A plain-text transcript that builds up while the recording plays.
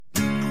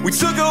We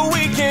took a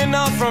weekend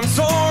off from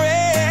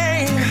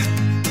touring,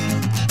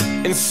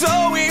 and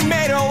so we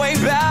made our way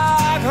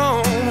back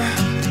home.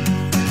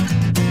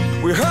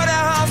 We heard a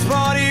house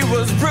party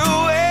was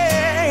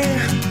brewing.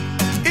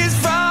 It's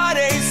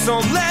Friday, so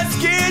let's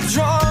get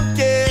drunk,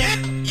 yeah.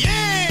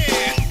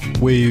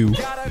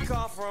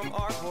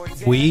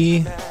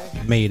 We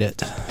made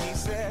it.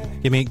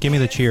 Give me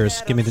the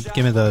cheers. Give me the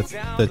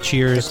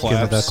cheers. Give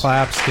me the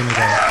claps. Give me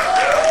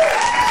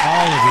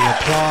all of the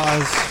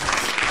applause.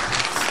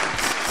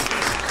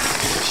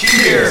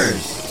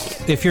 Cheers.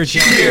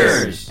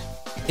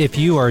 If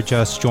you are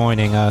just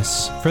joining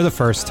us for the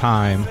first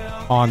time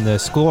on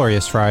this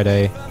glorious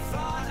Friday,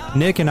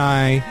 Nick and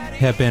I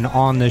have been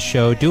on this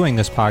show doing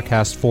this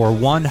podcast for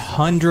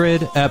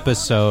 100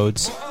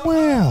 episodes.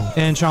 Wow.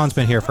 And Sean's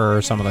been here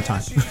for some of the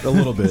time. A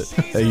little bit.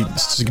 A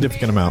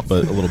significant amount,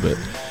 but a little bit.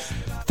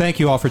 Thank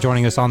you all for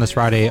joining us on this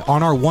Friday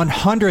on our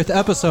 100th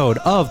episode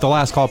of the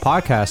Last Call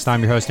podcast.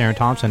 I'm your host, Aaron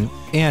Thompson.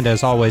 And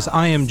as always,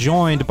 I am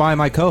joined by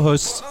my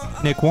co-hosts,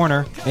 Nick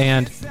Warner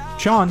and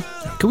Sean.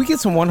 Can we get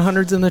some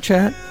 100s in the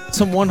chat?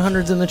 Some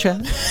 100s in the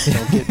chat?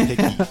 Don't get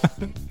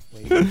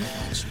picky.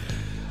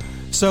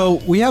 So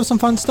we have some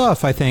fun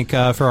stuff, I think,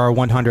 for our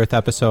 100th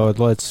episode.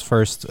 Let's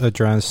first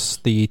address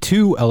the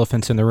two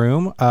elephants in the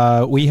room.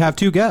 We have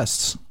two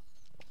guests.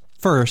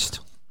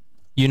 First,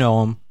 you know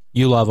them,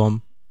 you love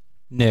them,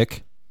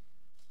 Nick.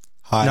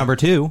 Hi. Number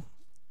two.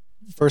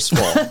 First of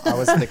all, I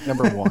was Nick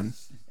number one,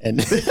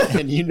 and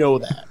you know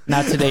that.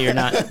 Not today, you're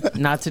not.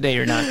 Not today,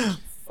 you're not.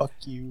 Fuck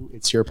you.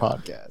 It's your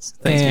podcast.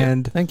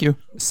 Thank you.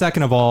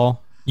 Second of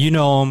all, you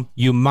know him,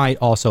 you might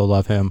also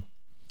love him,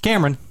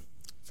 Cameron.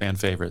 Fan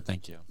favorite,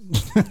 thank you.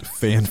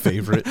 Fan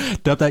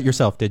favorite. Dubbed that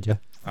yourself, did you?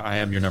 I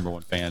am your number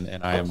one fan,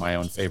 and I am my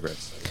own favorite.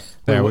 So.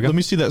 There we go. Let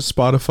me see that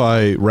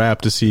Spotify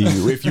rap to see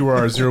if you are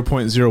our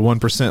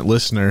 0.01%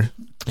 listener.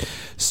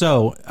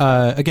 So,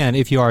 again,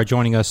 if you are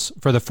joining us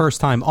for the first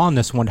time on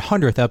this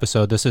 100th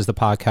episode, this is the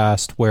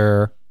podcast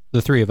where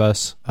the three of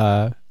us,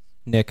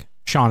 Nick,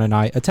 Sean, and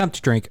I, attempt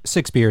to drink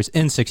 6 beers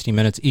in 60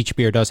 minutes. Each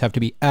beer does have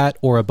to be at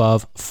or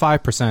above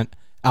 5%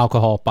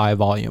 alcohol by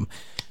volume.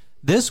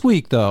 This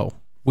week, though,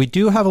 we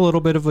do have a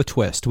little bit of a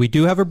twist. We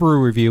do have a brew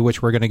review,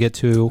 which we're going to get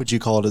to. Would you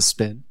call it a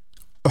spin?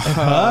 That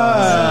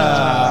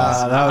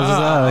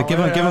was give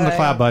him the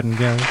clap button.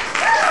 Yeah.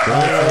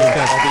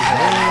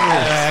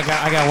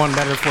 I got one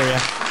better for you.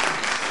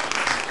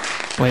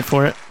 Wait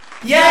for it.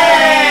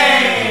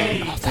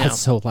 Yay! Oh, that's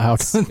so loud.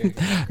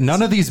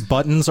 None of these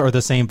buttons are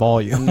the same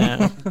volume.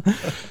 No.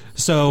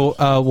 So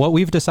what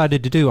we've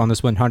decided to do on this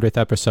 100th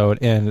episode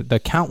and the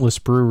countless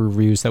brew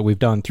reviews that we've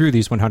done through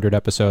these 100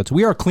 episodes,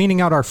 we are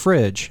cleaning out our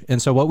fridge.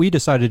 And so what we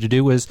decided to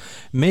do was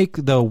make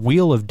the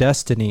Wheel of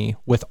Destiny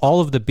with all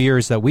of the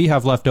beers that we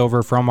have left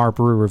over from our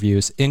brew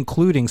reviews,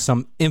 including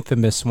some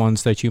infamous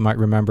ones that you might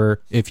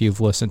remember if you've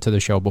listened to the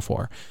show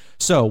before.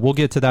 So we'll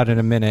get to that in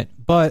a minute,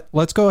 but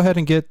let's go ahead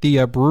and get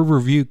the brew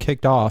review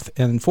kicked off.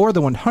 And for the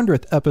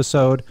 100th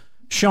episode,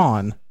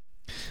 Sean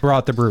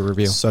brought the brew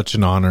review. Such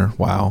an honor.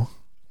 Wow.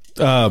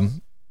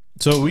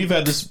 So we've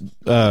had this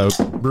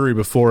brewery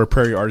before,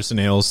 Prairie Artisan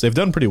Ales. They've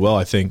done pretty well,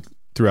 I think,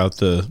 throughout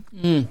the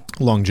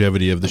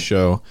longevity of the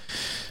show.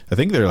 I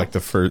think they're like the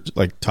first,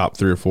 like top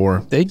 3 or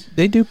 4. They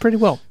do pretty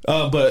well.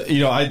 But you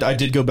know, I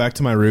did go back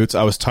to my roots.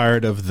 I was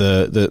tired of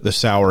the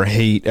sour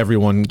hate.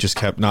 Everyone just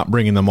kept not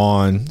bringing them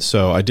on.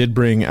 So I did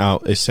bring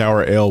out a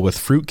sour ale with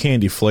fruit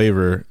candy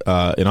flavor.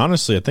 And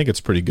honestly, I think it's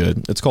pretty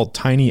good. It's called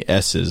Tiny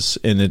S's,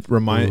 and it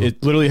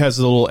literally has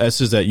the little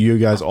S's that you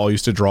guys all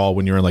used to draw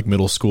when you were in like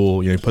middle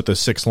school. You know, you put the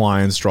 6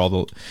 lines, draw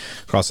the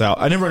cross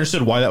out. I never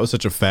understood why that was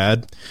such a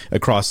fad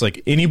across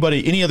like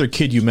any other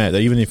kid you met.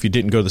 That even if you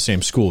didn't go to the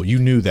same school, you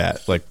knew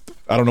that. Like,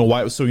 I don't know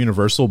why it was so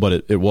universal,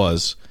 but it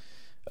was.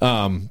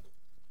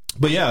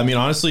 But yeah, I mean,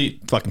 honestly,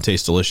 fucking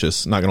tastes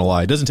delicious. Not gonna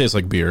lie, it doesn't taste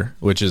like beer,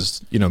 which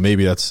is, you know,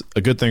 maybe that's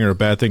a good thing or a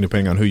bad thing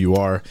depending on who you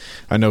are.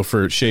 I know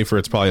for Schaefer,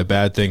 it's probably a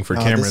bad thing. For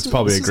Cameron, it's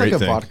probably a great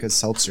thing. It's like a vodka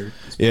seltzer.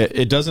 Yeah,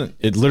 it doesn't.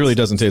 It literally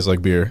doesn't taste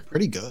like beer.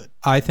 Pretty good.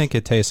 I think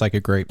it tastes like a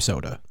grape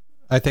soda.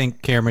 I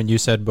think, Cameron, you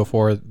said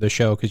before the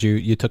show, because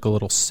you took a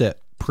little sip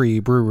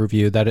pre-brew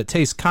review, that it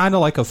tastes kind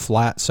of like a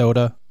flat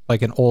soda,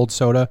 like an old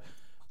soda.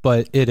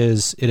 But it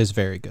is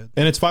very good.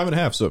 And it's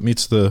 5.5, so it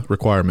meets the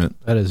requirement.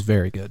 That is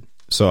very good.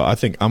 So I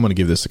think I'm going to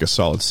give this like a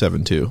solid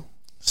 7.2.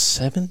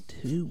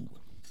 7.2.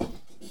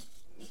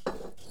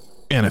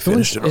 And I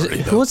finished it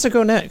already. Who wants to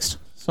go next?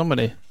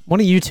 Somebody. One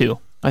of you two,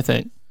 I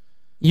think.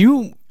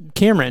 You,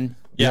 Cameron.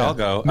 Yeah, I'll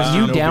go.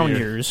 You down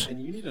yours.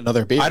 And you need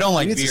another beer. I don't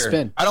like You need to beer.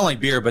 spin. I don't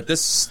like beer, but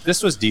this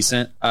was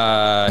decent.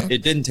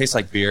 It didn't taste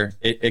like beer.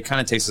 It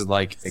kind of tasted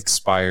like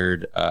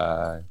expired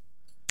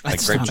like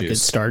That's grape not a juice. good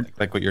start.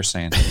 Like what you're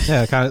saying.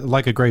 Yeah, kind of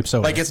like a grape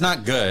soda. Like, it's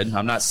not good.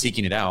 I'm not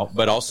seeking it out,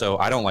 but also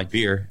I don't like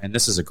beer, and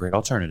this is a great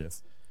alternative.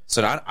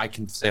 So I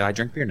can say I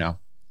drink beer now.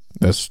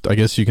 I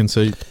guess you can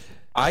say.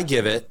 I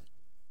give it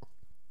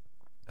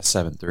a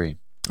 7.3.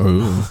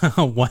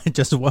 Ooh.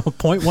 Just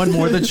 1.1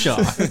 more than Shaw.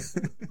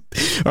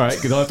 All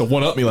right, you don't have to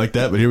one up me like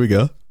that, but here we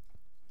go.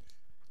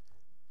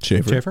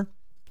 Schaefer. Schaefer?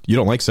 You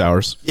don't like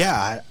sours.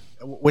 Yeah.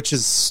 which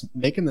is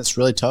making this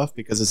really tough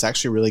because it's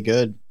actually really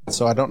good.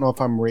 So I don't know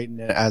if I'm rating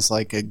it as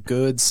like a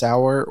good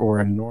sour or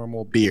a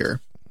normal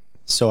beer.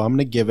 So I'm going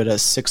to give it a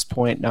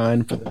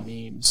 6.9 for the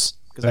memes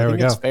because I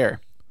think it's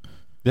fair.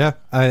 Yeah,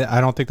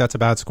 I don't think that's a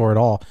bad score at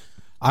all.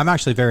 I'm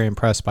actually very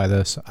impressed by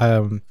this.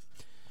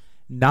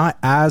 Not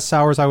as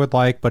sour as I would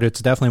like, but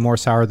it's definitely more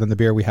sour than the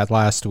beer we had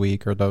last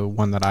week, or the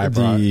one that I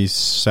brought. The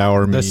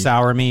sour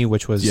me,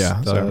 which was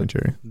sour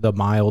cherry. The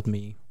mild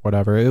me,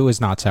 whatever. It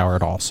was not sour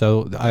at all.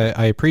 So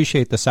I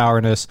appreciate the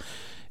sourness.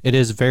 It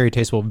is very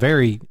tasteful,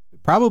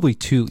 probably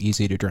too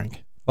easy to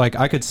drink. Like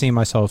I could see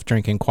myself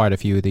drinking quite a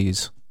few of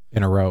these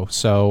in a row.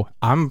 So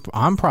I'm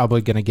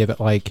probably gonna give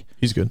it like.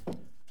 He's good.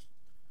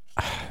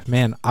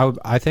 Man,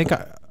 I think.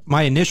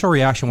 My initial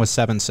reaction was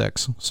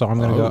 7.6, so I'm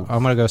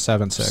gonna go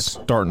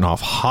 7.6. Starting off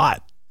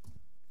hot.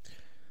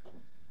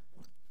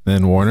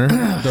 Then Warner,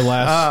 the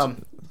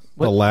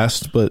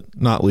last but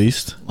not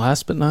least.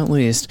 Last but not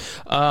least,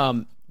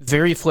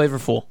 very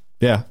flavorful.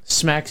 Yeah,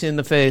 Smacks you in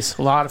the face.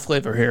 A lot of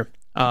flavor here.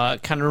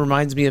 Kind of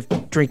reminds me of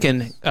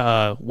drinking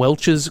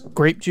Welch's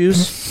grape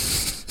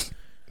juice,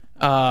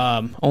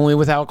 only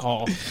with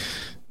alcohol.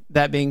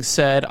 That being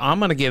said, I'm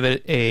gonna give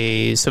it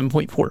a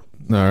 7.4. All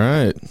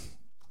right.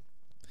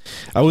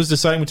 I was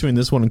deciding between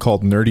this one and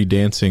called Nerdy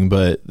Dancing,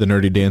 but the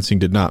Nerdy Dancing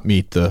did not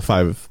meet the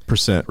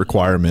 5%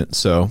 requirement.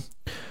 So,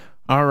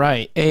 all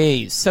right,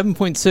 a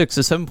 7.6,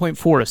 a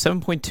 7.4, a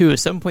 7.2, a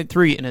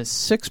 7.3, and a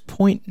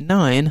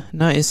 6.9.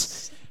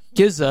 Nice.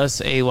 Gives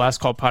us a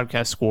Last Call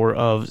podcast score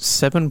of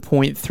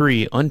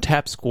 7.3.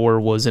 Untapped score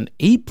was an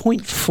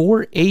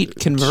 8.48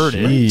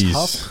 converted.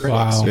 Jeez.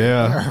 Wow.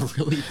 Yeah.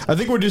 Really I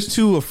think we're just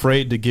too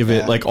afraid to give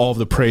it like all of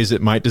the praise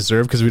it might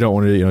deserve because we don't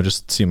want to,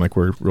 just seem like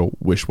we're real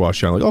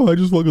wish-washy on like, oh, I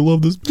just fucking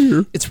love this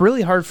beer. It's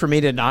really hard for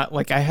me to not,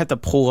 like, I had to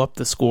pull up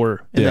the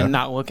score and then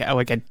not look at,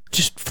 like, I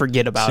just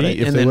forget about it.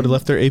 If they would have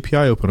left their API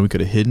open, we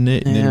could have hidden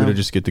it and then we would have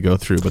just get to go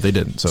through, but they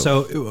didn't.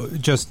 So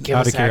just give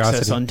out of us access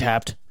curiosity,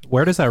 Untapped.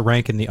 Where does that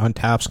rank in the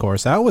Untapped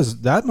scores?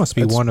 That must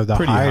be one of the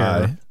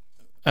higher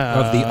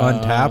of the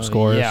Untapped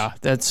scores. Yeah,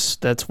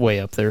 that's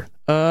way up there.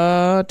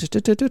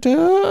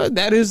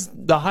 That is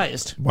the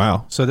highest.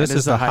 Wow. So this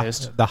is the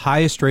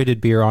highest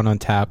rated beer on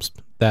Untapped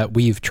that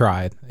we've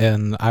tried,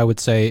 and I would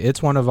say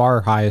it's one of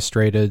our highest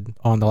rated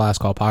on the Last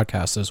Call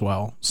podcast as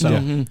well. So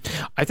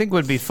I think it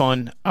would be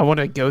fun. I want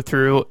to go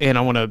through and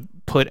I want to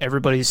put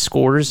everybody's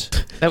scores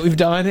that we've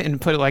done and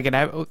put it like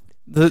an.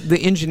 The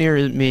engineer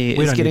in me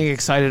is getting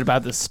excited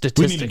about the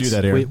statistics. We need to do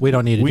that, Aaron. We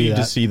don't need to do that. We need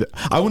to see that.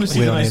 I want to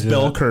see the nice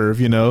bell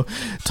curve,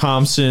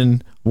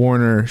 Thompson,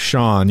 Warner,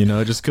 Sean,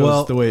 it just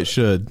goes the way it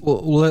should.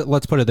 Well,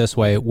 let's put it this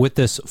way. With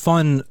this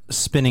fun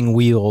spinning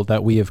wheel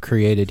that we have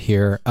created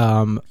here,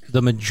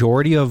 the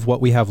majority of what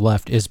we have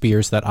left is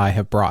beers that I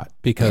have brought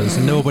because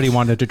nobody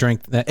wanted to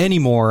drink any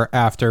more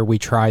after we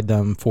tried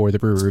them for the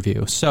brew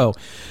review. So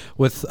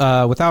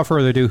without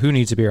further ado, who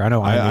needs a beer? I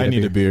know I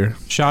need a beer.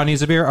 Sean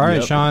needs a beer? All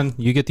right, Sean,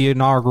 you get the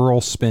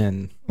inaugural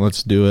spin.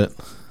 Let's do it.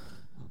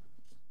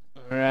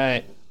 All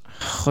right.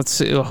 Let's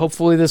see.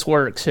 Hopefully this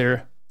works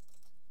here.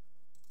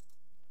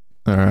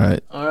 All right.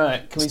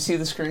 Can we see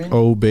the screen?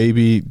 Oh,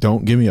 baby.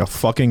 Don't give me a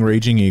fucking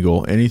Raging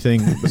Eagle.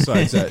 Anything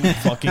besides that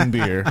fucking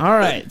beer. All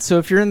right. So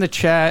if you're in the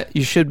chat,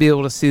 you should be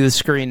able to see the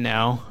screen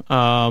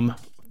now.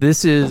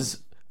 This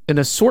is an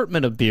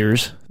assortment of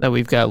beers that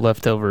we've got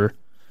left over.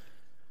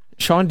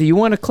 Sean, do you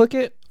want to click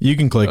it? You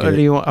can click it.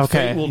 Do you want,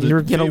 okay.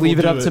 You're going to leave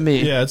it up to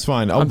me. Yeah, it's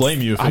fine. I'll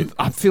blame you.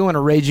 I'm feeling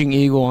a Raging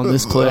Eagle on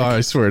this click.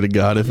 I swear to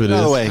God if it is.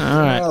 All right.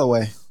 Out of the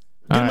way.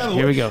 All right,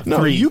 here we go. No,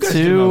 3, you guys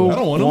 2, I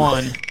don't want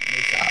 1.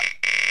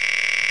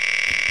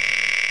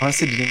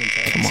 Honestly, didn't even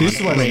tell. See, this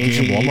is why I don't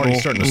gamble. I'm already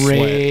starting to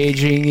sweat.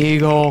 Raging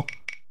Eagle.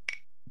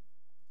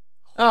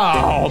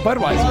 Oh,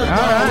 Budweiser. All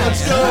right.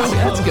 Let's go.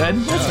 That's good.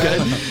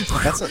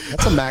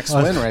 That's a max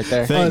win right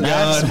there.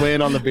 Max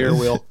win on the beer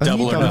wheel.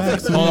 Double or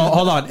nothing.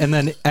 Hold on. And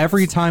then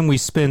every time we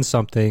spin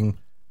something,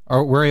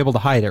 we're able to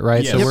hide it,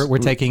 right? Yes. So we're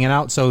taking it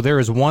out. So there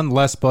is one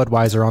less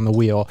Budweiser on the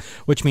wheel,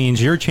 which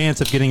means your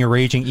chance of getting a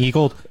Raging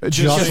Eagle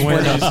just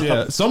went up.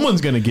 Yeah,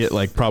 someone's going to get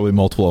probably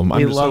multiple of them.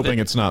 I'm just hoping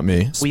it's not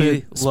me.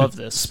 We love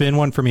this. Spin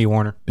one for me,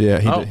 Warner. Yeah,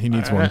 he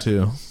needs one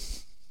too.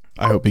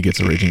 I hope he gets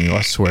a Raging Eagle.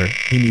 I swear.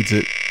 He needs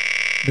it.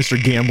 Mr.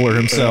 Gambler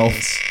himself.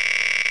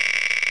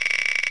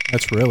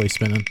 That's really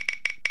spinning.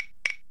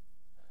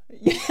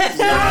 All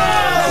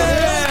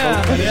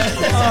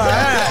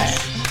right.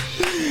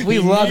 We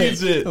love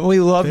it. We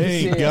love to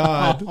see Thank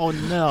God. it. Oh,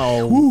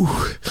 no. Whew.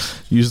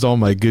 Used all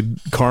my good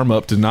karma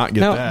up to not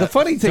get Now, that. the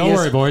funny thing Don't is,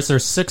 worry, boys.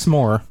 There's 6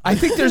 more. I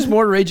think there's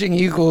more Raging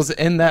Eagles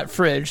in that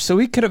fridge, so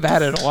we could have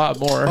added a lot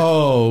more.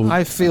 Oh.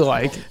 I feel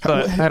like,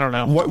 but I don't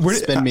know.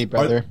 Spin me,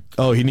 brother.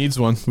 He needs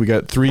one. We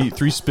got three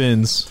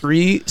spins.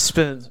 3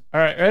 spins. All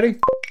right, ready?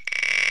 Oh,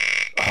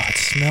 it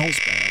smells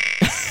bad.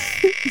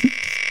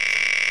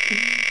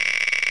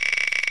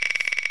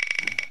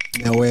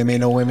 No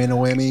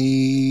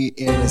whammy.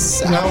 In a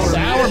sour.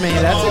 Sour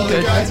man,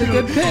 that's a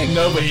good pick.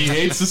 No, but he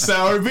hates the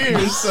sour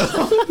beers. So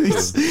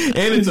and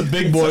it's a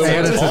big boy.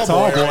 And it's a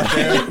tall boy.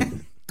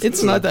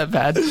 It's not that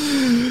bad.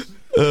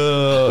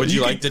 Would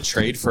you like to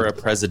trade for a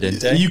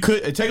Presidente? You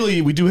could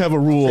technically. We do have a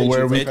rule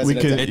where we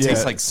could. It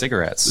tastes like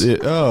cigarettes.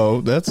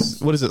 That's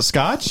what is it?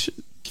 Scotch?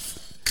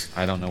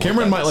 I don't know.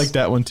 Cameron might like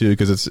that one too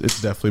because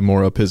it's definitely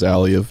more up his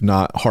alley of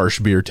not harsh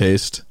beer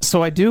taste.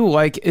 So I do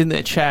like in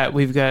the chat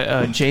we've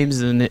got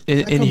James in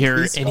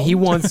here, and he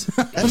wants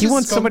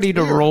somebody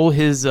to roll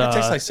his It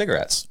tastes like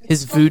cigarettes.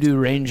 his Voodoo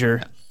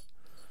Ranger.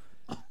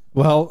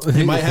 Well,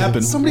 It might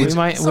happen.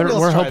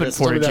 We're hoping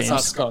for it,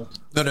 James. No,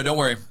 don't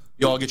worry.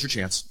 You all get your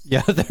chance.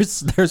 yeah,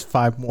 there's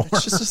 5 more.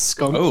 It's just a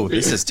skunk. Oh,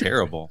 this is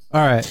terrible.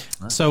 All right,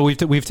 so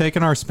we've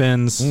taken our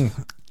spins.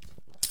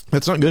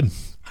 That's not good.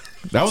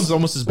 That one's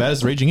almost as bad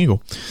as Raging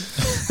Eagle.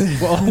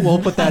 Well, we'll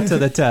put that to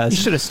the You test.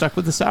 should have stuck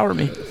with the sour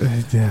me.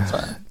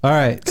 All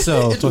right,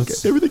 so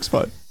Everything's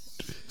fine.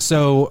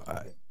 So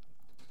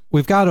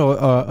we've got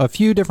a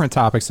few different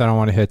topics that I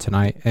want to hit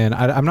tonight, and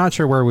I'm not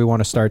sure where we want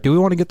to start. Do we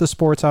want to get the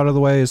sports out of the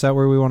way? Is that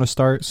where we want to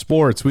start?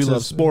 Sports. We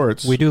love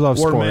sports. We do love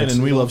We're sports. men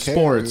and we love Okay,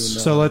 sports.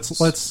 no. So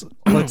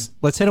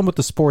let's hit them with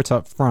the sports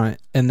up front,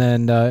 and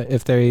then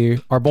if they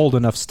are bold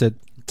enough to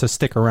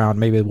stick around,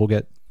 maybe we'll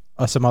get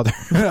some other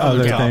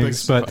other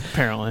topics. things. But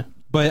Apparently,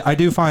 I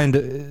do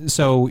find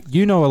so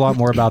you know a lot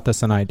more about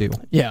this than I do.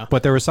 yeah.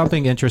 But there was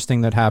something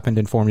interesting that happened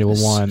in Formula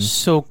One.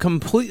 So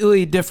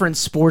completely different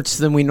sports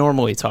than we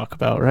normally talk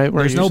about, right?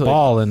 We're There's no usually-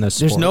 ball in this.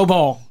 There's sport. no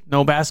ball,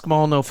 no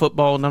basketball, no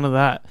football, none of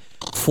that.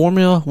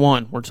 Formula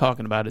One, we're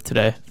talking about it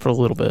today for a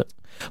little bit.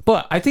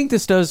 But I think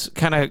this does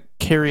kind of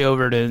carry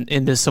over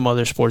into some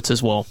other sports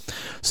as well.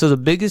 So the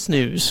biggest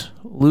news,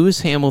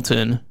 Lewis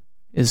Hamilton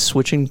is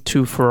switching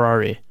to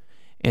Ferrari.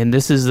 And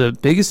this is the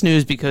biggest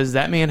news because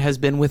that man has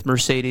been with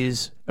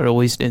Mercedes, or at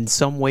least in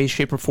some way,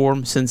 shape, or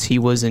form, since he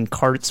was in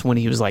karts when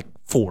he was like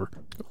 4.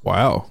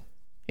 Wow.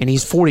 And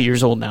he's 40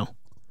 years old now,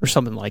 or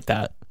something like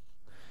that.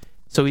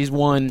 So he's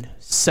won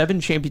 7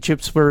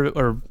 championships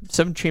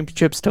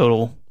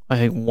total. I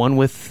think 1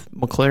 with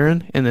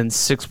McLaren and then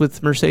 6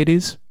 with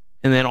Mercedes.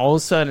 And then all of a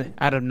sudden,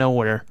 out of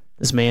nowhere,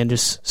 this man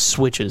just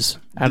switches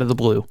out of the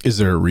blue. Is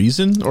there a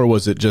reason, or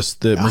was it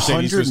just that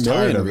Mercedes 100 was tired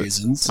million of it?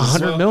 reasons.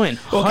 100 million.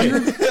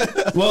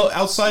 Well,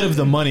 outside of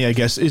the money, I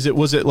guess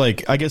was it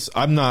like I guess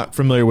I'm not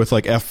familiar with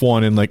like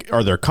F1 and like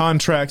are there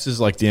contracts?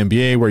 Is like the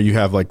NBA where you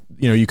have like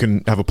you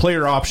can have a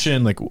player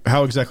option? Like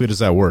how exactly does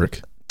that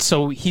work?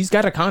 So he's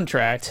got a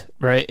contract,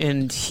 right?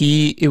 And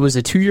it was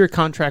a 2-year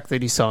contract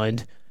that he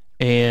signed,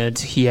 and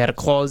he had a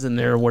clause in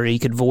there where he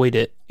could void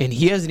it. And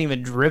he hasn't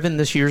even driven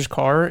this year's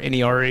car, and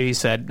he already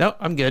said, "No,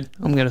 I'm good.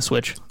 I'm going to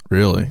switch."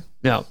 Really?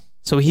 No.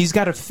 So he's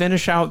got to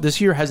finish out.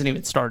 This year hasn't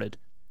even started,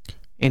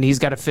 and he's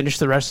got to finish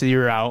the rest of the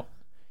year out.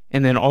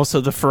 And then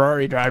also the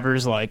Ferrari driver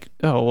is like,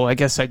 "Oh, well, I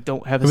guess I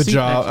don't have a seat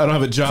job. next-" I don't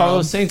have a job.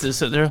 Carlos Sainz is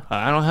sitting there.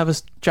 I don't have a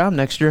job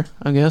next year,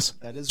 I guess.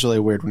 That is really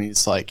weird when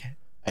he's like,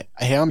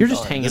 hey, I'm You're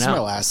just done. hanging This is out.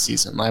 my last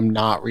season. I'm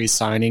not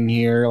re-signing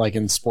here, like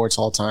in sports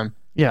all the time.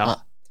 Yeah.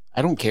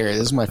 I don't care.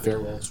 This is my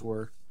farewell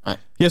tour.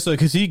 Yeah, so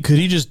could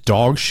he just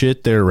dog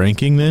shit their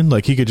ranking then?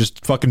 Like he could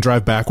just fucking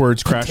drive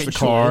backwards, crash the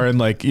car, and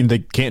like they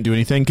can't do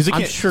anything because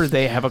I'm sure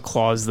they have a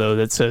clause, though,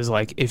 that says,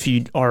 like, if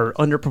you are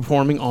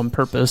underperforming on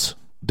purpose,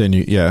 then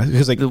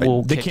because like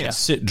We'll they kick can't ya.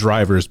 sit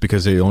drivers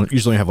because they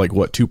usually have like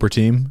what 2 per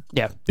team.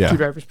 yeah, Yeah. 2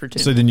 drivers per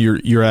team. So then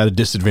you're at a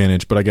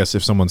disadvantage. But I guess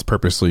if someone's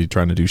purposely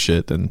trying to do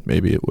shit, then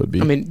maybe it would be.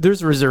 I mean,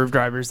 there's reserve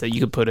drivers that you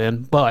could put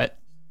in, but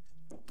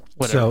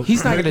whatever. So,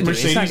 He's not going to do it.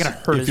 He's not going to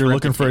hurt if his you're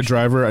looking for a reputation.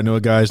 driver, I know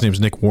a guy. His name's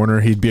Nick Warner.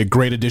 He'd be a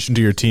great addition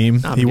to your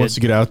team. I'm He good. wants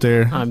to get out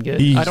there. I'm good.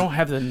 He's, I don't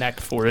have the neck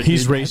for it.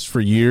 He's dude. raced for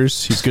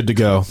years. He's good to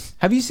go.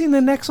 Have you seen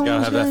the necks on Gotta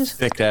those have that guys?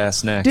 thick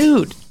ass neck.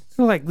 Dude,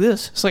 they're like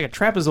this. It's like a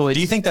trapezoid.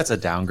 Do you think that's a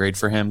downgrade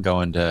for him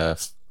going to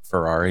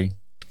Ferrari?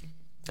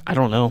 I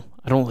don't know.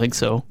 I don't think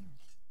so.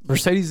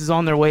 Mercedes is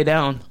on their way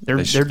down. They're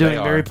They doing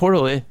are. very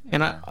poorly.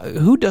 And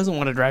who doesn't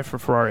want to drive for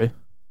Ferrari?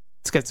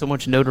 It's got so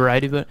much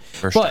notoriety, but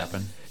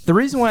Verstappen. the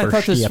reason why I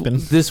thought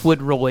Verstappen. this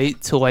would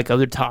relate to like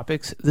other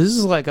topics, this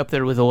is like up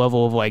there with the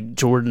level of like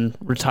Jordan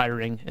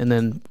retiring and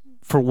then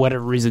for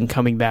whatever reason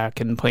coming back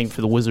and playing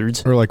for the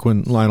Wizards. Or like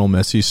when Lionel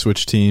Messi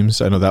switched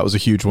teams. I know that was a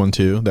huge one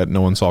too that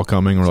no one saw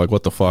coming. We're like,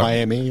 what the fuck?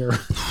 Miami or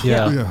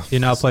yeah. He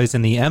now plays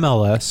in the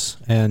MLS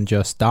and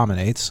just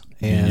dominates.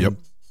 And Yep.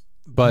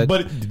 but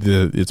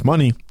it's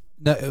money.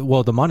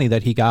 well, the money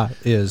that he got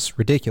is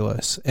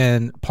ridiculous.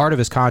 And part of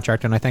his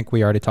contract, and I think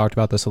we already talked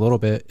about this a little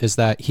bit, is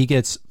that he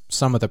gets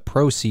some of the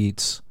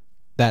proceeds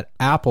that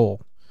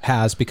Apple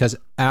has because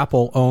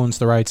Apple owns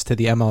the rights to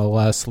the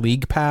MLS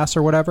League Pass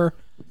or whatever.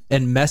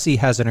 And Messi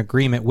has an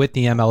agreement with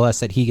the MLS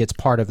that he gets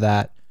part of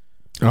that.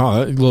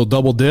 Oh, a little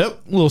double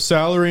dip, a little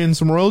salary and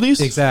some royalties.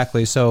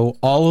 Exactly. So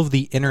all of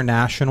the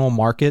international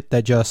market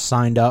that just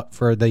signed up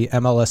for the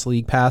MLS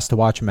League Pass to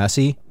watch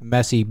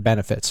Messi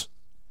benefits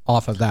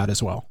off of that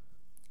as well.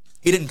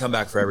 He didn't come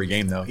back for every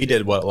game though. He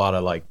did what a lot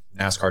of like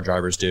NASCAR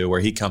drivers do,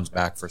 where he comes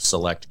back for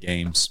select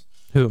games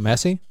Who,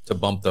 Messi? to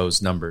bump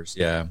those numbers.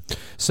 Yeah,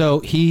 So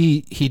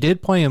he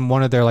did play in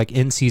one of their like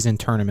in-season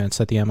tournaments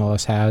that the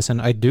MLS has,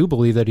 and I do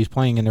believe that he's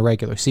playing in the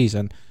regular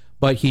season.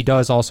 but he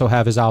does also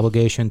have his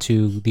obligation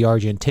to the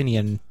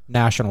Argentinian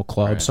national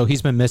club. Right. So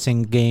he's been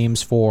missing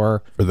games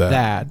for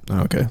that.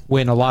 Okay.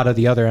 When a lot of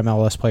the other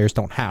MLS players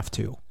don't have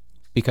to,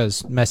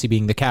 because Messi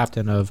being the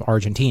captain of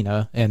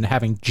Argentina and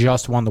having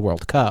just won the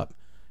World Cup,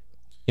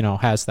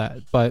 has that.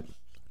 But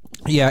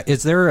yeah,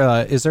 is there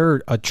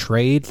a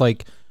trade?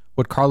 Like,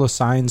 would Carlos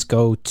Sainz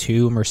go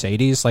to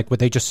Mercedes? Like, would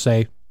they just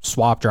say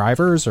swap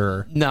drivers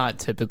or Not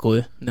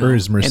typically. No. Or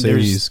is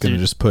Mercedes going to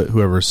just put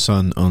whoever's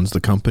son owns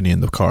the company in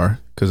the car?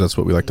 Because that's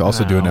what we like to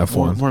also do in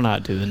F1. We're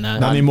not doing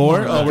that. Not anymore?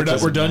 We're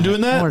done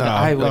doing that?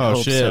 I would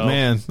hope shit, so.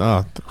 man.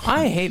 Oh.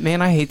 I hate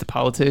the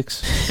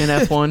politics in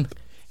F1.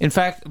 In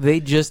fact, they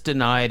just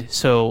denied.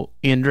 So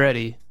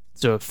Andretti,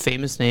 so a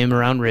famous name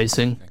around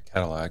racing.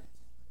 Cadillac.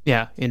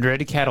 Yeah,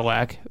 Andretti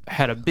Cadillac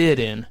had a bid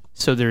in.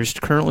 So there's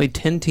currently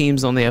 10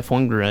 teams on the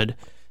F1 grid.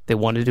 They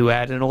wanted to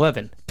add an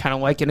 11, kind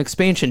of like an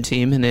expansion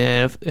team in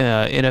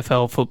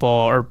NFL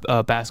football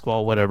or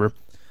basketball, whatever.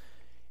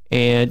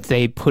 And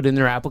they put in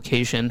their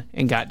application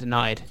and got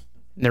denied.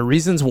 And their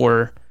reasons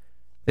were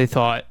they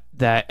thought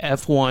that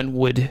F1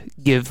 would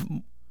give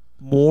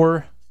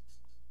more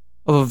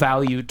of a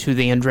value to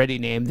the Andretti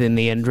name than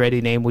the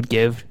Andretti name would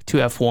give to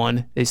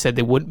F1. They said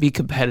they wouldn't be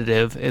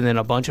competitive, and then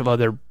a bunch of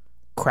other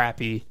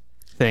crappy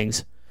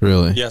things.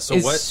 Really? Yeah. So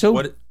It's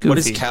what is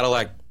goofy.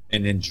 Cadillac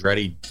and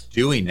Andretti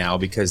doing now?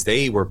 Because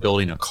they were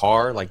building a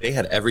car, like they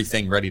had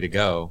everything ready to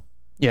go,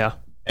 Yeah.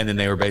 and then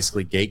they were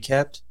basically gate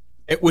kept,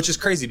 which is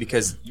crazy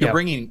because you're Yeah.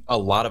 bringing a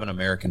lot of an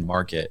American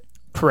market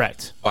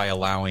Correct. by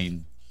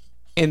allowing.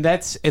 And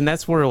that's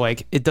where,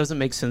 like, it doesn't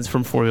make sense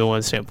from Formula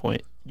One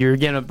standpoint. You're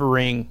gonna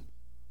bring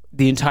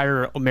the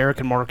entire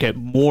American market,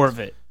 more of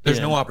it. There's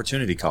in. no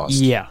opportunity cost.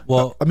 Yeah.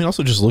 well? I mean,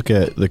 also just look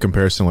at the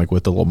comparison, like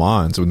with the Le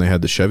Mans when they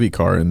had the Chevy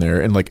car in there,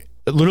 and like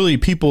literally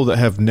people that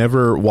have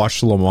never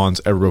watched Le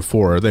Mans ever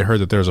before, they heard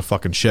that there's a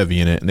fucking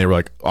Chevy in it, and they were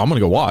like, "I'm gonna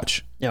go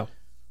watch." Yeah.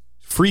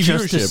 Free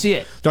Just to viewership. see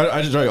it.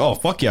 I just like, oh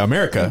fuck yeah,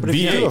 America! But if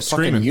you do V8 a fucking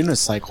screaming.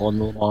 unicycle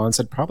in Le Mans,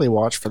 I'd probably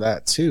watch for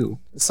that too.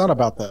 It's not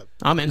about the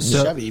I'm in.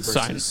 Chevy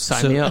Sign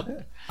versus- me up.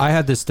 I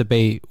had this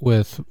debate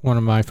with one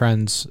of my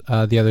friends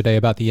the other day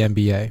about the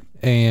NBA,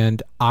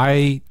 and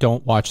I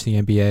don't watch the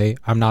NBA.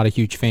 I'm not a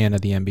huge fan of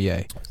the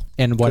NBA.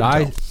 And what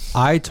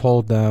I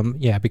told them,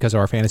 yeah, because of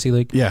our fantasy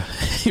league, Yeah,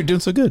 you're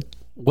doing so good.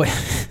 what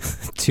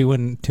 2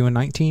 and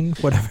 19,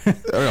 whatever.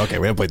 Okay,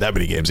 we haven't played that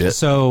many games yet.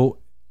 So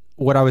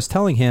what I was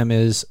telling him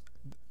is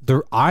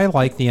I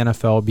like the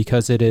NFL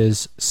because it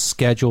is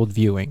scheduled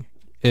viewing.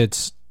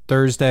 It's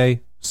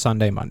Thursday,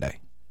 Sunday, Monday.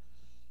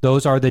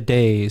 Those are the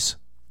days.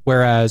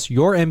 Whereas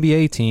your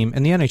NBA team,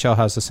 and the NHL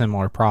has a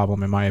similar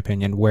problem, in my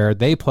opinion, where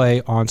they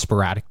play on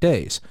sporadic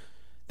days.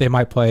 They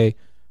might play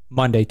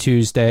Monday,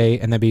 Tuesday,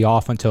 and then be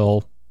off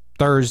until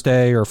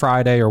Thursday or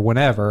Friday or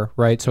whenever,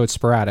 right? So it's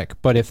sporadic.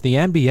 But if the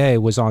NBA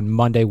was on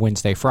Monday,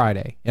 Wednesday,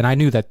 Friday, and I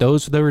knew that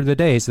those were the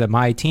days that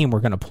my team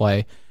were going to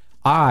play,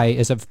 I,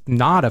 as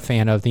not a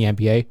fan of the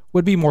NBA,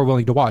 would be more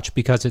willing to watch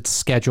because it's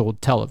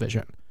scheduled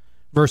television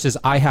versus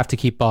I have to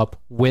keep up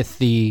with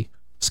the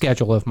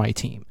schedule of my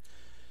team.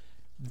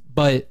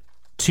 But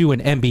to an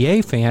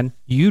NBA fan,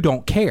 you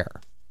don't care.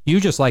 You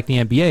just like the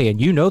NBA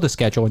and you know the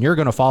schedule and you're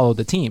going to follow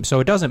the team. So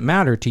it doesn't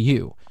matter to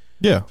you.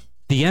 Yeah,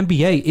 The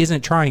NBA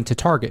isn't trying to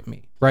target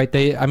me, right?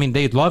 They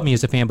love me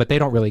as a fan, but they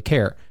don't really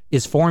care.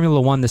 Is Formula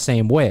One the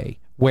same way?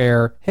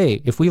 Where,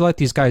 hey, if we let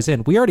these guys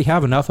in, we already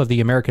have enough of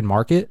the American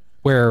market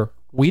where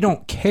we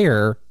don't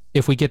care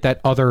if we get that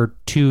other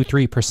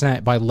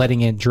 2-3% by letting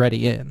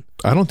Andretti in.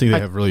 I don't think they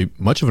have really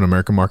much of an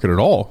American market at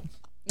all.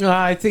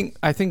 I think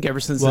ever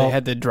since they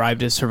had the Drive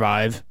to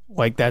Survive,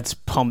 like that's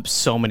pumped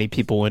so many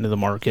people into the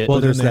market. Well,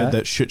 But then there's they had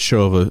that shit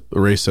show of a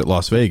race at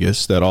Las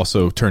Vegas that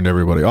also turned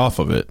everybody off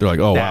of it. They're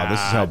like, oh, wow, this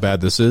is how bad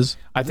this is.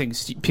 I think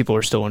people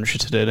are still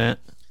interested in it.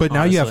 But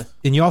now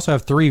you also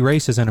have 3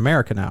 races in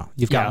America now.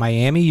 You've got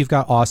Miami, you've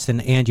got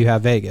Austin, and you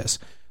have Vegas.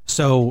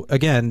 So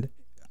again,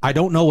 I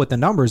don't know what the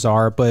numbers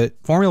are, but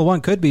Formula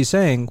One could be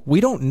saying,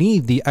 we don't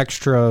need the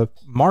extra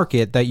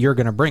market that you're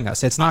going to bring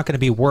us. It's not going to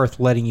be worth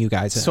letting you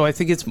guys in. So I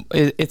think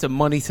it's a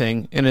money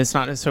thing, and it's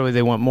not necessarily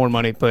they want more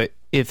money, but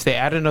if they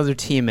add another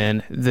team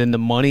in, then the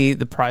money,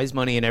 the prize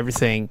money and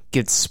everything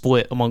gets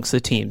split amongst the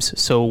teams.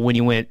 So when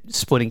you went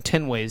splitting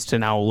 10 ways to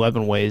now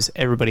 11 ways,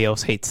 everybody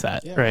else hates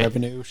that, yeah, right?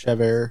 revenue,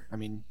 Chever. I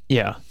mean,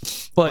 Yeah.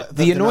 But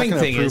the they're annoying not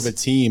gonna thing approve is... a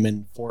team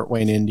in Fort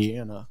Wayne,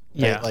 Indiana.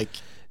 Yeah. Right? Like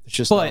it's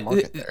just not a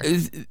market there.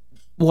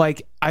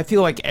 Like, I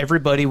feel like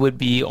everybody would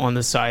be on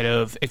the side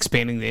of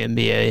expanding the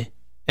NBA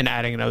and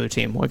adding another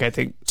team. Like, I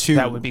think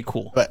that would be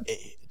cool. But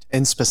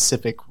in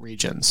specific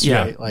regions,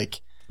 Yeah. right?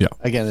 Like, Yeah.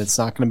 again, it's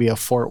not going to be a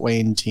Fort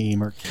Wayne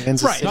team or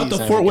Kansas Right. City. Not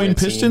the Fort Wayne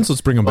Pistons.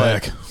 Let's bring them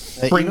back.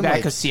 Bring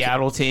back a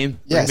Seattle team.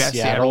 Yeah, Bring back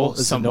Seattle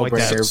is a something like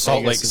no-brainer. that. Salt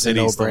Lake Vegas is a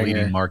City is the no-brainer.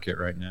 leading market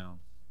right now.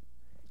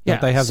 Don't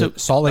they have the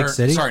Salt Lake Or,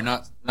 City? Sorry,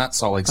 not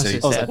Salt Lake City.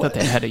 I thought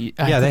they had a...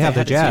 Yeah, they have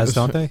the Jazz,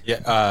 don't they?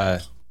 Yeah,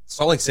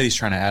 Salt Lake City's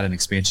trying to add an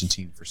expansion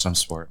team for some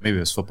sport. Maybe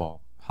it was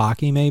football.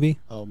 Hockey, maybe?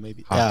 Oh,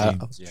 maybe. Hockey,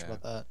 Yeah, I was yeah.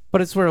 about that. But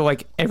it's where,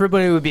 like,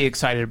 everybody would be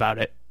excited about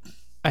it.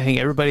 I think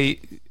everybody...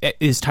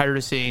 is tired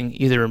of seeing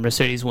either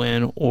Mercedes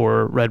win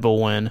or Red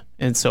Bull win,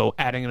 and so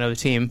adding another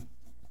team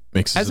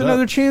has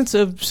another chance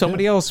of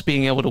somebody else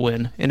being able to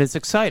win, and it's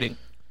exciting.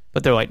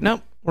 But they're like,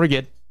 nope, we're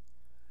good.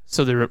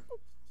 So they're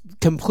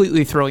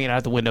completely throwing it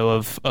out the window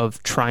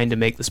of trying to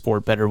make the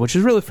sport better, which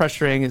is really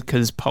frustrating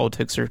because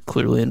politics are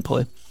clearly in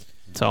play.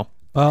 So,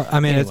 well, I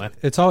mean, anyway.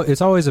 it's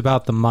always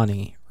about the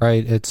money,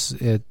 right?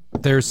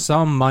 There's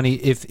some money.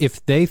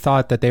 If they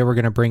thought that they were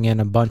going to bring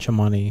in a bunch of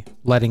money,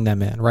 letting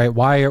them in, right?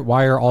 Why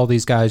are all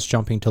these guys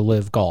jumping to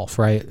live golf,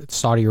 right?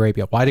 Saudi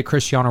Arabia. Why did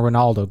Cristiano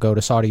Ronaldo go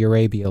to Saudi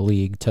Arabia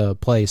League to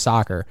play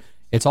soccer?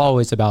 It's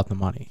always about the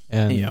money,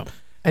 and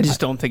I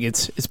just don't think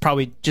it's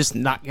probably just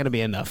not going to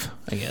be enough,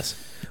 I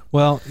guess.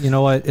 Well, you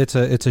know what? It's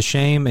a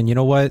shame, and you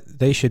know what?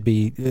 They should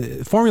be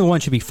Formula One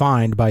should be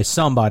fined by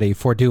somebody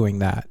for doing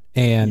that,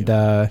 and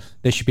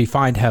they should be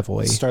fined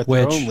heavily. Start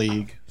their own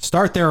league.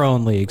 Start their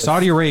own league.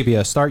 Saudi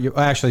Arabia. Saudi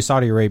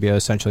Arabia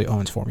essentially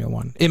owns Formula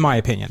One. In my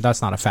opinion,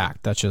 that's not a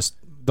fact. That's just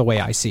the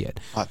way I see it.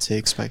 Hot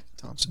take, Spike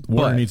Thompson.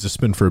 Warren needs to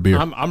spin for a beer.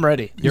 I'm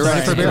ready. You're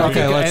ready for a beer?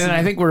 Okay, let's. And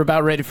I think we're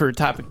about ready for a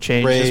topic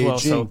change as well.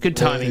 So good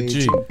timing.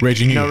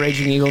 Raging Eagle. No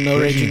Raging Eagle. No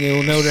Raging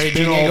Eagle. No Raging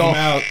Spin all of Eagle. them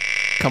out.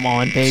 Come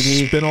on,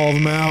 baby. Spin all of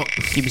them out.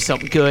 Give me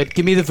something good.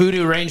 Give me the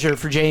Voodoo Ranger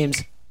for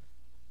James.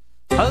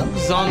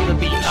 Hugs on the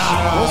beach.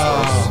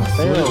 I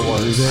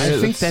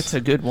think that's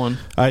a good one.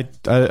 I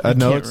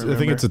know. I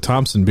think it's a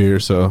Thompson beer,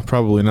 so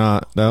probably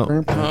not.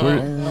 No,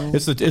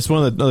 it's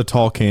one of the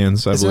tall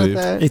cans, I believe.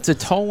 It's a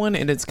tall one,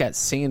 and it's got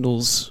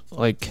sandals,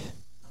 like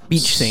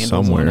beach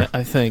sandals Somewhere. on it,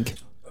 I think.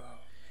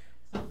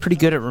 Pretty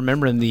good at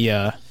remembering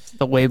the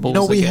labels.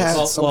 No, we I guess.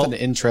 had something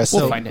interesting.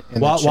 We'll find it.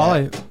 in the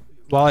chat.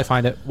 While I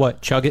find it,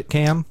 what, Chug It,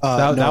 Cam?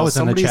 That No, was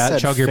in the somebody chat. said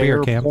Chug your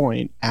beer, fair Cam.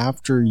 point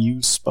after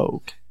you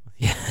spoke.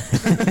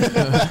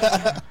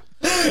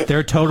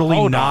 They're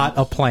totally not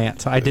a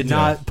plant. I did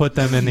not put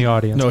them in the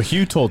audience. No,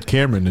 Hugh told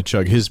Cameron to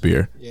chug his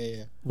beer.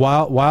 Yeah.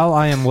 While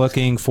I am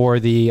looking for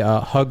the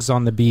Hugs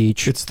on the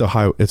Beach. It's the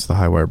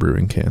Highwire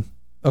Brewing can.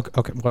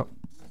 Okay, well.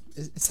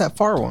 It's that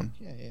far one.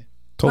 Yeah.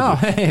 Told Oh, you.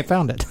 hey, I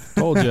found it.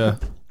 Told you.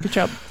 Good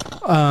job.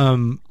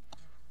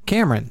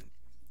 Cameron,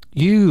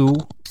 you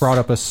brought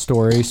up a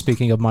story,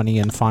 speaking of money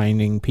and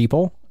finding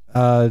people,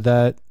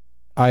 that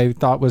I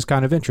thought was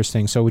kind of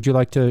interesting. So would you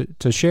like to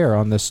share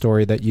on this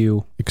story that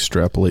you...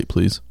 Extrapolate,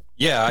 please.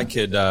 Yeah, I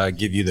could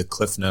give you the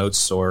Cliff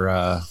Notes, or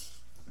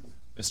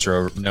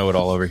Mr.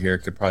 Know-It-All over here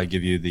could probably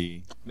give you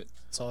the...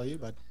 It's all you,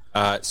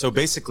 bud. So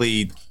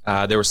basically,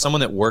 there was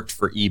someone that worked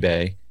for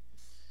eBay,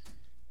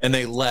 and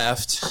they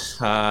left,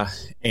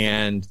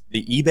 and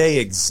the eBay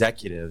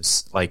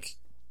executives, like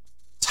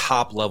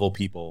top-level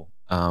people,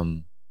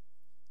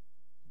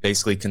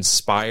 basically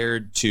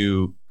conspired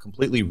to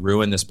completely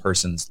ruin this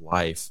person's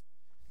life.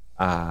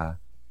 And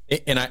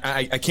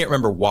I can't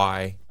remember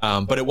why,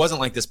 but it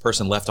wasn't like this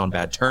person left on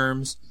bad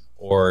terms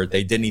or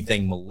they did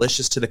anything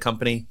malicious to the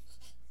company.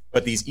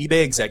 But these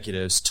eBay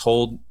executives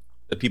told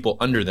the people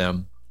under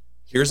them,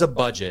 here's a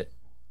budget,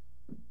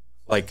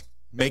 like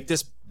make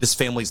this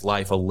family's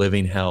life a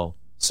living hell.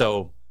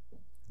 So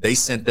they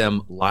sent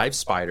them live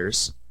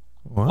spiders,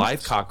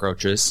 live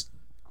cockroaches.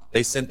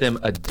 They sent them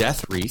a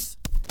death wreath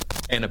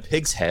and a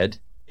pig's head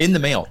in the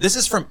mail. This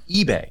is from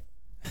eBay.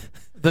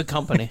 The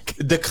company.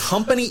 The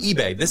company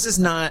eBay. This is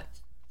not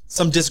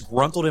some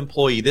disgruntled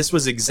employee. This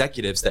was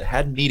executives that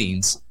had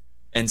meetings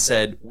and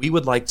said, we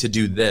would like to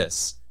do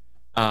this.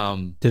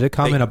 Did it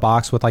come in a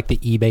box with like the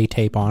eBay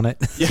tape on it?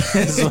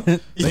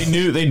 They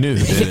knew they did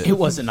it. It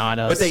wasn't on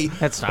us. But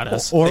That's not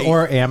us.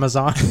 or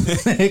Amazon.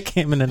 It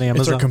came in an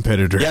Amazon. It's our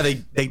competitor. Yeah,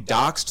 they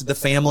doxed the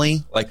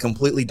family, like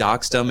completely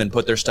doxed them and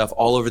put their stuff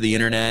all over the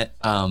internet.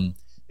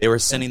 They were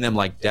sending them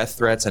like death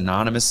threats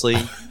anonymously.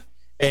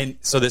 And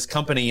so this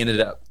company ended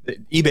up,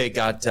 eBay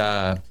got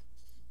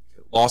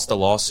lost a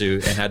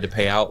lawsuit and had to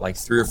pay out like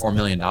 $3 or $4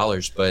 million.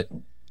 But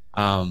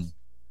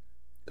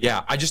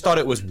yeah, I just thought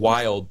it was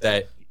wild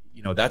that,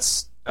 you know,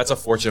 that's a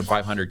Fortune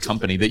 500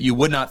 company that you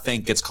would not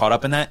think gets caught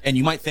up in that. And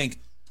you might think,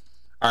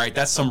 all right,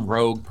 that's some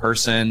rogue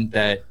person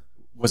that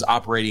was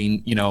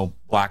operating, you know,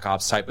 Black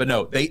Ops type. But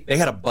no, they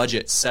had a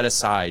budget set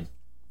aside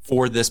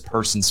for this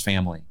person's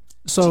family.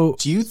 So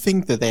Do you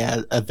think that they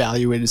had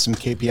evaluated some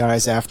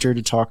KPIs after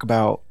to talk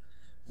about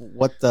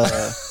what the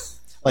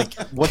what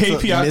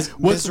KPI. the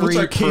What's our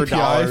misery per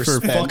dollar KPI for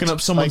spent? fucking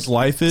up someone's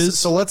life is?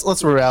 So let's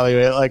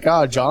evaluate. Like,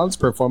 John's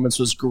performance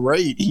was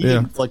great. He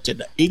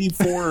inflicted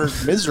 84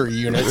 misery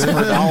units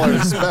per dollar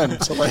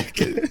spent. Like,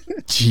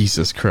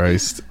 Jesus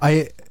Christ.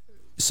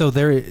 So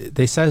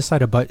they set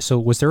aside a budget. So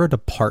was there a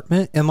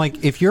department? And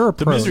like, if you're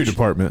The approached, misery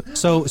department.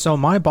 So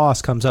my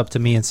boss comes up to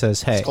me and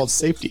says, "Hey, it's called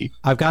safety.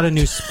 I've got a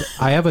new.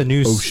 I have a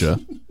new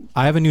OSHA.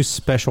 I have a new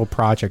special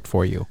project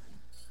for you.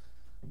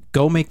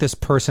 Go make this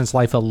person's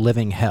life a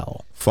living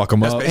hell." Fuck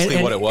them That's up.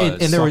 basically what it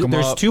was. And Fuck 'em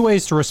there's up. two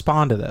ways to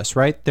respond to this,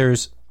 right?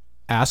 There's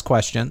ask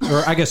questions,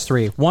 or I guess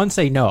three. One,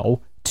 say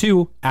no.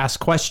 2, ask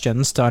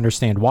questions to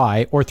understand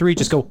why, or 3,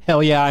 just go,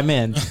 hell yeah, I'm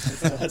in.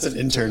 That's an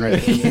intern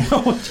right there.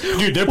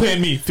 Dude, they're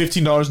paying me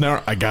 $15 an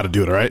hour. I got to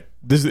do it, all right?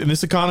 In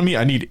this economy,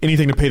 I need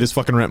anything to pay this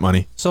fucking rent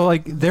money. So,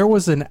 like, there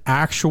was an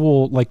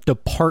actual, like,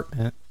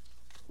 department.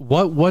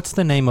 What's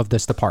the name of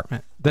this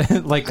department?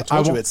 Like, I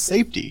told you it's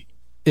safety.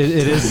 It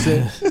is.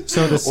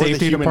 So the Or safety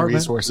the human department.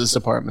 resources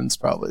department's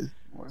probably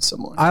more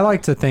similar. I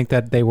like to think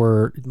that they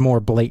were more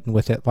blatant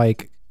with it,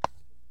 like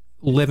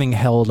living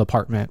hell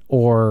department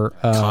or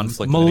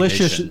Conflict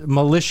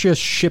malicious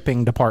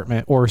shipping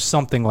department or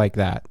something like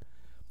that.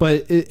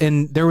 But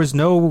and there was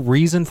no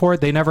reason for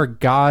it. They never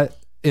got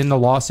in the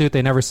lawsuit.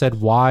 They never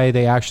said why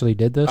they actually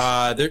did this.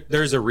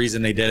 There's a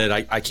reason they did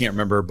it. I can't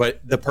remember,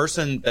 but the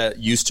person that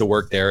used to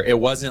work there, it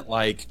wasn't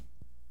like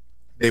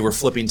they were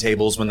flipping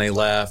tables when they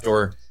left,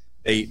 or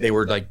they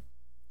were like,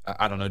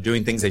 I don't know,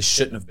 doing things they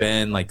shouldn't have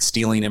been, like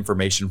stealing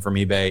information from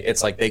eBay.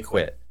 It's like they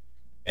quit.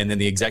 And then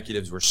the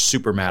executives were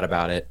super mad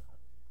about it.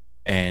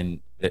 And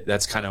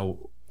that's kind of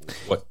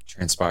what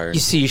transpired.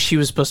 You see, she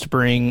was supposed to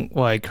bring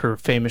like her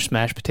famous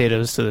mashed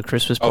potatoes to the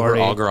Christmas Over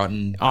party. Al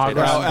Gratin. Al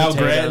Gratin Al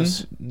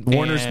potatoes. Gratin.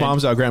 Warner's And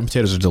mom's Al Gratin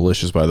potatoes are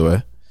delicious, by the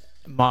way.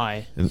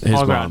 His His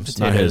mom's,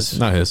 not his.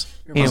 Not his.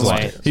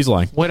 Anyway, He's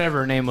lying. whatever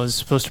her name was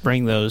supposed to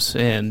bring those,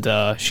 and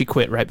she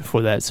quit right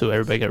before that, so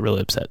everybody got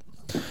really upset.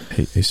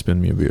 Hey, spin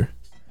me a beer.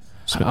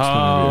 Spin me a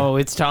Oh,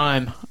 it's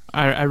time.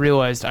 I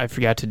realized I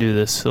forgot to do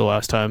this the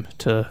last time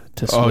to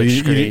switch you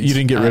screens.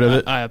 didn't get rid of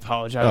it? I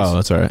apologize. Oh,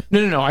 that's all right.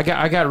 No. I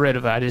got rid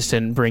of it. I just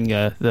didn't bring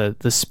the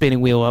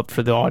spinning wheel up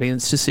for the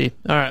audience to see.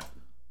 All right,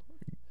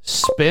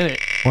 spin it.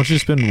 Why don't you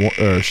spin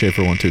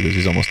Schaefer one too, because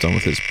he's almost done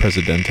with his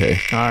Presidente.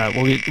 All right,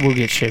 we'll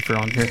get Schaefer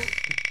on here.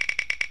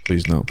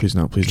 Please no, please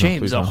no, please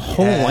James, no, a please no.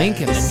 whole link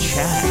in the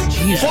chat.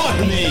 Jeez. Fuck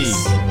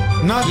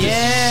me! Not this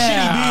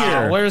shitty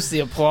beer. Where's the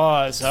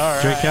applause? All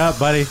right. Drink up,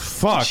 buddy.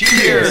 Fuck.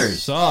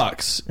 Cheers.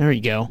 Sucks. There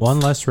you go. One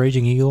less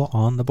Raging Eagle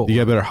on the board.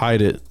 You better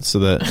hide it so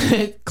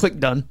that. Click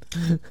done.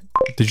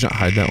 Did you not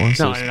hide that one?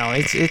 No.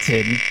 It's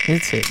hidden.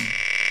 It's hidden.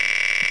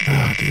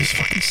 Oh, dude, this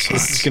fucking sucks.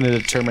 This is going to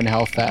determine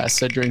how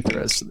fast I drink the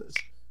rest of this.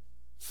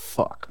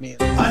 Fuck, man.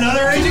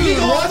 Another Raging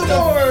Eagle on the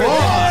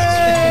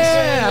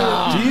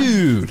board.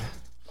 Dude.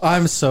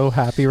 I'm so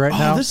happy right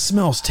now. Oh, this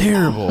smells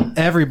terrible.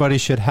 Everybody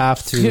should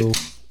have to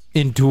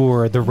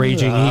endure the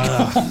Raging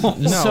Eagle.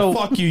 No, So-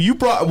 fuck you. You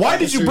brought. Why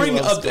did you bring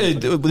up?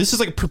 This is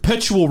like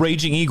perpetual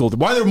Raging Eagle.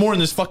 Why are there more in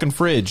this fucking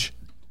fridge?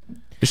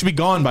 It should be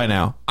gone by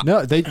now.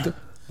 No, they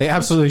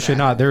absolutely should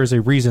not. There is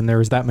a reason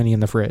there is that many in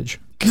the fridge.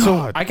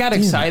 God, I got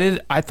excited.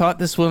 I thought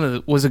this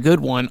one was a good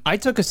one. I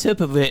took a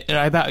sip of it and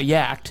I about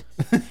yacked.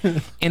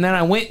 And then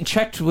I went and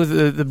checked with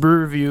the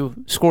brew review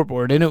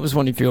scoreboard, and it was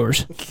one of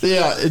yours.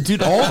 yeah,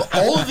 dude.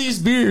 All of these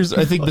beers,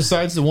 I think,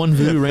 besides the one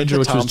Voodoo Ranger,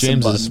 which was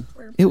Thompson James's.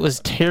 button. It was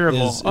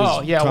terrible. Is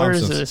Oh yeah, where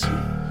is Thompson's.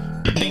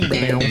 this? Bing,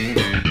 bang.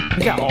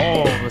 We got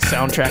all the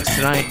soundtracks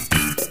tonight.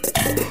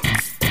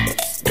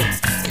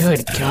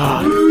 Good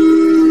God.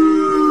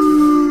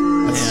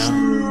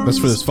 Yeah. That's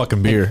for this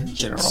fucking beer.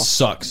 General.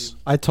 Sucks.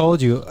 I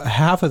told you,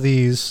 half of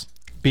these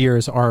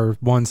beers are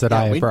ones that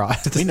I have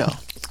brought. We know.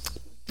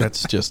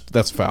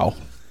 That's foul.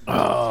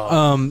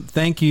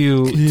 Thank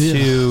you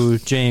to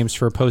James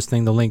for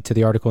posting the link to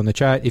the article in the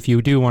chat. If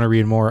you do want to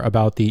read more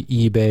about the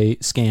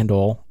eBay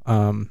scandal,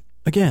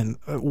 again,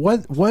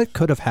 what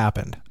could have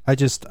happened? I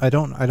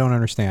don't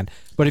understand.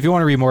 But if you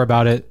want to read more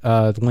about it,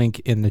 the link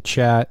in the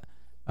chat.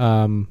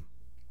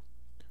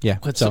 Yeah.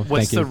 What's so, the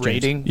thank you,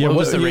 rating? Yeah, what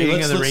was the yeah, rating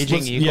let's- of the let's- Raging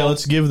let's- Eagle? Yeah,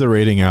 let's give the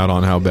rating out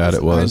on how bad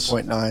it was.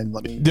 9.9.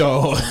 Let me.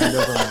 No. hand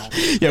over now.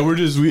 Yeah, it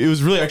was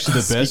really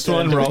actually the best Speak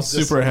one. into We're all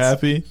existence. super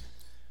happy.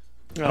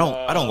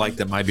 I don't like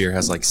that my beer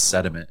has like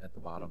sediment at the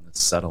bottom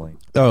that's settling.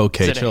 Oh,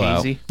 okay, Is it a chill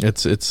out. hazy?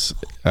 It's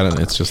I don't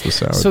know, it's just the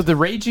sour. So the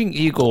Raging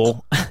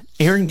Eagle,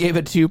 Aaron gave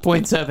it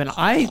 2.7.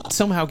 I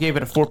somehow gave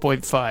it a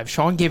 4.5.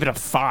 Sean gave it a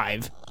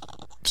 5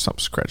 stop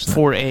scratching that.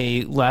 for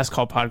a last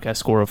call podcast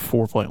score of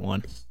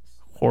 4.1.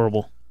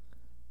 Horrible.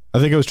 I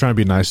think I was trying to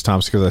be nice to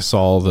Thomas because I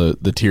saw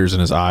the tears in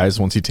his eyes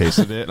once he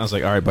tasted it, and I was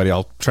like, all right, buddy,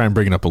 I'll try and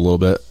bring it up a little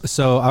bit.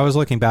 So I was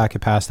looking back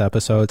at past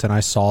episodes and I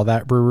saw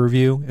that brew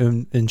review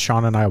and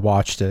Sean and I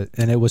watched it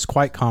and it was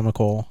quite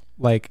comical,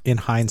 like in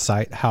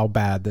hindsight, how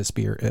bad this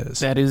beer is.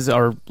 That is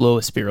our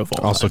lowest beer of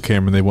all Also, time.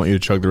 Cameron, they want you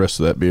to chug the rest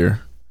of that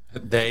beer.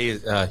 They,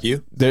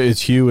 Hugh?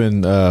 It's Hugh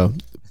and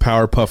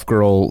Powerpuff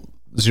Girl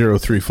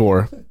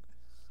 034.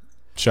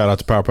 Shout out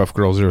to Powerpuff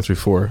Girl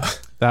 034.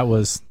 That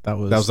was That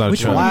was not a Which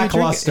joke. one are you drinking?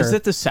 Lackluster. Is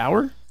it the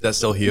sour? Is that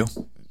still Hugh?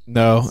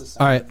 No,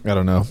 All right, I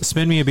don't know.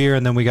 spin me a beer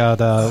and then we got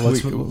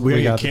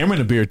We got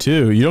Cameron a beer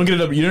too. You don't get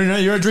it up. You're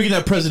not drinking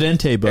that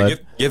Presidente, bud. Yeah,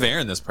 give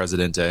Aaron this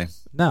Presidente.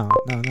 no.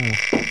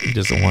 He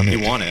doesn't want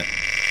He it. won it.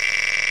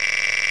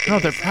 No,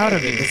 they're proud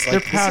of you. It's They're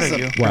like, proud this of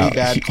is a you. pretty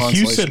bad Hugh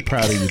consolation. said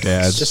proud of you,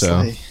 Dad. Just So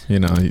like-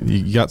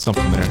 you got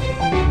something there.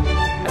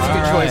 That's a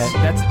good choice.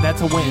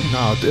 That's a win.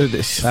 No,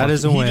 That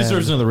is a he win.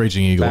 deserves another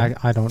Raging Eagle.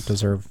 I don't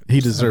deserve. He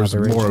deserves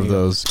another more Raging of Eagle.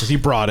 those because he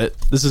brought it.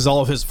 This is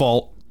all of his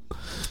fault.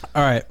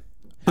 All right,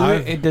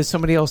 Does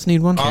somebody else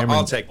need one?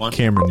 I'll take one.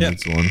 Cameron Yeah.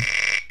 needs one.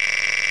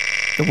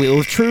 The Wheel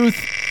of Truth.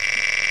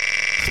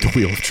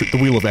 The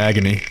wheel of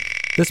agony.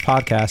 This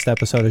podcast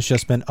episode has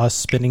just been us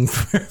spinning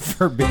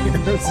for beers.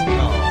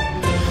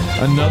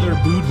 Another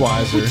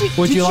Budweiser.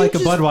 Would you like a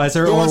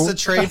Budweiser Who wants or to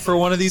trade for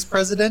one of these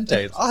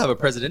Presidentes? I'll have a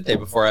Presidente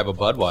before I have a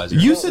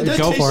Budweiser. You said that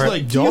Go tastes for it.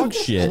 like dog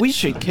shit. We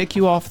should kick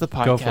you off the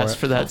Go for podcast it.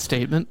 for that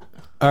statement.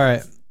 All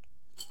right.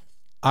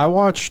 I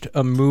watched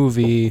a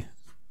movie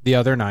the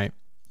other night,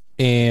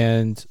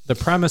 and the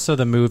premise of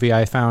the movie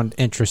I found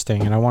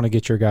interesting, and I want to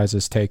get your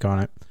guys' take on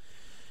it.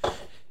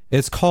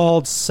 It's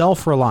called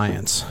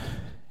Self-Reliance,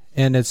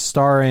 and it's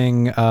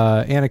starring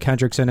Anna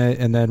Kendrick's in it,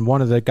 and then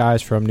one of the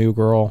guys from New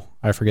Girl.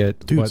 I forget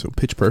Dude, what so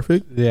Pitch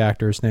Perfect? the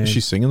actor's name. Is she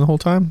singing the whole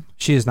time?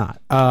 She is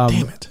not.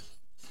 Damn it.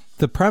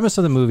 The premise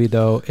of the movie,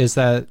 though, is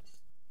that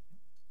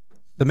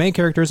the main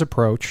character is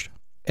approached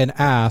and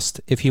asked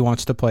if he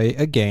wants to play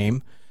a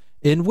game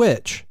in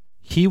which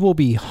he will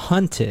be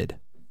hunted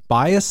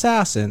by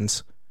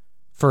assassins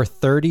for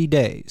 30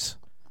 days.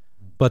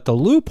 But the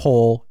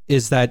loophole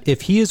is that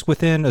if he is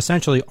within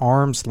essentially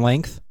arm's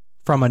length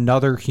from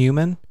another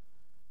human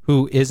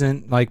who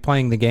isn't like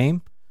playing the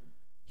game,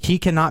 he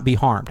cannot be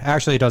harmed.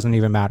 Actually, it doesn't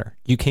even matter.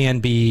 You can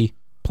be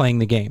playing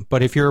the game.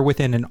 But if you're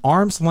within an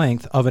arm's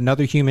length of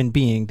another human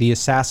being, the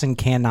assassin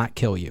cannot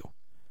kill you.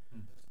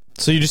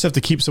 So you just have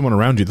to keep someone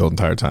around you the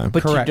entire time.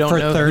 But Correct. you don't For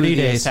know 30 who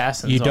the days,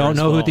 assassins you are don't as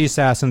know well. who the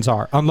assassins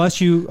are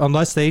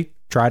unless they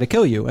try to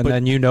kill you, and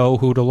then you know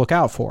who to look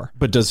out for.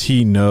 But does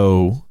he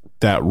know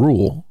that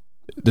rule?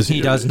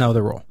 He does know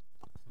the rule.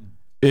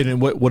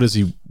 And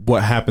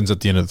what happens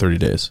at the end of the 30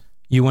 days?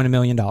 You win $1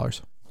 million.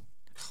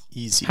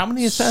 Easy. How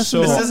many assassins?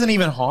 So- This isn't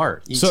even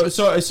hard. So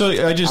I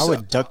just I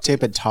would duct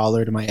tape a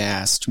toddler to my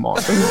ass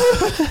tomorrow.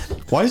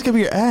 why is it gonna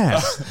be your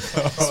ass?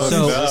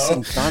 So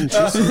Listen,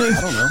 non-juicy,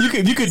 I don't know. you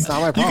could It's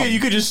not my problem. you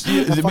could just a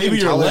maybe fucking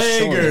your toddler's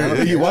leg sword. I don't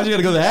or care. why'd you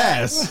gotta go to the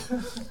ass?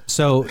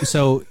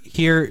 so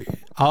here,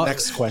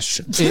 Next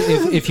question.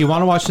 if you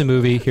want to watch the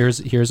movie, here's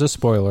a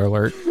spoiler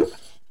alert.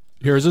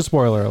 Here's a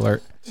spoiler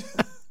alert.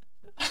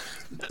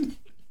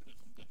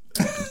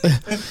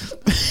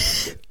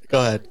 Go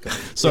ahead.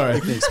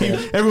 Sorry,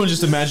 everyone's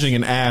just imagining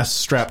an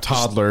ass-strapped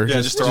toddler. Yeah,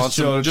 just throw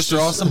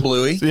on some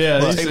bluey. Yeah,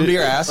 Take them to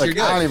your ass. Like,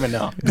 You're I don't good. even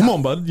know. Come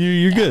on, bud.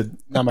 You're good.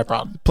 Not my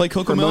problem. Play For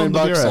Coco $1 million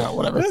Melon. bucks, Right.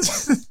 whatever.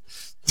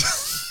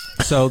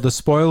 So the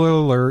spoiler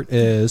alert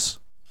is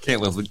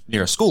Can't live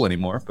near a school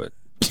anymore, but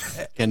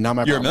And not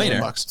my You're a problem.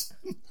 millionaire. $1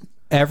 million.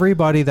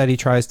 everybody that he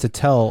tries to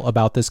tell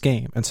about this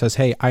game and says,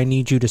 "Hey, I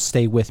need you to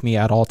stay with me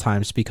at all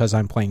times because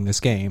I'm playing this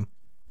game,"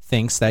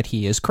 thinks that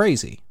he is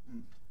crazy.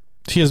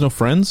 He has no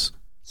friends.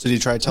 So did you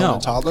try telling No.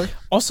 a toddler?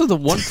 Also, the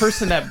one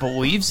person that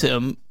believes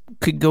him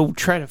could go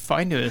try to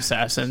find an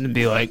assassin and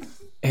be like,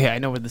 "Hey, I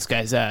know where this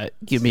guy's at.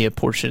 Give me a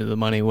portion of the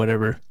money,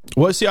 whatever."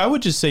 Well, see, I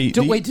would just say.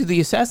 Wait, do the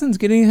assassins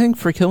get anything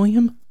for killing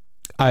him?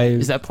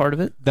 Is That that part of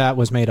it?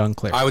 was made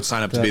unclear. I would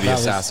sign up to be the That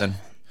was- assassin.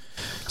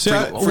 See,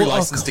 Free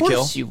license to kill. Of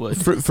course you would.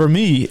 for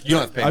me, You don't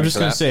have to pay I'm me just for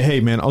gonna that. say, hey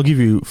man, I'll give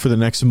you for the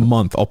next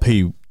month. I'll pay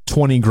you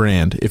 20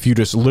 grand if you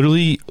just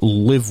literally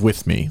live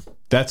with me.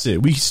 That's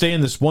it. We stay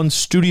in this one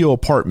studio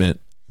apartment.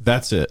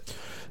 That's it.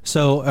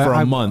 So For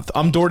a month.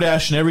 I'm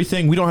DoorDash and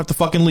everything. We don't have to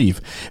fucking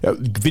leave.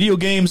 Video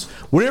games,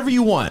 whatever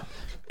you want.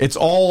 It's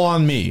all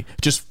on me.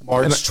 Just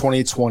March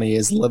 2020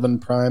 is living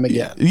prime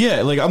again.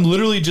 yeah, like I'm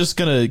literally just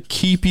gonna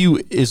keep you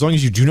as long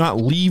as you do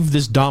not leave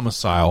this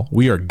domicile.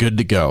 We are good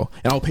to go,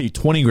 and I'll pay you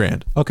 20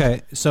 grand.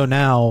 Okay, so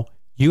now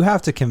you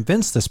have to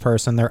convince this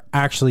person they're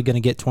actually going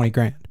to get 20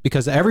 grand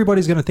because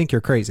everybody's going to think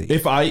you're crazy.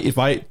 If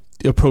I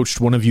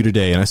approached one of you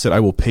today and I said I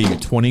will pay you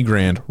 20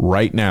 grand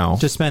right now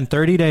to spend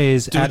 30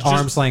 days at just-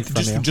 arm's length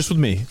from you. just with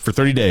me for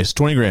 30 days,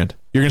 20 grand,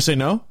 you're gonna say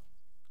no?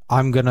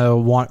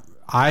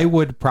 I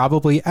would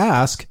probably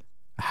ask,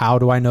 how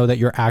do I know that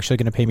you're actually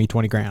going to pay me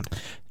 20 grand?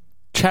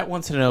 Chat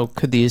wants to know,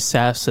 could the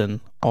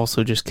assassin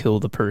also just kill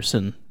the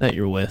person that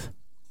you're with?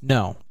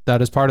 No,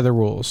 that is part of the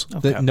rules.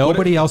 Okay. That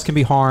nobody else can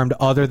be harmed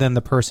other than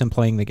the person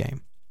playing the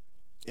game.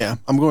 Yeah,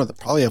 I'm going with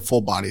probably a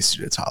full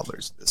bodysuit of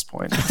toddlers at this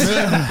point.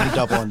 I'm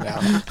doubling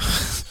down.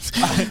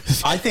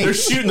 I think They're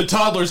shooting the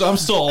toddlers. I'm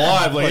still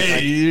alive. Like,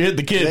 hey, you hit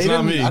the kids,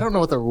 not me. I don't know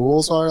what the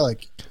rules are.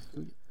 Like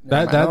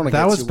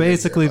That was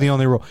basically the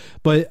only rule.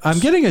 But I'm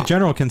getting a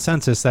general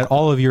consensus that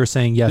all of you are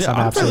saying, yes, Yeah, I'm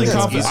I'm fairly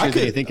absolutely. confident. easier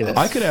than you think it is.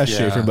 I could ask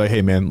Schaefer and be like,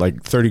 hey man,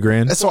 like 30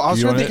 grand. So I was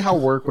You trying to want think it? how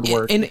work would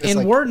work. And It's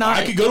like, we're not.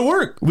 I could go to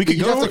work. We could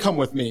you go have to to come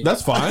with me.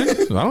 That's fine. I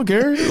don't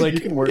care. Like,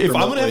 You can work if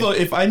I'm gonna remotely.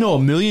 if I know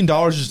 $1 million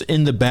just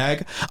in the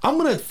bag, I'm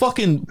gonna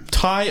fucking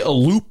tie a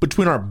loop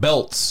between our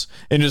belts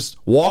and just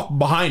walk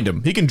behind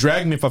him. He can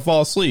drag me if I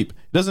fall asleep.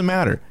 It doesn't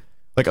matter.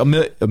 Like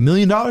 $1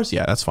 million,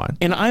 yeah, that's fine.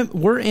 And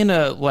we're in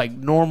a like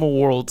normal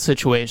world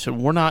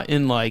situation. We're not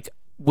in like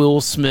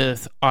Will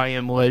Smith, I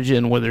Am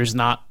Legend, where there's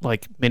not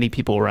like many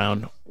people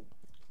around.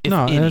 If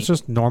No, any. it's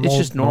just normal. It's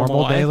just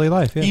normal life. daily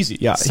life. Yeah. Easy,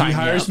 yeah. Sign He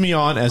me hires up. me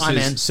on as I'm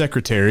his in.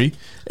 secretary,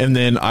 and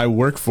then I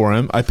work for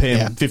him. I pay him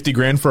Yeah. 50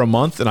 grand for a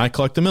month, and I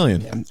collect $1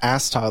 million. And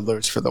ass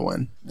toddlers for the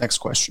win. Next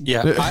question.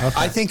 Yeah,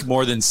 I think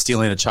more than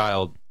stealing a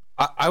child,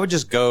 I would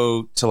just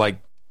go to like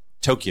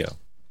Tokyo,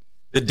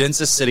 the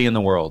densest city in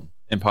the world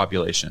in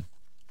population.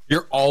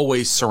 You're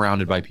always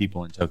surrounded by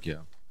people in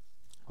Tokyo.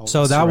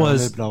 So that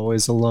was but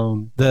always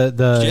alone.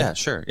 the Yeah,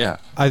 sure. Yeah.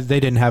 they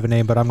didn't have a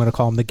name, but I'm going to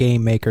call them the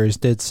game makers.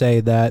 Did say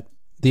that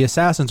the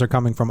assassins are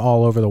coming from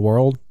all over the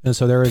world, and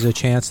so there is a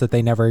chance that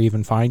they never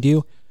even find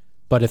you.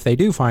 But if they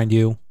do find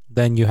you,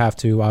 then you have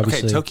to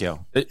obviously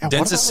Tokyo, the Yeah, what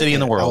densest about, city in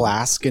the world.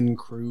 Alaskan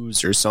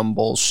cruise or some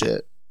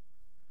bullshit.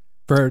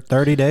 for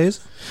 30 days.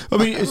 I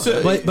mean, it's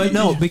But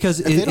no, because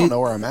They don't know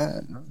where I'm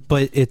at.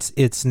 But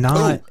it's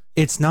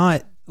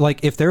not like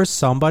if there's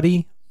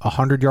somebody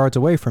 100 yards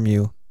away from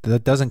you,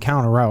 that doesn't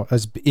count a route.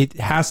 It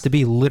has to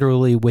be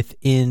literally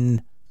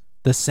within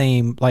the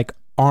same like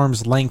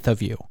arm's length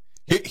of you.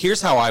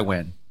 Here's how I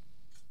win.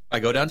 I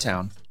go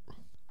downtown.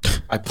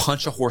 I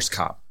punch a horse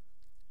cop.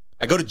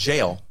 I go to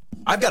jail.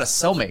 I've got a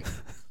cellmate.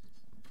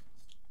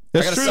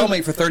 That's I got true. a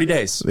cellmate for 30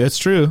 days. That's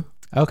true.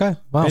 Okay,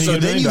 well, And So you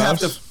get then you have $1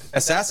 to,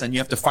 assassin, you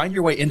have to find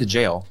your way into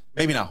jail.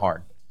 Maybe not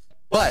hard.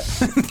 But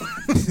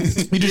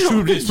You just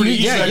shoot. It's pretty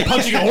easy. Like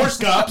punching a horse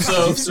cop.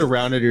 So You've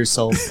surrounded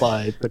yourself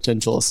by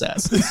potential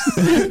assassins.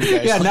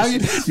 yeah. Now you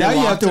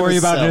have to worry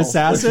about an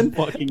assassin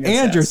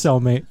and your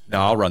cellmate. no,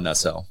 I'll run that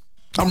cell.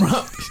 I'm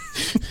wrong.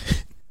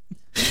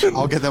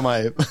 I'll get them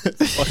my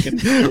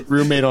fucking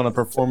roommate on a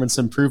performance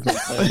improvement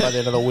plan by the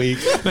end of the week.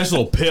 Nice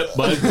little pip,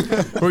 bud.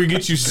 We're gonna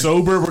get you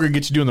sober. We're gonna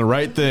get you doing the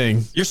right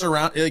thing. You're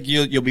surrounded. Like,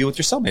 you'll be with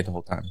your cellmate the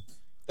whole time.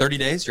 30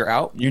 days, you're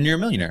out. You're a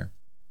millionaire.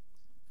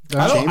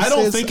 I James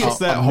don't says think it's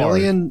that a hard.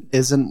 million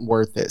isn't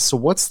worth it. So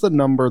what's the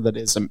number that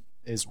is worth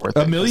it?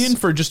 $1 million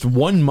for just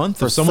 1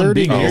 month of someone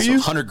 30 being near days, you.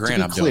 100 To grand.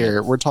 be I'm doing clear,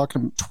 it. we're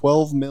talking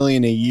 12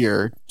 million a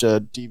year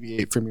to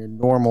deviate from your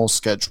normal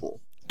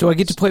schedule. Do I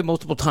get to play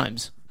multiple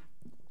times?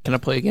 Can I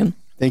play again?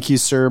 Thank you,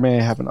 sir. May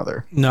I have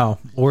another? No,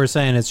 we're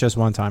saying it's just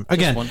one time.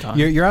 Again, one time.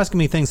 You're asking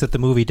me things that the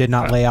movie did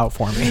not lay out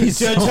for me.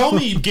 Yeah, tell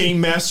me, Game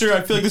Master.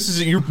 I feel like this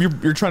is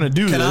you're trying to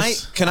do Can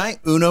this. I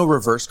Uno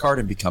reverse card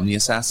and become the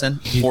assassin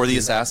for the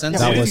assassins? They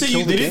That didn't was- say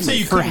you, they didn't say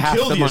you For couldn't half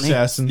kill the the money.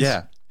 assassins.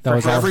 Yeah. That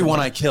was For every awesome. one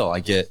I kill, I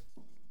get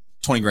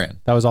 20 grand.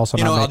 That was also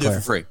You know, not I'll made do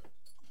it clear.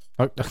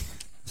 for free.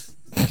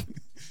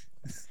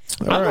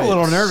 I'm a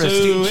little nervous.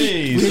 So,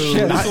 hey, so should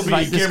this not will be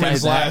invite this guy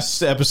Cameron's back.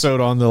 last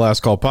episode on the Last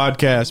Call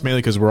podcast, mainly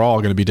because we're all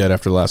going to be dead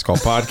after the Last Call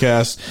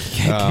podcast.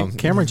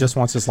 Cameron just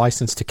wants his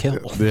license to kill.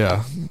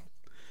 Yeah.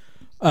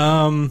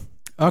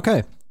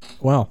 Okay.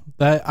 Well,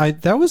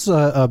 that was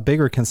a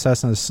bigger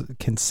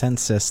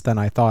consensus than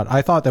I thought.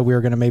 I thought that we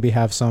were going to maybe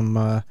have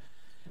some.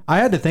 I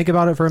had to think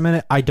about it for a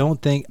minute. I do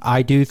think I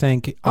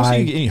was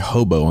thinking any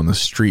hobo on the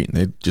street, and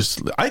they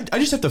just I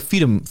just have to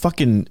feed them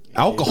fucking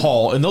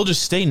alcohol, and they'll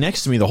just stay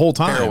next to me the whole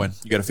time. Heroin.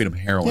 You got to feed them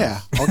heroin.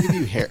 Yeah, I'll give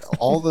you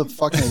all the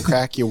fucking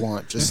crack you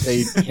want. Just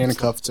stay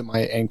handcuffed to my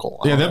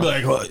ankle. Yeah, they'll be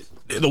like, well,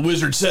 the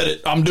wizard said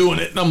it. I'm doing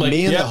it. And I'm like,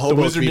 Me and yeah, the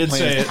hobos wizard be did say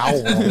playing it.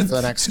 Powerball for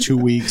the next 2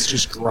 weeks,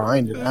 just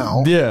grinding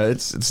out. Yeah,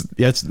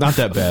 it's not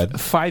that bad.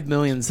 5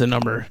 million's the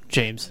number,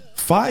 James.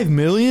 5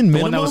 million The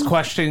minimum. one that was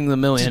questioning the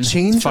million. To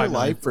change It's your 5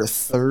 million. life for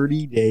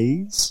 30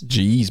 days?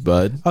 Jeez,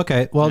 bud.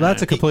 Okay, well,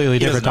 that's a completely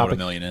he doesn't different know what topic. a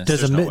million is. Does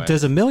There's no way.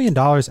 does $1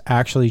 million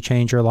actually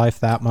change your life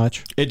that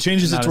much? It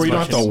changes it Not to where as you don't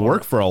much have to anymore.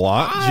 work for a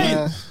lot.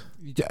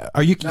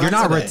 Are you? You're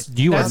not.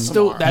 today. You are. That's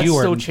still you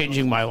are-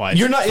 changing my life.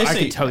 You're not- I it's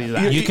can a- tell you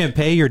that. You can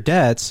pay your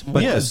debts,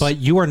 but Yes. but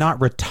you are not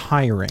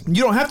retiring.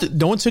 You don't have to.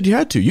 No one said you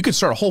had to. You could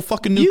start a whole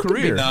fucking new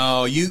career.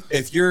 No,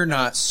 if you're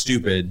not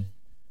stupid,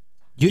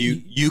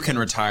 you can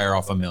retire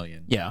off $1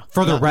 million. Yeah.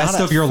 For the Not rest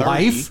at of your 30.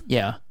 life.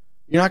 Yeah.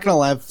 You're not going to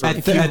live for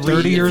At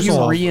 30 years if you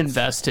old.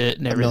 reinvest it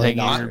and everything, million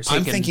you're dollars. I'm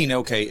taking- thinking,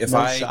 okay, if No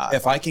I shot.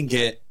 if I can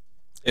get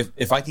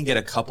if I can get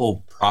a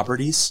couple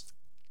properties,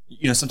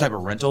 some type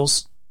of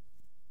rentals,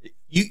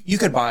 you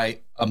could buy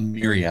a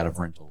myriad of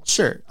rentals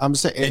Sure. I'm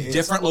saying in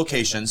different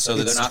locations so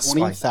that they're not it's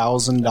spiking.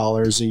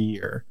 $20,000 a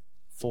year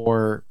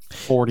for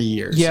 40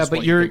 years. Yeah, is but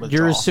what you you're could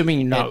withdraw.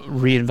 assuming you're not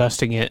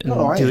reinvesting it and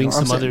No, I doing know.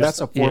 some I'm saying other.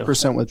 that's a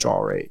 4%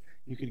 withdrawal rate.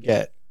 You could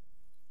get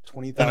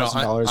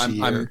 $20,000 a I'm-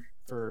 year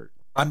for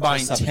I'm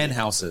buying 70. 10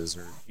 houses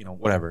or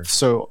whatever.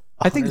 so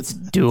I think it's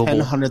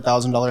doable.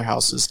 $100,000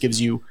 houses gives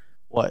you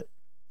what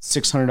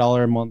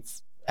 $600 a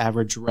month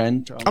average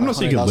rent. I'm not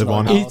saying you can live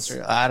on $100,000 it. house,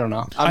 or- I don't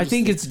know. I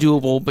think it's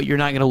doable, but you're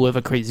not going to live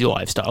a crazy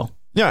lifestyle.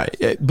 Yeah,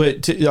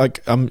 but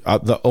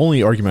the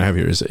only argument I have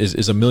here is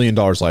 $1 million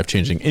life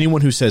changing. Anyone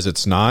who says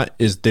it's not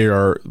they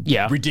are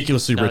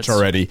ridiculously rich Nuts.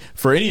 already.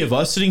 For any of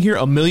us sitting here,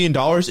 $1 million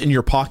in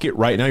your pocket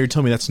right now, you're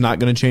telling me that's not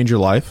going to change your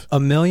life?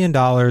 $1 million,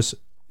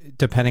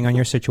 depending on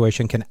your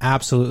situation, can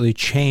absolutely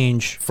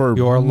change For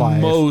your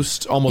life.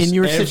 almost In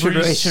your every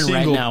situation right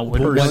single now,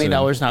 would $1 person.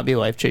 million not be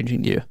life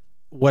changing to you?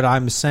 What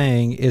I'm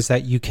saying is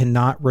that you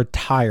cannot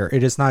retire.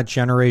 It is not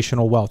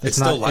generational wealth. It's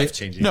not still life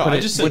changing. No, I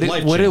just said Would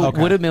life would changing.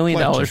 Okay. $1 million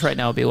Life-changing. right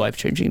now be life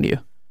changing to you?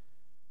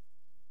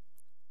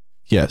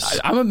 Yes.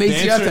 I'm amazed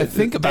The you have answer- to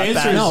think the about answer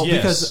that. is No,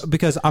 yes.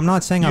 because I'm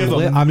not saying You have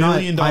I'm $1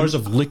 million I'm,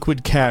 of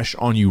liquid cash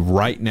on you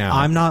right now.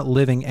 I'm not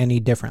living any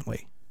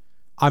differently.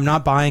 I'm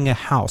not buying a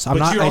house. I'm But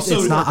not. you're also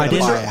It's not. I but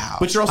didn't. you're-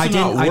 But you're also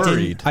not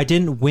worried. I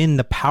didn't win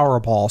the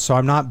Powerball, so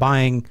I'm not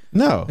buying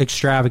No.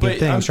 extravagant But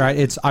things, right?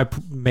 It's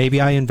maybe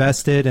I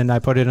invested and I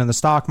put it in the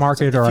stock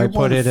market, or I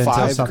put it into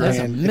 $5 something.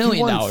 grand, $1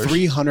 million.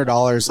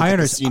 $300 at I the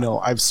understand. casino.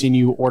 I've seen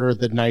you order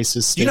the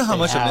nicest. Steak You know how they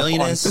much a have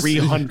million on is?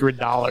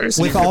 $300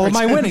 With all of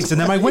my winnings,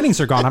 and then my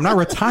winnings are gone. I'm not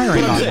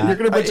retiring on You're that.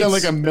 gonna pretend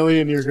like $1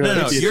 million. You're gonna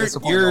No, be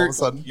disappointed all of a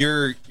sudden.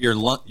 you're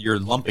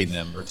lumping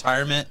them,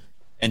 retirement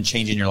and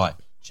changing your life.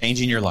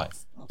 Changing your life.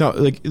 No,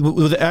 like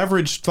the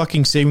average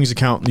fucking savings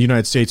account in the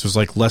United States was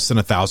like less than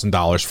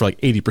 $1,000 for like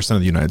 80% of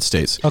the United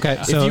States. Okay,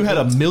 so if you had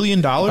 $1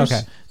 million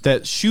Okay.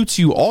 that shoots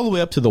you all the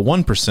way up to the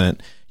 1%,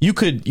 you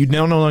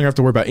now no longer have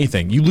to worry about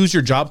anything. You lose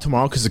your job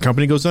tomorrow because the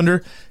company goes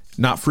under.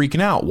 Not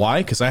freaking out.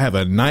 Why? Because I have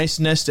a nice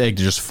nest egg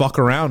to just fuck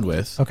around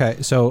with. Okay,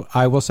 so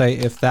I will say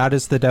if that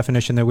is the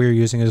definition that we're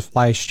using as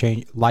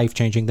life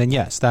changing, then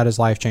yes, that is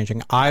life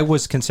changing. I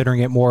was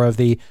considering it more of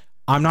the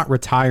I'm not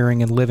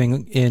retiring and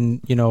living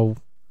in,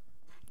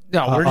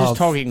 No, we're just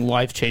talking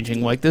life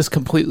changing. Like this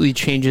completely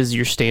changes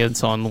your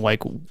stance on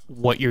like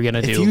what you're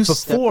gonna do. you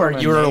step Before on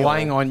a you were nail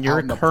relying on your out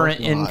in the current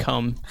parking lot.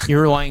 income.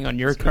 You're relying on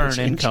your current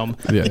income.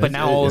 Yeah. But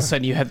now all of a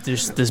sudden you have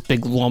this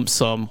big lump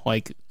sum.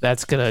 Like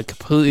that's gonna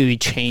completely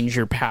change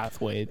your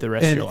pathway the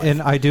rest of your life.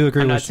 and I do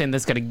agree I'm not with saying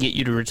that's gonna get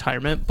you to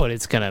retirement, but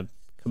it's gonna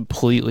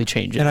completely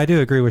change it. And I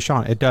do agree with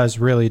Sean. It does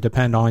really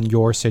depend on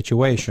your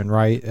situation,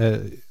 right?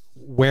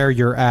 Where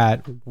you're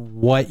at,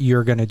 what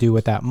you're going to do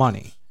with that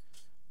money.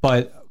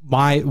 But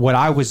what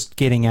I was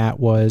getting at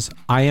was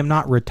I am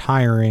not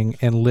retiring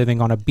and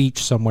living on a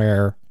beach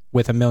somewhere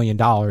with $1 million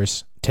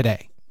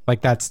today.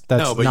 Like that's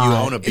No, but not, you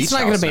own a beach it's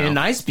not going house to be now. a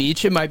nice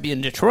beach. It might be in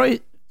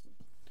Detroit.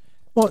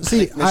 Well,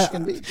 see,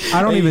 Michigan Beach.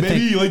 I don't even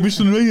think. you like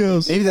Mission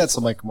Videos. Maybe that's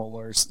on like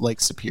Moeller's Lake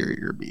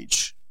Superior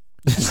Beach.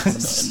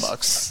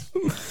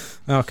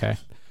 $1 million. Okay.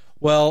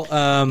 Well,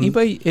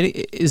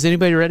 Is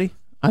anybody ready?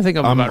 I think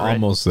I'm I'm about ready.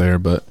 almost there,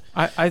 but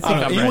I think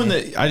I'm even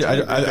ready.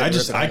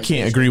 I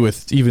can't agree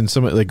with even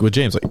some like with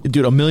James. Like,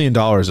 dude, $1 million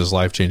is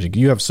life changing.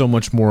 You have so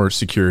much more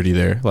security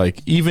there.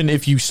 Like, even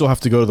if you still have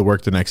to go to the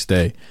work the next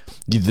day,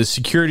 the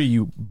security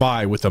you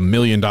buy with $1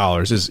 million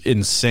is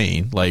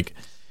insane. Like,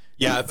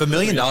 Yeah, if $1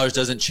 million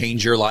doesn't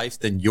change your life,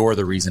 then you're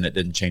the reason it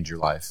didn't change your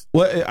life.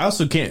 well, I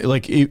also can't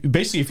like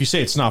basically if you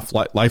say it's not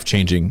life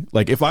changing.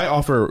 Like, if I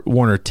offer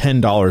Warner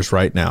 $10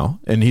 right now,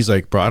 and he's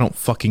like, "Bro, I don't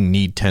fucking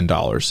need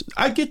 $10."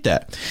 I get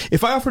that.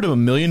 If I offered him $1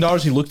 million,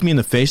 he looked me in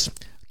the face,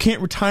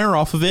 can't retire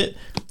off of it.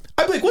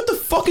 I'd be like, "What the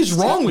fuck is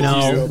wrong with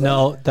you?"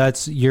 no,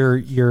 that's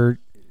you're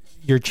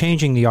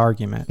changing the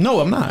argument.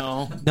 No, I'm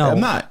not. No, I'm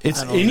not.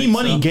 It's don't any think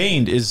money so.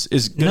 gained is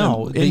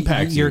going to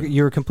impact you.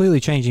 You're completely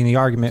changing the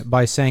argument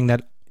by saying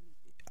that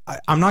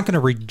I'm not going to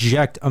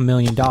reject $1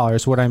 million.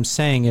 What I'm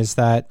saying is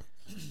that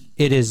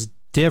it is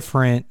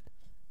different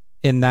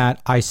in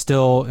that I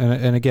still,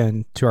 and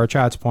again, to our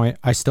chat's point,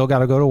 I still got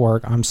to go to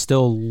work. I'm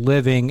still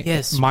living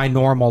my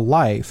normal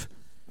life.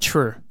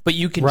 Sure, but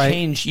you can Right.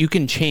 change. You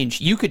can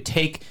change. You could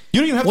take. You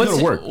don't even have to let's go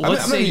to say- work. I'm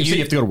let's not say even saying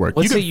you have to go to work.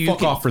 You let's can say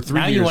fuck off for 3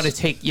 now years. you want to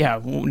take.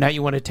 Now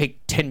you want to take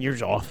 10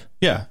 years off.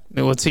 Yeah. I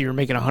mean, let's say you're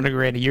making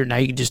 $100,000 a year. Now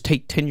you can just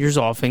take 10 years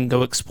off and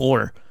go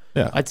explore.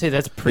 Yeah. I'd say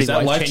that's pretty Is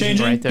that life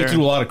changing? right there. You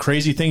do a lot of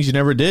crazy things you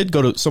never did.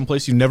 Go to some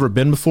place you've never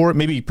been before.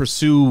 Maybe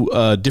pursue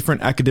a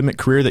different academic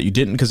career that you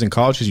didn't because in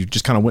college because you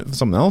just kind of went for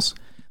something else.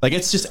 Like,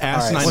 it's just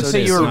asinine. Let's to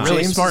say this you were now. really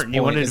James's smart and you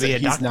point wanted is to be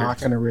that a doctor. He's not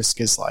going to risk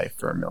his life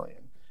for $1 million.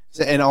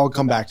 And I'll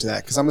come back to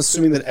that because I'm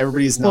assuming that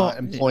everybody's not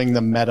employing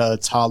the meta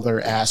toddler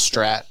ass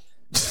strat.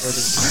 Where they're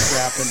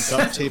strapping,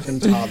 duct taping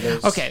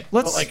toddlers. Okay,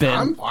 let's But, like, spin.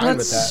 I'm fine with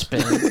Let's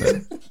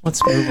that. spin.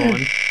 Let's move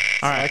on.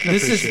 All right, can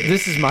appreciate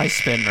this is my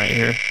spin right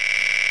here.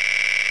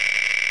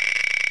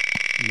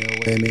 No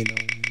way, me, no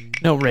way.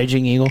 No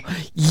Raging Eagle.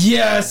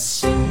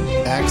 Yes,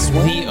 Max the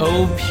one.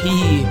 OP.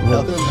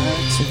 Another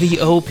Max.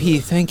 The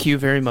OP. Thank you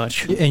very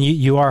much. And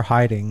you are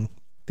hiding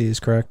these,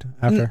 correct?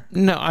 After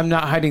No, I'm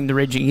not hiding the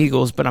Raging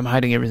Eagles, but I'm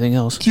hiding everything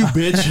else. You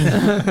bitch.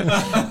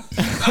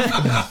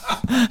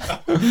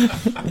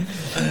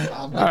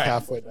 I'm like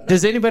halfway done.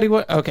 Does anybody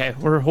want? Okay,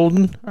 we're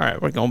holding. All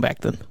right, we're going back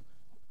then.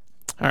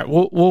 All right,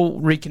 we'll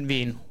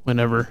reconvene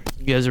whenever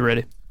you guys are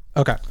ready.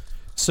 Okay.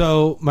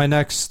 So my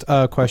next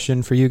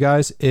question for you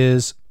guys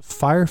is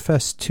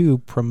Firefest 2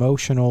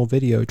 promotional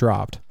video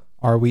dropped.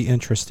 Are we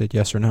interested?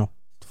 Yes or no?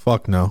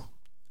 Fuck no.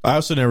 I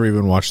also never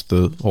even watched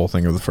the whole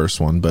thing of the first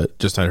one, but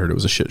just I heard it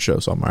was a shit show,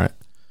 so I'm all right.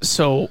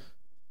 So,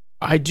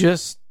 I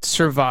just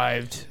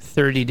survived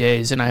 30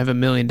 days and I have $1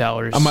 million.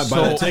 I might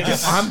buy that ticket.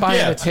 I'm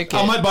buying a ticket.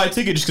 I might buy a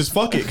ticket just because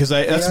fuck it, because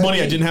that's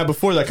money I didn't have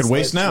before that I could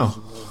waste now.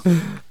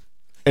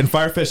 And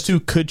Firefest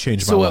 2 could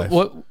change my So life.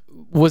 what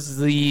was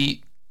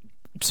the?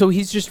 So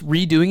he's just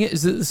redoing it.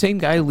 Is it the same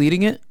guy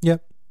leading it?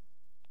 Yep.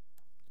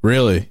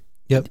 Really?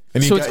 Yep.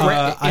 And So you it's,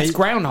 got- it's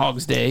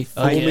Groundhog's Day.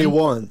 Only again.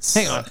 once.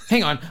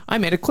 Hang on. I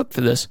made a clip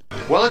for this.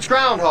 Well, it's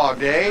Groundhog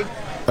Day.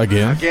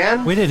 again?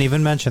 Again? We didn't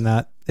even mention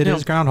that. It is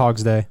No.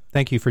 Groundhog's Day.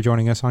 Thank you for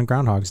joining us on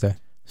Groundhog's Day.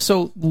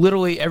 So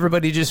literally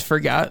everybody just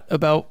forgot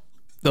about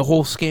the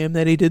whole scam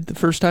that he did the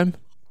first time.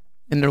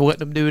 and they're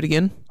letting him do it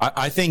again?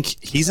 I think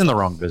he's in the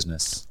wrong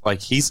business.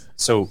 Like he's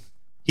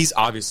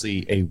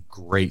obviously a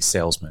great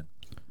salesman.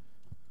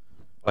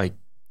 Like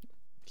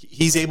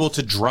he's able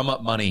to drum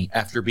up money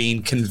after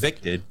being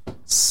convicted,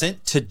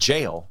 sent to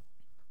jail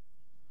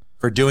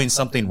for doing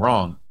something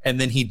wrong, and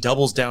then he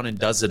doubles down and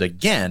does it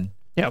again.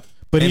 Yep.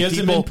 But And he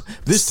hasn't people been.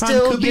 This time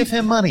still could give be,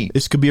 him money.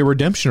 This could be a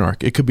redemption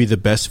arc. It could be the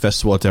best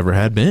festival it's ever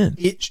had been.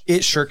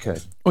 It sure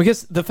could. Well, I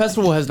guess the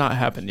festival has not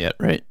happened yet,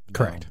 right?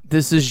 Correct.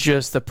 This is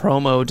just the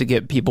promo to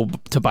get people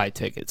to buy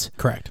tickets.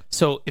 Correct.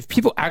 So if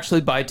people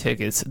actually buy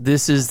tickets,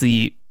 this is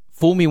the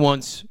fool me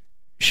once,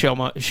 shame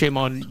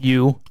on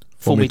you.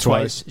 Fool me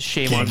twice,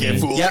 shame on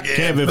me. Yeah,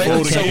 Can't be but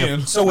fooled so,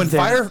 again. so when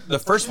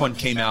the first one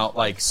came out,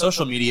 like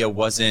social media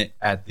wasn't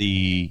at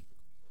the,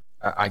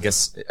 I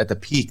guess at the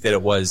peak that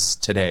it was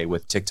today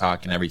with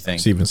TikTok and everything.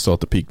 It's even still at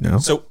the peak now.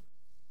 So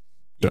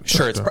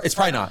sure, it's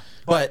probably not,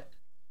 but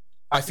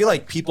I feel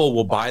like people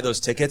will buy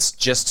those tickets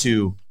just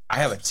to. I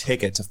have a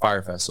ticket to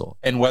Fire Festival,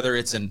 and whether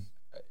it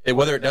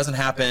doesn't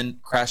happen,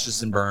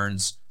 crashes and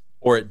burns,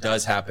 or it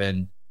does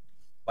happen.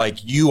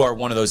 Like you are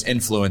one of those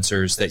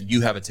influencers that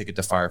you have a ticket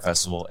to Fire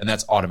Festival, and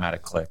that's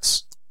automatic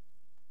clicks.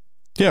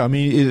 Yeah, I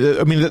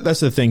mean, that's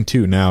the thing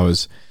too. Now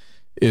is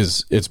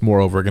it's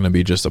moreover going to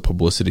be just a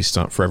publicity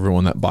stunt for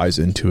everyone that buys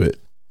into it,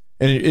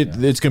 and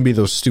it's going to be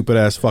those stupid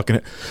ass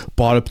fucking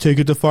bought a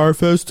ticket to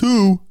Firefest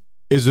too.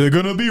 Is it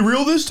going to be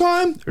real this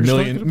time?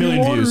 Million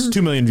views,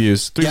 2 million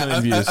views, 3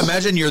 million views.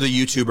 Imagine you're the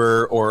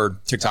YouTuber or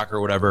TikToker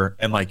or whatever,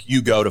 and like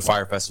you go to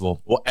Fire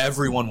Festival. Well,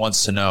 everyone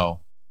wants to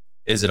know,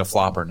 is it a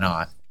flop or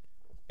not?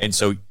 And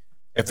so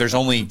if there's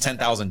only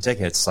 10,000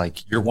 tickets,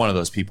 like you're one of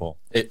those people.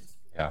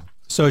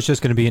 So it's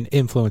just going to be an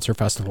influencer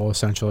festival,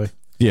 essentially.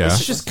 Yeah,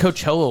 It's just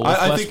Coachella with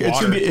I less think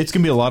water. it's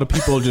gonna be a lot of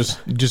people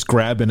just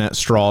grabbing at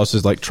straws to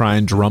like try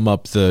and drum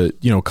up the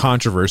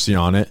controversy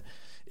on it.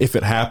 If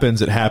it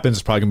happens, it happens.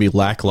 It's probably gonna be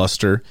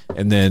lackluster,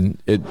 and then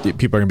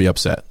people are gonna be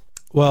upset.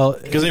 Well,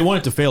 Because they want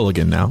it to fail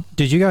again now.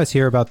 did you guys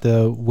hear about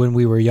the When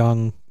We Were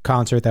Young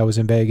concert that was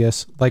in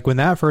Vegas? Like when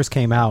that first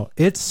came out,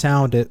 it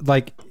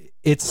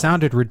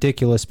sounded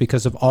ridiculous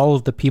because of all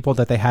of the people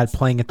that they had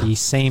playing at the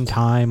same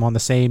time on the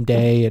same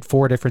day at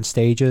 4 different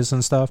stages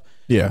and stuff.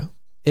 Yeah.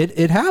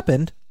 It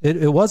happened.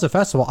 It was a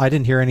festival. I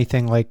didn't hear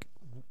anything like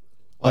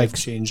Life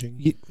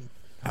changing.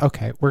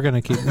 okay, we're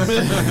gonna keep.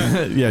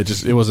 Yeah,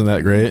 it wasn't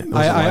that great.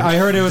 I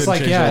heard it was Didn't like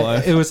change their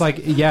life. it was like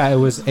it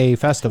was a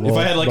festival. If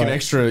I had like but- an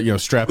extra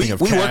strapping of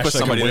We cash, work with I could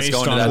somebody that's waste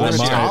going to on that it, I this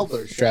might. year.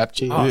 Toddler strapped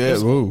to you. Yeah,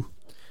 whoa. You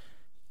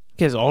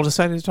guys all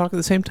decided to talk at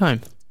the same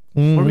time.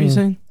 What were you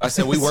saying? I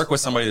said we work with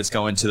somebody that's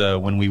going to the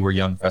When We Were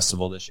Young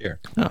festival this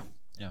year. Oh.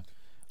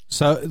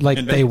 so like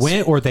In they Vegas.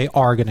 went or they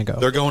are gonna go.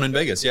 They're going in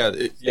Vegas. Yeah,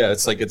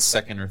 it's like its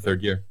second or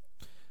third year.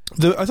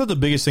 I thought the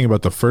biggest thing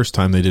about the first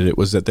time they did it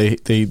was that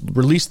they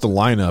released the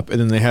lineup and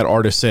then they had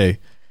artists say,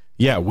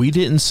 "Yeah, we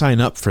didn't sign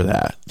up for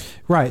that."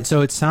 Right.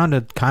 So it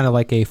sounded kind of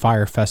like a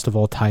Fire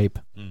Festival type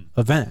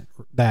event,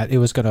 that it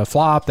was going to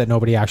flop, that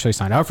nobody actually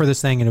signed up for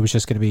this thing, and it was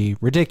just going to be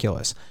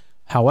ridiculous.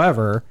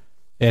 However,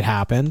 it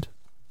happened.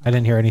 I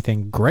didn't hear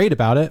anything great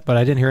about it, but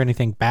I didn't hear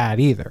anything bad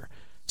either.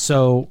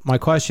 So my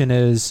question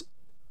is,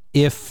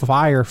 if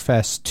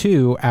Firefest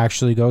 2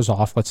 actually goes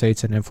off, let's say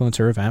it's an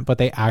influencer event, but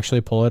they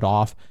actually pull it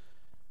off,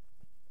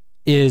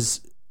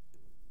 is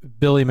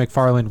Billy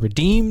McFarland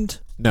redeemed?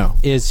 No.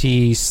 Is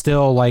he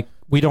still like,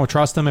 we don't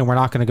trust him and we're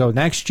not going to go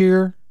next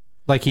year?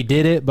 Like he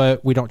did it,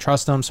 but we don't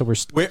trust him, so we're.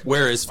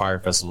 Where is Fire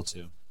Festival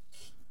 2?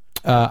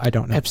 I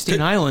don't know. Epstein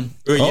Island.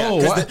 Yeah,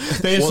 Oh, 'cause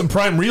they had some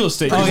prime real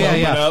estate. Oh, yeah,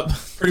 yeah. Up.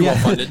 pretty well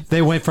funded.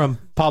 They went from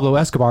Pablo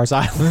Escobar's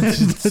island.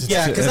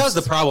 Yeah, because that was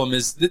the problem.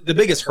 Is the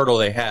biggest hurdle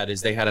they had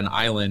is they had an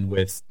island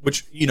which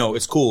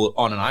it's cool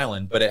on an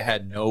island, but it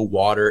had no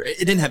water. It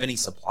didn't have any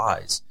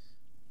supplies.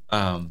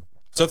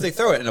 So if they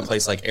throw it in a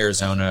place like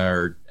Arizona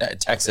or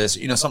Texas,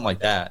 something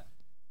like that,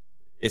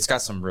 it's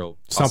got some real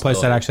Someplace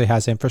that possibility. actually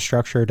has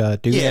infrastructure to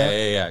do Yeah, that.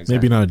 exactly.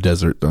 Maybe not a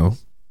desert though.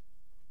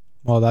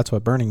 Well, that's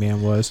what Burning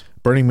Man was.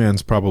 Burning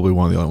Man's probably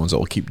one of the only ones that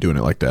will keep doing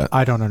it like that.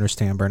 I don't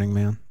understand Burning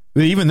Man.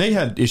 Even they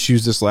had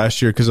issues this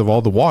last year because of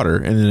all the water,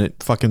 and then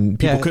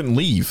people Yeah, couldn't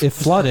leave. It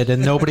flooded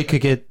and nobody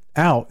could get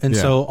out, and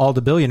Yeah. so all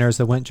the billionaires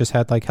that went just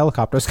had like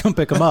helicopters come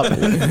pick them up,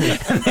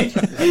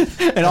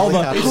 and all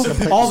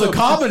the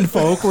common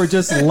folk were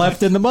just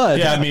left in the mud.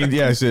 Yeah, I mean,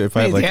 yeah. So if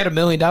I Hey, had they like, had $1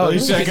 million.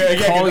 You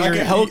could call your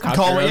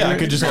helicopter. I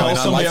could just call not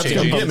somebody up to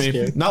come life-changing.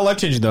 get me. Not life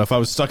changing though. If I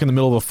was stuck in the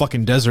middle of a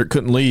fucking desert,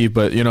 couldn't leave,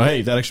 but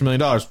hey, that extra $1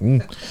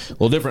 million, a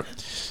little different.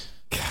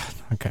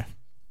 Okay.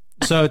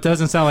 So it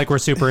doesn't sound like we're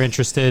super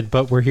interested,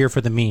 but we're here for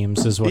the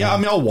memes, is what. Yeah, I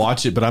mean, I'll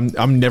watch it, but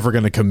I'm never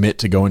going to commit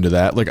to going to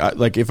that.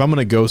 Like if I'm going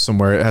to go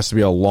somewhere, it has to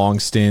be a long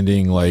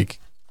standing like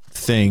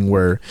thing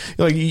where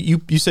like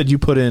you said you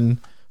put in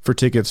for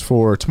tickets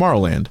for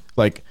Tomorrowland,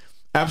 like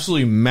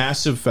absolutely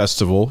massive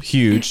festival,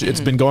 huge.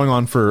 It's been going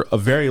on for a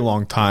very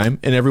long time,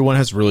 and everyone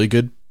has really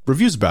good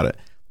reviews about it.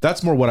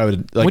 That's more what I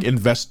would like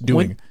invest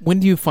doing When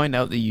do you find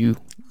out that you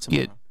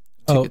get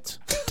tickets?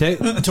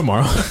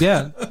 tomorrow.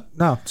 Yeah.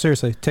 No,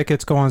 seriously.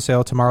 Tickets go on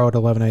sale tomorrow at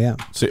 11 a.m.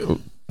 So,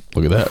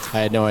 Look at that. I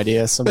had no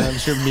idea.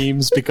 Sometimes your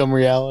memes become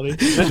reality.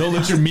 Don't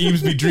let your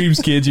memes be dreams,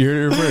 kids. You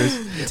heard it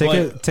here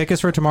first.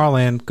 Tickets for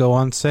Tomorrowland go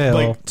on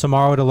sale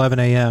tomorrow at 11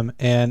 a.m.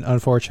 And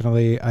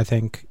unfortunately, I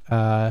think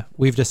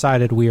we've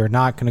decided we are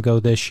not going to go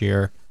this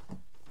year.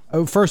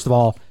 First of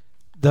all,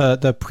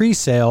 the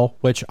pre-sale,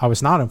 which I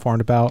was not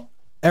informed about,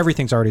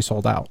 everything's already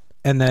sold out.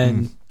 And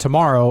then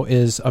tomorrow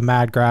is a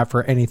mad grab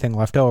for anything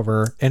left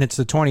over. And it's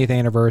the 20th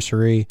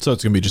anniversary. So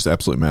it's going to be just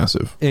absolutely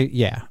massive.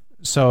 Yeah.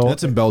 So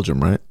that's in Belgium,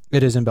 right?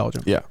 It is in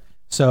Belgium. Yeah.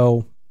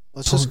 So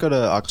let's just go to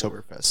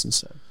Oktoberfest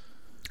instead.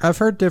 I've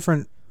heard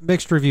different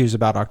mixed reviews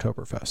about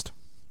Oktoberfest.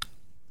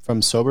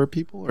 From sober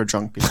people or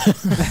drunk people?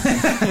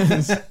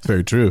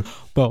 Very true.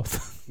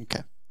 Both.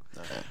 Okay.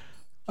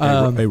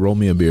 Hey, roll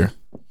me a beer.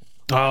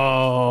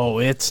 Oh,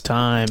 it's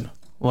time.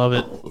 Love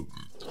it.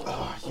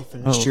 You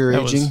finished your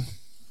aging?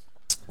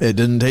 It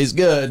didn't taste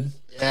good.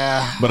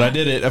 Yeah. But I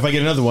did it. If I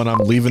get another one, I'm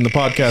leaving the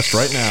podcast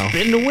right now.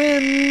 Spin to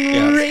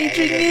win.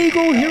 Raging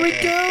Eagle. Here we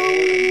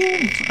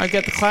go. I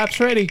got the claps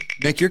ready.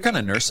 Nick, you're kind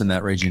of nursing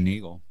that Raging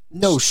Eagle.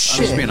 No I'm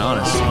shit. just being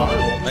honest.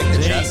 Like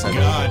the chat said.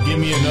 God, give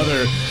me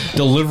another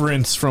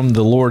deliverance from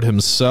the Lord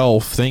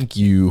himself. Thank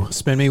you.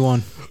 Spin me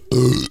one.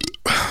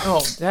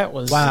 Oh, that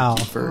was Wow.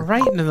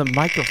 right into the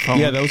microphone.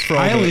 Yeah, that was for all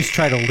I the- always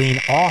try to lean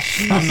off.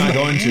 I'm not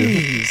going to.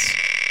 Jeez.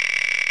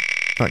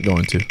 Not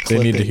going to. They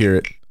need to hear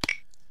it.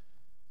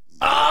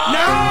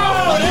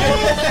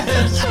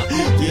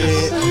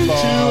 Two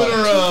in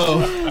a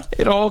row.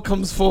 It all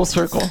comes full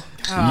circle.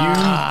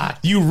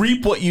 You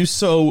reap what you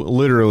sow,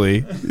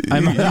 literally.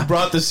 You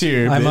brought this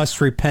here. I bitch.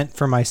 must repent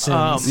for my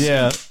sins.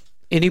 Yeah.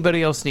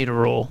 Anybody else need a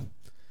roll?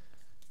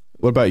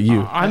 What about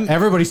you?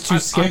 Everybody's too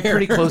scared. I'm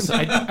pretty close.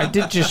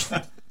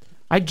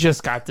 I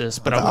just got this,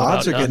 but The I'm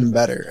odds are about done. getting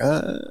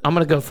better. I'm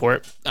gonna go for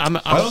it. I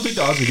don't think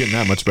the odds are getting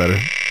that much better.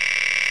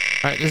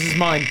 All right, this is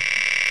mine.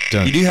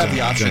 Dun, You do have dun,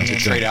 the option dun, to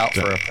dun, trade out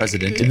dun. for a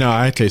president. No,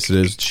 I tasted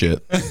it as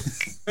shit.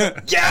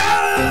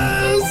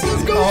 Yes!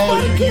 Let's go.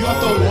 Oh, you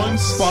got the one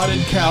spotted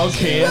cow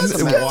can.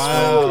 That's a match.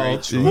 Wow. Great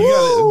choice. You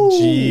got it.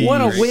 Gee.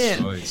 What a Great win!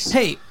 choice.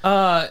 Hey,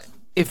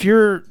 if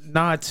you're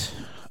not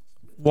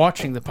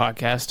watching the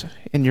podcast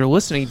and you're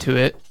listening to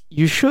it,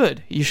 you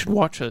should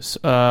watch us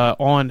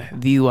on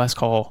the Last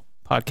Call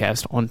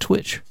podcast on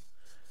Twitch.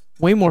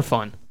 Way more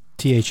fun.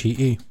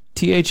 THEE.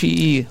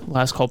 THEE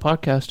Last Call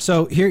podcast.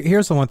 So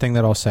here's the one thing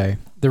that I'll say.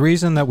 The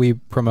reason that we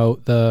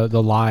promote the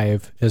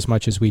live as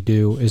much as we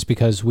do is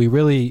because we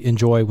really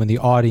enjoy when the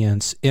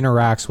audience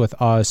interacts with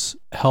us,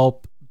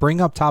 help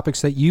bring up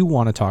topics that you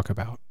want to talk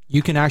about.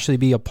 You can actually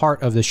be a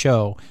part of the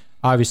show.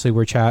 Obviously,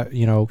 we're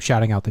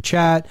shouting out the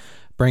chat,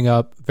 bring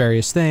up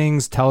various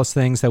things, tell us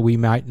things that we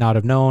might not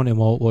have known, and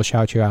we'll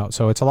shout you out.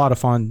 So it's a lot of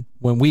fun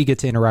when we get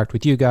to interact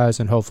with you guys,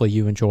 and hopefully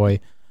you enjoy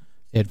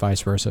it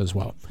vice versa as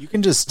well. You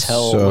can just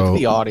tell So- look at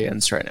the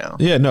audience right now.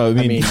 Yeah, no, I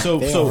mean they so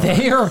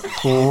They are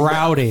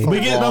crowding.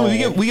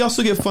 we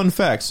also get fun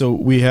facts. So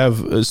we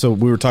have so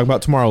we were talking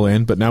about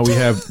Tomorrowland, but now we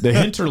have the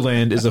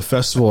Hinterland is a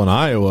festival in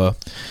Iowa,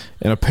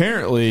 and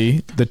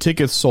apparently the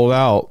tickets sold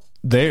out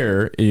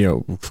there.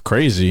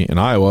 Crazy in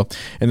Iowa,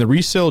 and the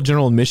resale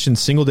general admission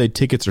single day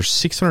tickets are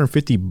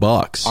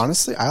 $650.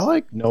 Honestly, I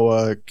like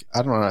Noah.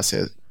 I don't know how to say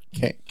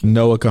it.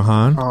 Noah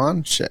Kahan,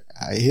 On shit,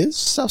 his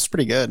stuff's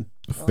pretty good.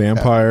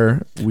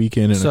 Vampire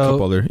Weekend, and a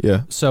couple other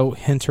So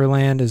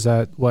Hinterland, is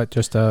that what,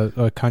 just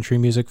a country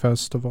music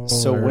festival?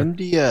 So or- when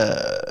do you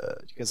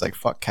guys like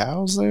fuck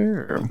cows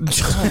there? Or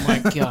Oh my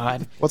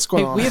god! what's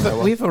going on? we have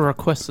Iowa? we have a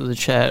request to the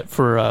chat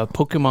for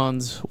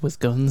Pokemons with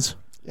guns.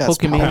 Yeah, it's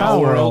Pokemon.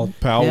 Pal World,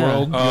 Pal Yeah.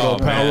 World, Oh,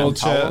 Pal man. World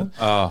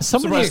chat.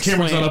 Somebody Surprised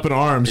Cameron's not up in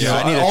arms. Yeah,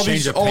 I need all a change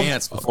these- of all-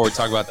 pants before we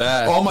talk about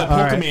that. All my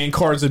right. Pokemon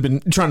cards have been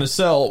trying to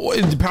sell.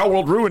 Pal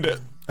World ruined it.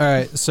 All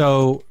right,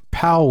 so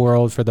Pal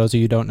World, for those of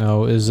you who don't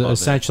know, is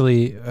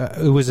essentially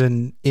it was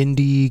an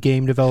indie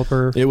game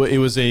developer. It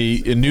was a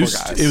new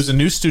it was a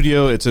new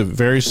studio. It's a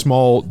very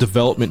small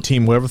development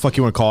team, whatever the fuck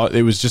you want to call it.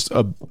 It was just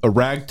a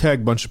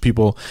ragtag bunch of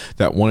people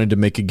that wanted to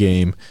make a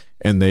game,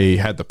 and they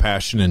had the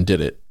passion and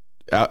did it.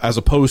 As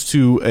opposed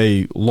to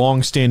a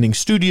long-standing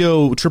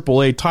studio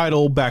AAA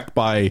title backed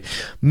by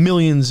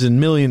millions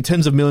and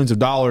tens of millions of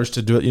dollars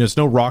to do it. It's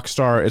no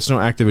Rockstar, it's no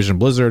Activision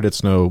Blizzard,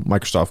 it's no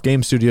Microsoft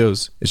Game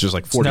Studios. It's just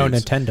like four No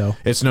dudes. Nintendo.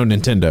 It's no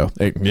Nintendo.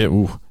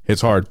 It's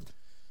hard.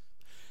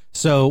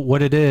 So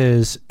what it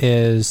is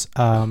as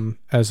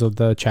of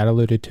the chat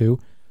alluded to,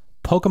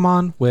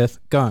 Pokemon with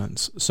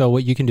guns. So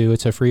what you can do,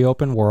 it's a free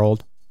open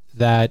world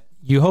that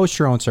you host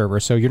your own server,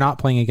 so you're not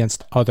playing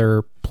against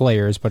other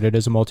players, but it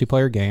is a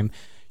multiplayer game.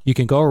 You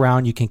can go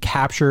around, you can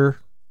capture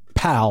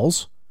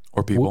pals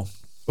Or people.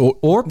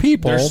 or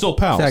people. They're still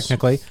pals.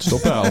 technically, Still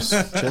pals.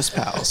 just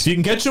pals. If you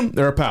can catch them,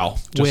 they're a pal.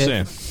 Just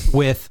saying.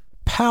 with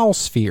pal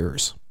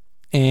spheres,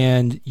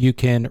 and you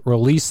can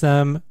release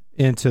them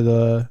into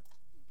the.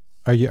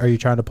 Are you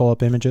trying to pull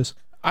up images?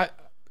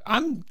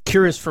 I'm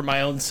curious for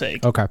my own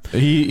sake. Okay.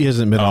 He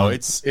hasn't been Oh, on.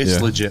 it's Yeah.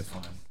 legit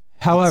fun.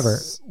 However,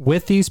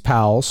 with these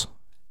pals,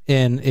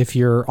 and if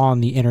you're on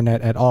the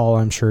internet at all,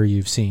 I'm sure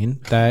you've seen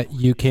that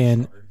you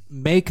can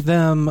make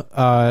them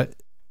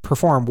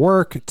perform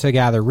work to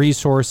gather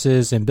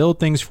resources and build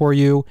things for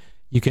you.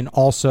 You can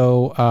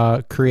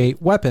also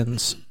create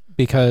weapons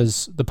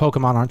because the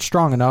Pokemon aren't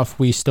strong enough.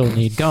 We still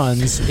need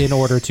guns in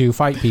order to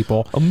fight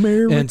people.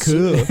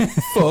 America.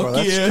 Bro,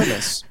 that's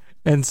Krimis.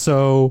 And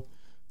so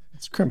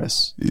It's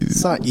Krimis.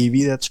 It's not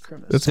Eevee, that's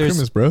Krimis. That's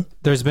Krimis, bro.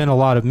 there's been a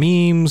lot of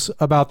memes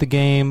about the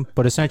game,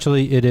 but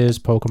essentially it is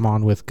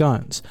Pokemon with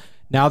guns.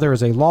 Now there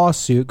is a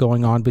lawsuit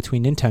going on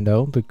between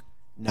Nintendo.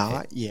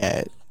 Not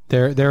yet.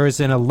 There is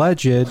an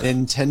alleged...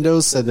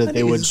 Nintendo said that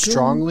they would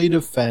strongly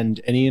defend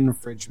any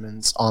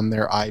infringements on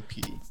their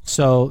IP.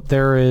 So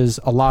there is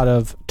a lot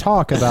of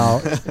talk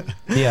about...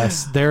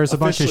 yes, there's a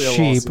bunch of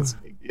Officially, a sheep. lawsuit's a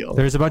big deal.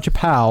 There's a bunch of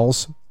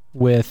pals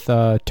with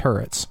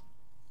turrets.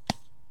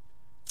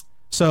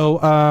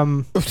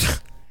 So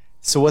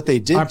So what they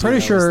did, I'm pretty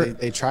do, though, sure is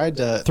they tried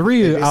to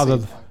three they out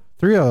of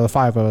basically- the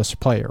five of us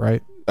play it,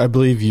 right? I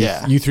believe you.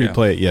 Yeah. You three Yeah.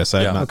 play it. Yes, I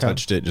have Yeah. not Okay.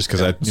 touched it just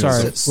because I knew Sorry,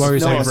 it what was were you a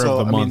saying? flavor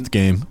of the month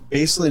game.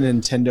 Basically,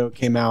 Nintendo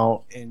came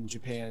out in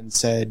Japan and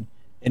said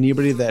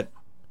anybody that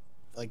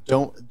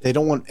they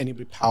don't want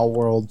anybody Pal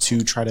World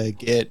to try to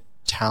get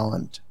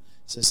talent.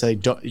 So say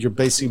you're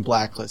basically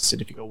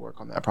blacklisted if you go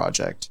work on that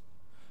project.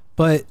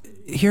 But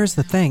here's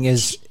the thing: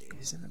 is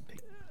Isn't a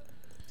big,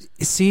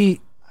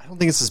 see. I don't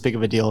think it's as big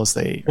of a deal as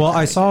they. Well,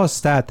 I saw a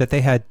stat that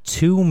they had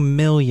 2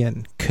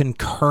 million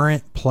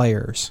concurrent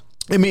players.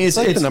 I mean, It's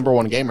like the number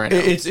one game right now.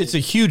 It's a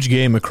huge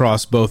game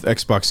across both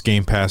Xbox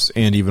Game Pass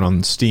and even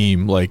on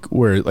Steam. Like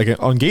where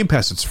on Game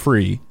Pass it's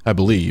free, I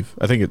believe.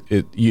 I think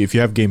if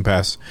you have Game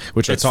Pass,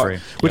 which It's free.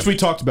 which we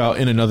talked about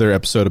in another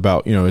episode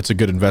about, it's a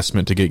good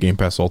investment to get Game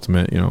Pass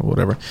Ultimate,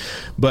 whatever.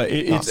 But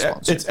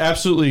it's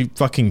absolutely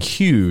fucking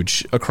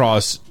huge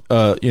across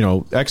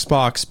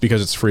Xbox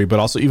because it's free, but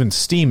also even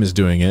Steam is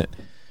doing it.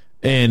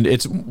 And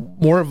it's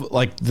more of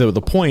like the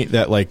point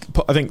that like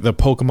I think the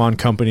Pokemon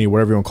company,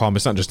 whatever you want to call them,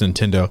 it's not just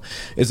Nintendo,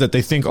 is that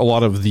they think a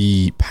lot of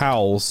the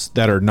pals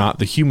that are not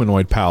the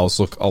humanoid pals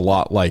look a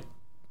lot like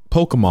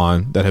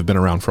Pokemon that have been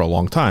around for a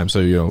long time.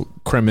 So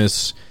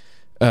Krimis,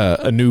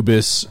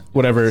 Anubis,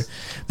 whatever,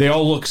 they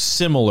all look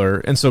similar,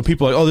 and so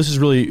people are like, oh, this is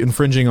really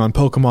infringing on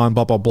Pokemon,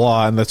 blah blah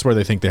blah, and that's where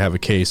they think they have a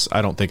case.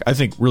 I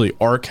think really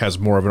Arc has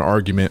more of an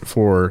argument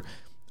for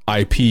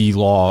IP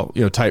law,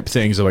 type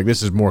things of like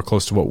this is more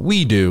close to what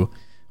we do,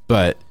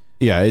 but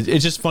yeah,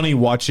 it's just funny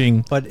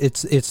watching. But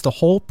it's the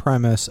whole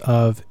premise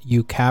of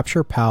you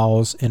capture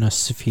pals in a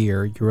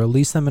sphere, you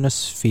release them in a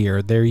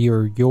sphere. They're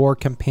your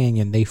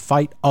companion. They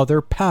fight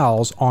other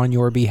pals on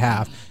your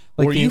behalf.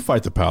 Like Or you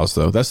fight the pals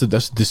though. That's the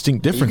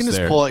distinct difference. You can just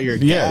there. pull out your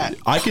gat.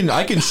 I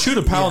can shoot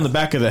a pal in the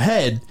back of the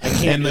head,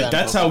 and do that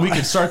that's in how we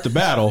can start the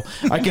battle.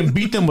 I can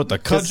beat them with a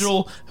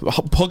cudgel,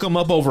 hook them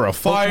up over a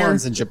fire.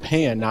 Pokemon's in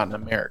Japan, not in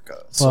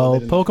America. So well, they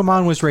didn't-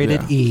 Pokemon was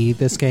rated Yeah. E.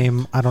 This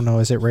game, I don't know,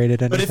 is it rated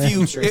But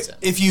anything?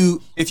 if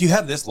you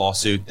have this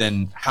lawsuit,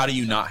 then how do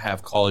you not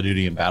have Call of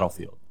Duty and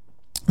Battlefield?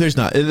 There's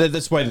not.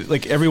 That's why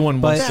like everyone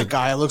wants that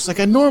guy looks like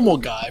a normal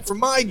guy from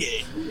my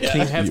game.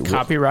 Can you have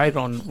copyright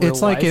on real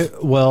it's like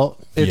life?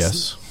 it's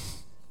yes.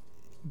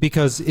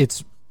 because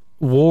it's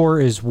war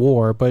is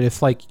war. But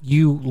if like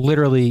you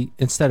literally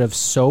instead of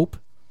soap,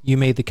 you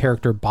made the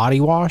character body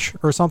wash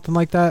or something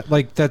like that,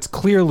 like that's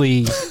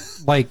clearly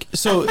like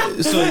So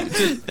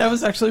That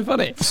was actually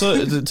funny.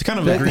 to kind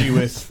of agree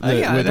with the,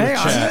 Hang on, with the hang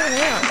on, chat.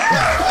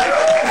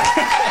 hang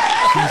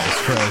on.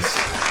 Jesus Christ.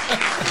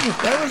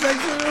 That was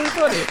actually really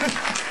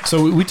funny.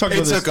 So we talked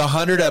about It this. took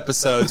 100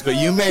 episodes, but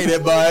you made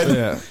it, bud.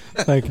 Yeah.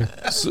 like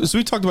So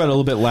we talked about it a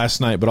little bit last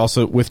night, but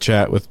also with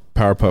chat with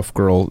Powerpuff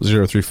Girl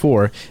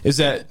 034, is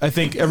that I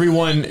think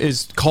everyone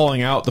is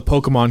calling out the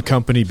Pokemon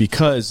company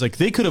because like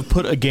they could have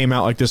put a game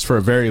out like this for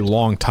a very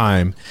long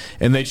time,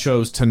 and they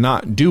chose to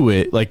not do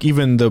it. Like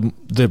even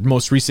the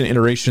most recent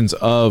iterations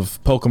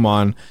of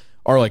Pokemon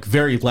are like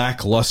very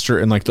lackluster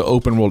in like the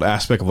open world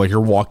aspect of like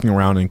you're walking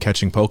around and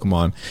catching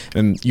Pokemon,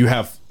 and you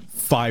have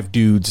 5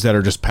 dudes that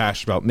are just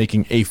passionate about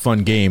making a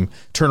fun game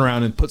turn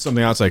around and put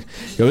something out. It's like,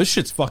 this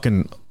shit's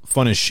fucking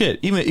fun as shit.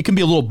 Even it can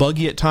be a little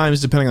buggy at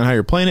times depending on how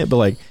you're playing it, but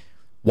like,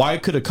 why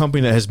could a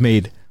company that has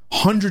made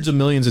hundreds of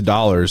millions of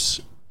dollars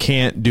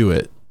can't do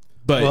it?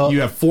 But you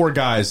have 4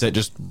 guys that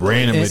just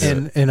randomly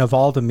do it. and of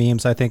all the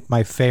memes, I think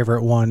my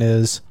favorite one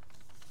is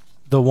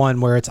the one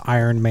where it's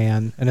Iron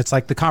Man, and it's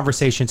like the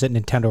conversations at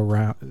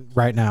Nintendo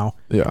right now.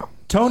 Yeah.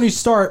 Tony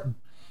Stark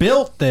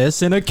built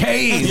this in a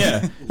cave,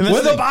 Yeah.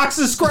 with a box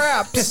of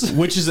scraps.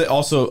 Which is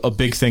also a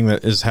big thing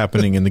that is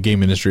happening in the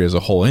game industry as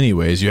a whole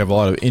anyways. You have a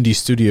lot of indie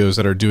studios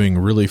that are doing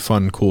really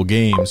fun, cool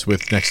games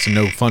with next to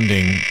no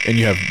funding, and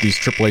you have these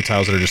AAA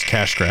titles that are just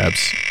cash grabs.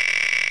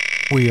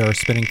 We are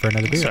spinning for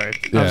another beer. Sorry,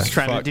 I Yeah, was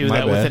trying to fuck, do my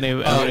that with bad. a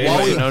new.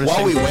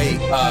 While we wait,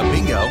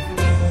 bingo.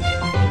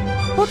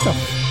 What the?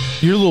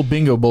 Your little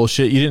bingo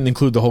bullshit, you didn't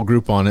include the whole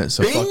group on it,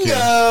 so fuck you.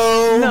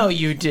 Bingo! No,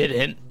 you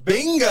didn't.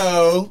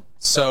 Bingo!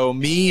 So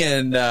me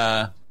and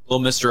little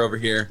mister over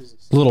here,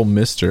 Little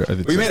mister. I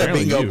think we it's made a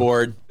apparently bingo you.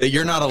 board that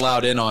you're not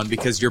allowed in on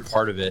because you're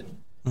part of it.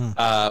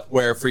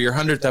 Where for your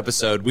 100th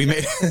episode, we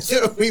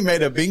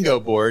made a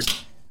bingo board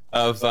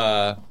of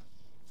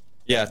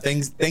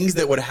things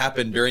that would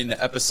happen during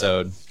the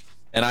episode.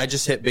 and I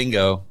just hit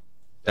bingo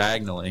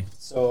diagonally.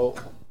 So,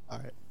 all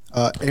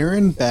right.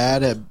 Aaron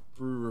bad at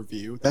brew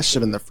review. That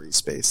should have been the free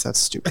space. That's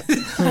stupid.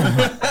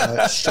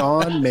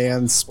 Sean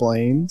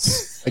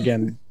mansplains.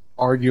 Again,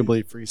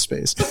 arguably free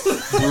space.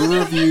 Brew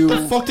review.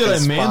 The fuck did I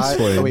is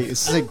mansplain? Oh, wait,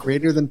 is this like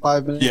greater than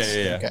 5 minutes?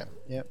 Yeah. Okay.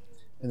 Yep.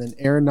 And then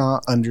Aaron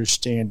not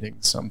understanding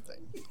something.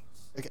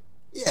 Okay.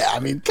 Yeah, I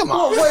mean, come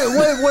on.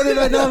 What did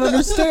I not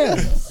understand?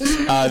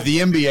 The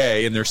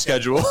NBA in their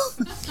schedule.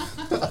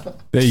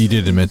 Yeah, you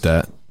did admit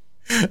that.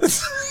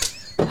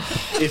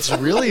 It's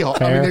really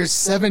hard. I mean, there's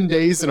 7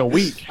 days in a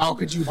week. How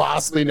could you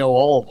possibly know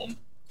all of them?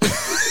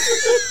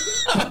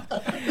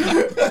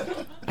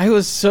 I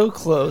was so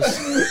close.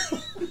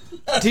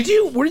 Did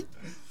you?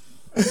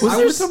 Was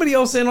there somebody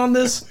else in on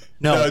this?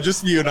 No,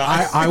 just you and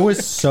I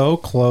was so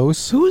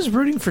close. Who was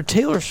rooting for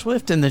Taylor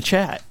Swift in the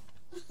chat?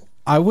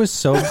 I was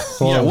so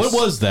close. Yeah, what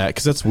was that?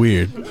 Because that's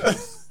weird.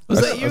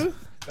 Was that you?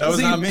 That was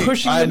he not me.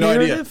 pushing I had the no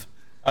idea. narrative?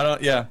 I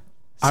don't. Yeah.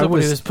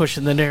 Somebody was- was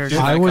pushing the narrative.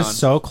 I was Icon.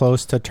 so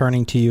close to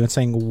turning to you and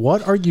saying,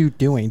 "What are you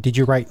doing? Did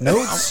you write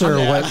notes or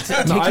what?"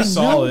 No, I Taking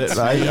saw notes, it.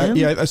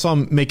 I saw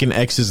him making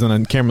X's, and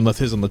then Cameron left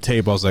his on the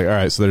table. I was like, all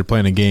right, so they're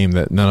playing a game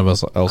that none of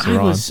us else I are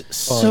on. was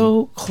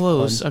so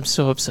close. I'm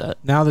so upset.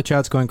 Now the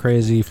chat's going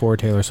crazy for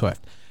Taylor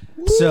Swift.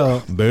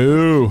 So,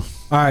 Boo.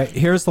 all right,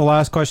 here's the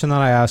last question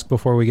that I asked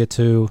before we get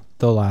to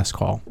the last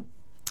call.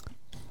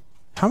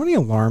 How many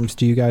alarms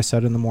do you guys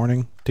set in the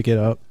morning to get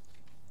up?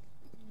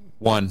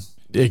 One.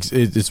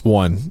 It's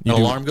one. You An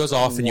do- alarm goes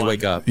off and you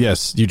wake up.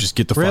 Yes, you just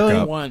get the Really?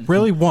 fuck up. One.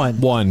 Really, one?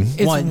 One.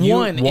 It's One, one.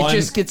 you- It one-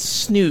 just gets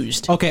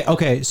snoozed.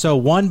 Okay, so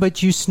one,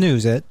 but you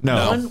snooze it.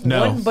 No.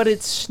 One, but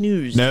it's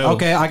snoozed. No.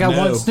 Okay, I got No.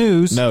 one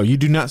snooze. No, you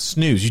do not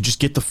snooze. You just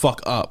get the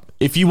fuck up.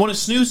 If you want to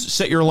snooze,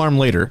 set your alarm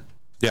later.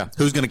 Yeah.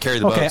 Who's going to carry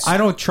the Okay, boats? I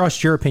don't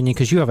trust your opinion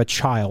because you have a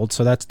child,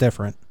 so that's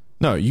different.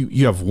 No,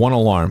 you have one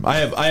alarm. I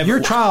have Your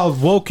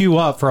child woke you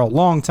up for a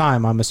long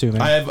time, I'm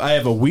assuming. I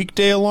have a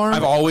weekday alarm.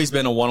 I've always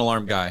been a one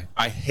alarm guy.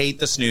 I hate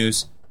the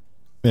snooze.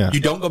 yeah.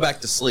 You don't go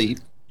back to sleep.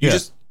 You Yeah.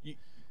 just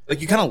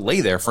you kind of lay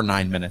there for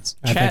 9 minutes.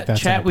 I think Chat,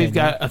 that's an we've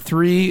opinion. got a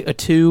 3, a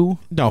 2.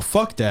 No,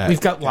 fuck that. We've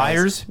got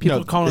liars. People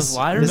No, calling us this-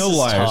 liars. no is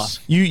liars. tough.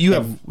 You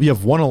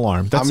have one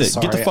alarm. That's I'm it.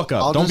 Get the sorry. fuck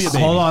up. I'll Don't be a just-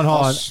 baby. Hold on.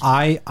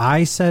 I'll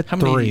I said How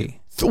many do you- 3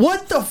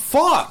 What the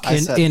fuck? I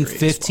said in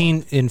 3 as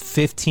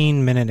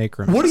 15-minute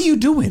increments. What are you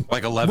doing?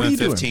 Like What are you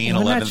doing? 11:15,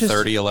 Why not just-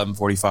 11:30,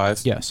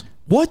 11:45. Yes,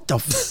 What the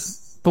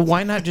But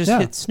why not just Yeah.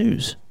 hit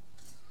snooze?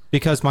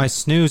 because my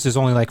snooze is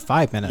only like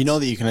 5 minutes. You know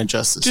that you can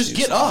adjust the Just snooze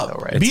get button, up.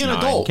 though, right? Be an It's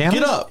adult. 9. Get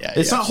Can up. Yeah,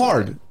 It's yeah, not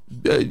hard.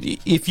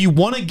 If you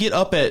want to get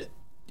up at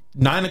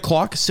 9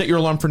 o'clock, set your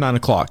alarm for 9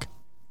 o'clock.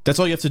 That's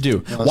all you have to do.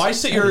 Why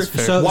set your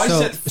fair. why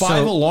So- set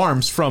 5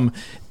 alarms from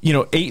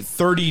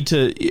 8:30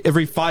 to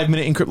every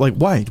 5-minute increment?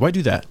 Like why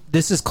do that?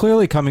 This is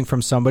clearly coming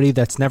from somebody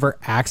that's never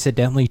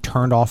accidentally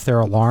turned off their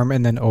alarm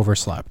and then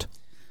overslept.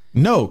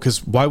 No,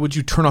 because why would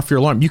you turn off your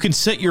alarm? You can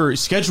set your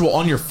schedule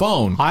on your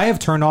phone. I have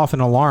turned off an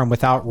alarm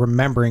without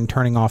remembering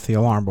turning off the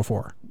alarm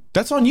before.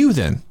 That's on you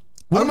then.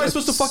 What am I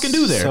supposed to fucking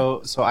do there?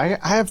 So I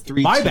have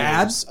 3 My tiers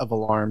bad. of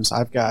alarms.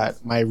 I've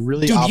got my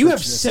really Dude, you have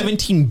opportunistic-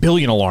 17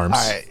 billion alarms.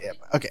 All right. Yeah.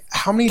 Okay.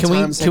 How many Can we-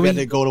 times can have we- I had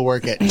to go to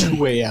work at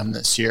 2 a.m.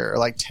 this year, or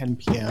like 10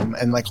 p.m.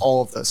 and like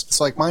all of this?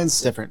 So like mine's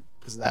different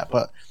because of that.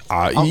 But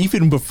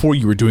Even before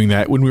you were doing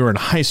that, when we were in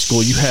high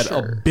school, you had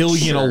a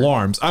billion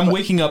alarms. I'm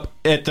waking up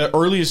at the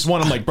earliest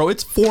one. I'm like, bro,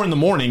 it's 4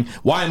 a.m.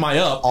 Why am I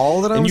up?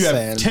 all that I'm and you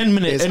saying have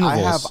 10-minute is intervals.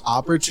 I have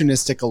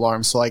opportunistic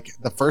alarms. So like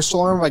the first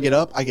alarm I get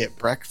up, I get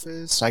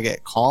breakfast, I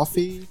get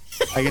coffee,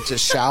 I get to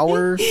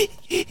shower.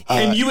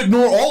 and you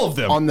ignore all of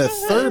them. On the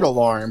third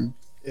alarm,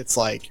 it's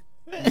like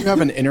you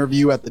have an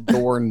interview at the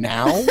door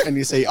now, and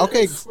you say,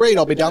 "Okay, great,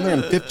 I'll be down there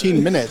in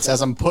 15 minutes." As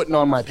I'm putting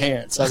on my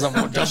pants, as I'm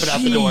jumping out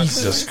the door.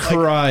 Jesus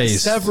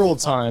Christ. Several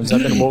times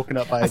I've been woken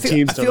up by a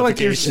team's I feel like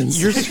notifications.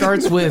 yours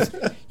starts with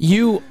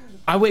you.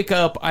 I wake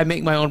up, I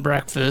make my own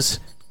breakfast.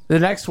 The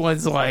next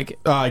one's like,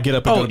 I get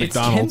up and go to it's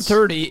McDonald's.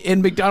 10:30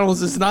 and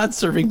McDonald's is not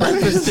serving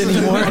breakfast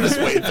anymore. I'll just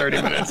wait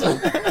 30 minutes.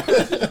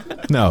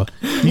 No,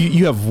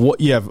 you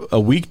have a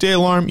weekday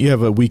alarm. You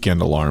have a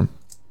weekend alarm.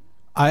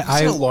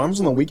 I alarms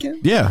on the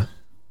weekend? Yeah,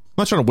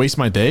 I'm not trying to waste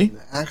my day.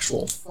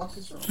 Actual fuck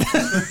is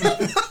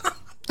wrong?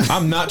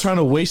 I'm not trying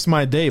to waste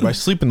my day by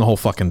sleeping the whole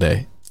fucking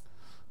day.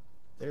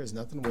 There's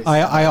nothing wasted.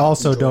 I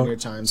also Enjoying don't- your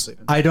time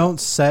sleeping. I don't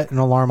set an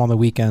alarm on the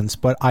weekends,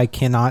 but I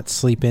cannot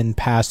sleep in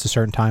past a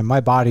certain time.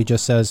 My body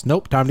just says,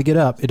 "Nope, time to get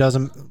up." It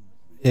doesn't.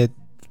 It.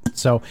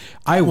 So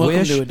I Welcome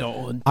wish. to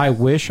adulthood. I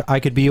wish I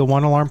could be a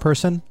one alarm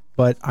person,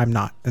 but I'm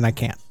not, and I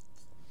can't.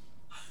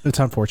 It's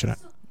unfortunate.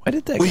 Why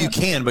did that? Well, guy- you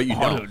can, but you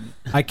don't.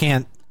 I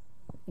can't.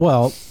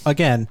 Well,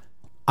 again,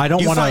 I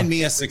don't You want find to.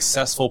 me a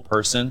successful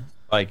person,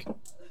 like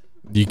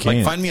You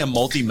can't. find me a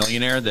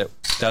multimillionaire that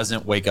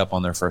doesn't wake up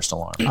on their first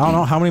alarm. I don't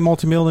know how many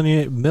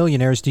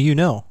multimillionaires do you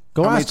know.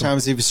 Go How many ask them.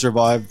 times have you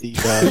survived the?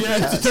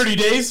 Yeah, it's 30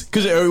 days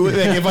because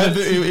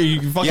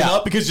if you fucking Yeah.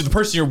 up because the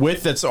person you're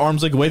with that's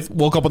arms length away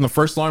woke up on the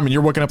first alarm and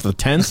you're waking up at the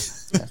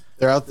 10th.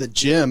 they're out at the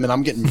gym and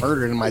I'm getting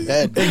murdered in my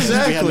bed. because we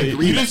had an Exactly. You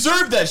agreement.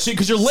 deserve that shit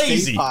because you're Stay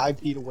lazy. 5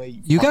 feet away.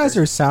 You guys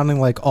are sounding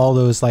like all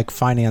those like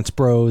finance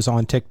bros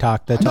on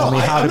TikTok that tell me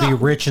how to be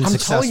rich and I'm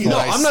successful. telling you, No,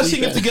 I I'm not sleep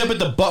saying you have to in. get up at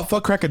the butt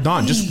fuck crack of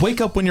dawn. Just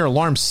wake up when your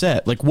alarm's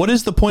set. Like, what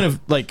is the point of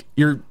like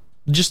you're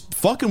just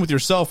fucking with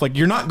yourself? Like,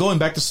 you're not going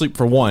back to sleep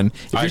for one.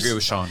 If I you're- agree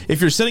with Sean.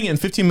 If you're setting it in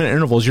 15-minute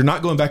intervals, you're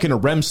not going back into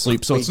REM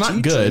sleep, so Wait, it's do not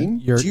you good.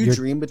 Dream? You're- Do you you're-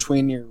 dream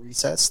between your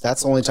resets?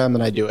 That's the only time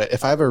that I do it.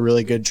 If I have a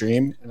really good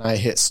dream and I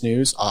hit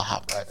snooze, I'll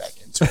hop right back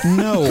into it.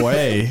 No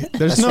way.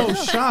 There's no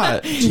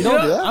shot. You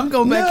don't do that? I'm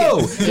going back No.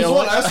 in. You know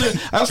what? I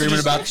also Dreaming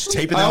just- about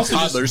taping I them also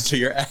just- toddlers to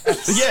your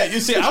ass. Yeah,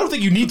 you see, I don't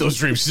think you need those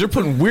dreams because they're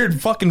putting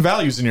weird fucking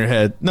values in your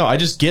head. No, I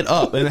just get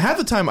up, and half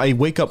the time I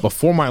wake up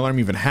before my alarm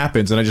even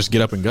happens, and I just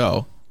get up and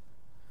go.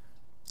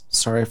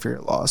 Sorry for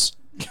your loss.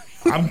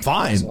 I'm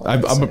fine.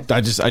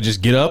 I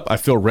just get up. I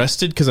feel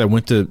rested because I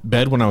went to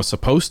bed when I was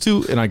supposed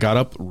to, and I got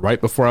up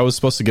right before I was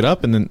supposed to get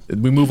up, and then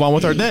we move on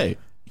with our day.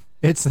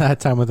 It's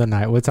that time of the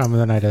night. What time of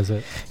the night is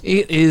it?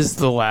 It is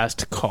the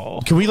last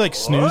call. Can we like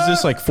snooze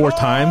this like 4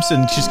 times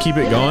and just keep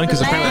it going?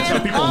 Because apparently that's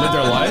how people live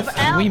their life.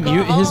 Can we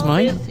mute his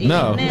mic?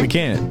 No, we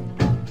can't.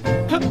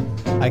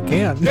 I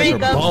can. They're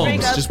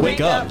bums. Just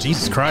wake up.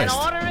 Jesus Christ.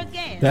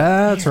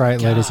 That's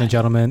right, ladies and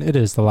gentlemen. It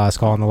is the Last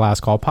Call on the Last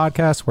Call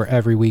podcast, where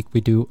every week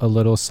we do a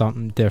little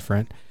something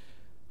different.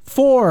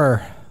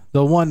 For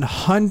the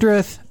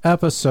 100th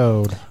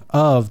episode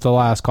of the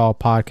Last Call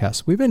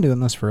podcast, we've been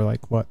doing this for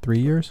like, what, 3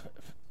 years?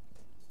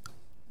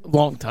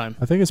 Long time.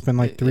 I think it's been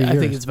like 3 years. I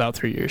think it's about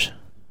 3 years.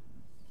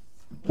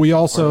 We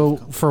also,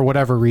 for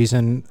whatever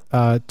reason,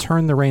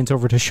 turned the reins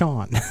over to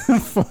Sean.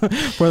 Because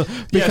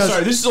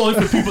Sorry, this is only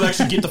for people that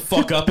actually get the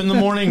fuck up in the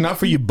morning, not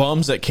for you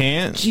bums that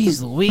can't.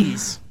 Jeez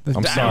Louise. I'm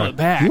Dial sorry. it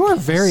back. you are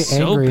very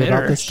So angry bitter.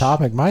 about this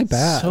topic. My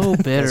bad. So Guys,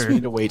 we bitter.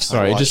 need to wait. till I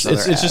Sorry, watch it's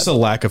another just a ad.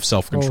 lack of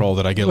self-control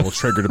that I get a little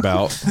triggered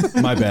about.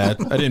 My bad.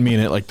 I didn't mean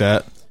it like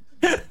that.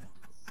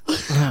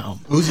 Wow.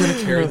 Who's going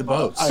to carry the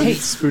boats? Hey,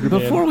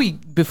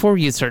 before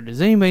we get started,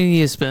 does anybody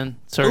need a spin?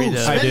 Sorry Ooh,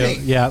 to. I do.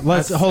 Yeah,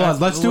 let's hold on.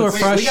 Let's do a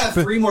fresh. We got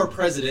 3 more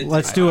presidents.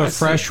 Let's do a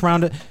fresh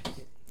round.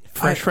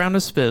 Fresh round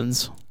of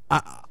spins.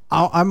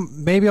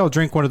 Maybe I'll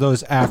drink one of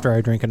those after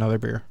I drink another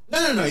beer.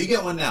 No. You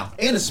get one now.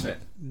 And a spin.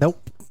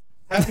 Nope.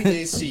 Happy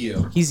days to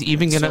you. He's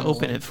even going to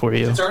open it for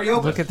you. It's already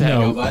open. Look at that.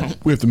 No. Bud.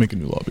 We have to make a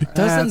new lobby.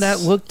 Doesn't that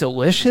That's- look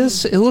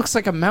delicious? It looks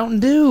like a Mountain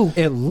Dew.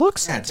 It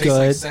looks Yeah, it tastes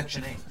good. like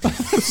Section 8.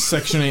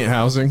 Section 8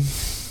 housing.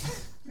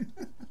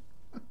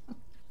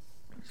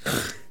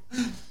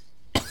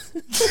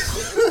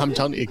 I'm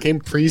telling you, it came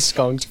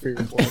pre-skunked for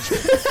your blood.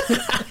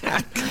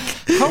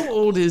 How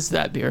old is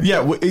that beer?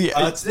 Yeah,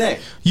 Today.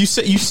 you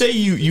say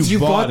you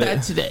bought bought that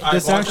it. today.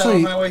 This I bought that actually-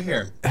 on my way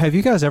here. Have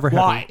you guys ever had?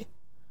 Why?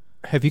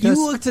 Have you guys?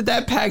 You looked at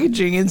that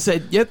packaging and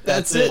said, "Yep,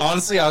 that's it."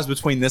 Honestly, I was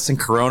between this and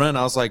Corona, and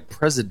I was like,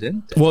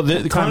 President. Well,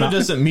 the Corona out.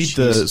 doesn't meet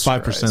the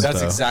 5% That's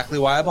though. exactly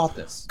why I bought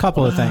this.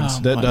 Couple of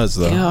things. That does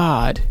though.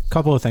 God.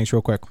 Couple of things,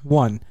 real quick.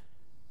 One,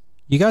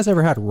 you guys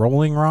ever had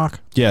Rolling Rock?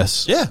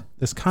 Yes. Yeah.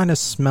 This kind of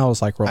smells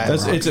like Rolling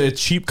That's, Rock. it's a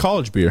cheap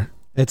college beer.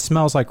 It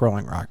smells like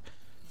Rolling Rock.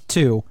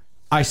 Two,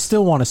 I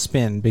still want to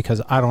spin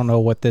because I don't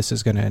know what this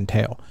is going to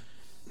entail.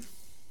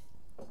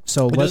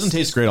 So It doesn't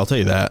taste great, I'll tell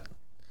you that.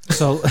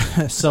 So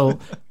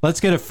let's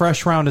get a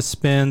fresh round of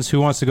spins.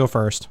 Who wants to go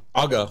first?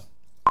 I'll go.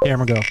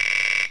 Camera, go.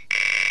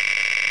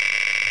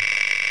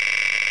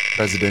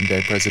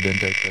 Presidente.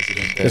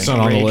 It's not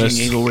on the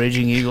list.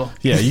 Raging Eagle.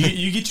 Yeah,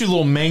 you get your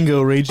little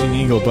mango Raging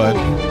Eagle, bud.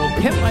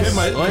 Hit my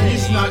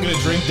He's not going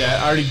to drink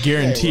that. I already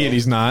guarantee it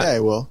he's not. Yeah, I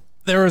will.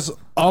 There is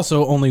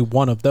also only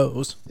one of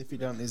those. If you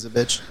don't, he's a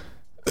bitch.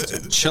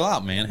 Chill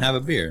out, man. Have a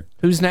beer.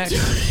 Who's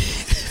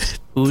next?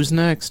 Who's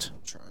next?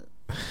 Try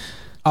it.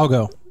 I'll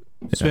go.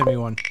 Spin me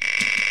one.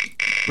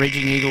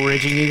 Raging Eagle. I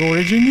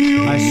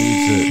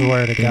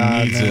swear to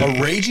God, needs man. it.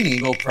 A Raging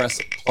Eagle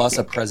plus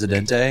a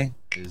Presidente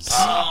is.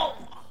 Oh,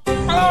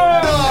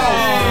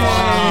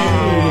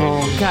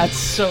 God,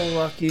 so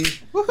lucky.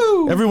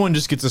 Everyone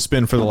just gets a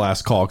spin for the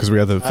last call because we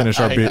have to finish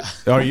our beer.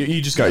 Oh,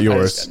 you just got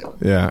yours. got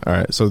Yeah, all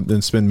right. So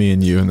then spin me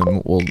and you, and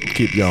then we'll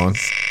keep going.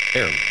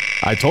 Terrible.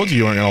 I told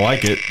you weren't going to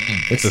like it.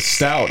 It's a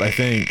stout, I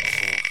think.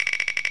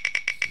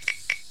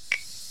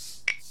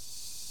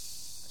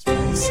 All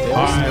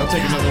right, I'll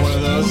take another one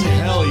of those.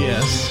 Hell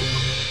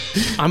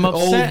yes. I'm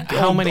upset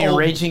how old, many old.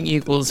 Raging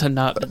Eagles have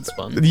not been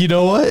spun. You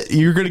know what?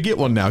 You're going to get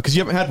one now because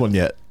you haven't had one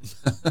yet.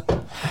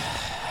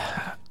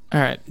 All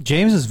right.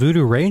 James's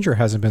Voodoo Ranger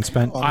hasn't been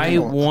spent. I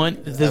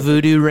want the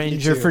Voodoo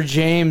Ranger for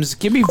James.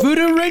 Give me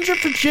Voodoo Ranger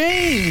for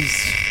James.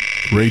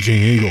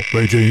 Raging Eagle.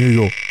 Raging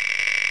Eagle.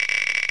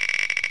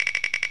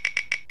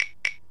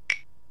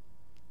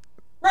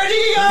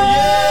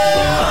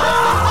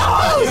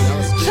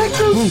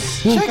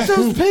 Check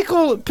those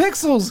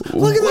pixels.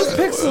 Look at those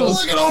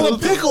pixels. Look at all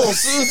the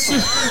pickles.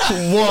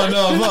 One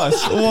of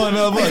us. One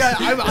of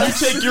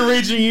us. You take your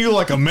Raging Eagle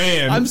like a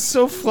man. I'm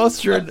so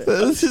flustered.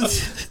 Look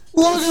at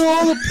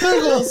all the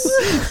pickles.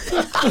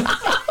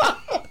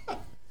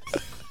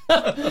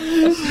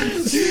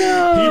 He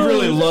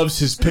really loves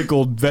his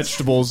pickled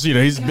vegetables. You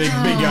know, he's a big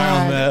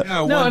guy on that.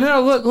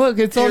 No, look,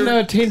 it's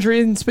on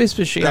Tangerine Space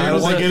Machine. I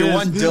was like, it is.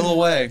 One dill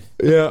away.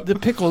 Yeah. The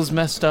pickle's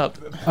messed up.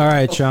 All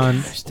right, Sean,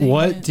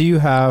 what do you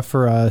have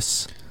for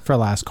us for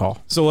last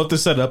call? So we'll have to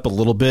set it up a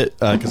little bit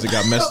because it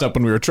got messed up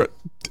when we were trying.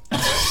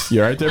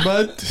 You all right there,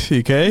 bud? You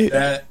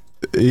okay?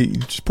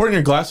 Just pour it in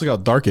your glass. Look how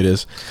dark it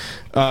is.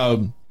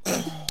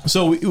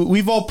 So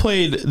we've all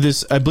played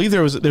this. I believe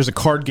there's a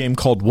card game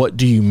called What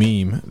Do You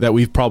Meme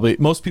that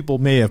most people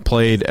may have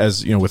played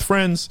as with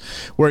friends,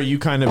 where you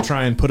kind of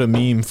try and put a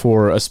meme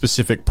for a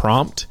specific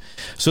prompt.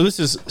 So this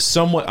is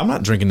somewhat. I'm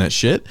not drinking that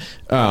shit.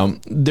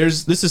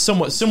 This is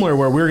somewhat similar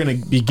where we're going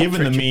to be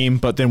given the meme,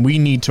 but then we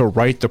need to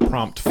write the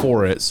prompt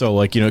for it. So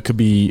it could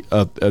be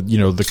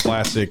the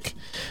classic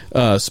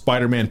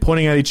Spider-Man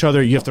pointing at each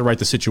other. You have to write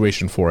the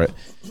situation for it.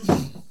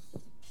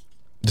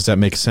 Does that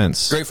make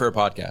sense? Great for a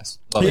podcast.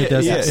 It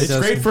does. It's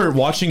great for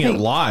watching it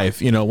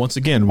live. Once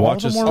again,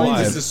 watch us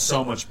live. This is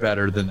so much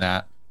better than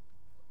that.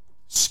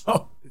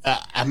 So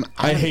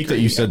I hate that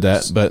you said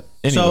that, but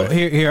anyway. So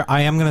here,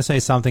 I am going to say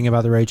something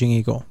about the Raging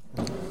Eagle.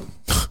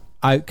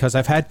 Because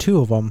I've had 2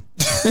 of them.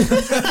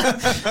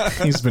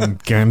 He's been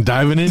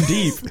diving in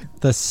deep.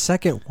 The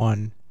second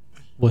one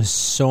was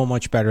so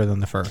much better than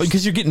the first.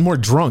 Because you're getting more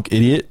drunk,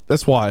 idiot.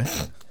 That's why.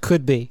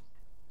 Could be.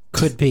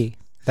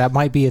 That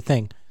might be a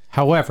thing.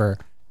 However,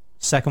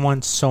 second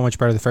one so much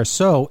better than the first.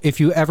 So if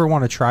you ever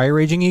want to try a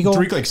Raging Eagle,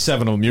 drink like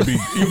 7 of them. You'll be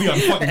on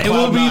fucking it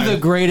will cloud be 9. the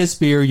greatest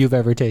beer you've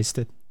ever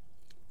tasted.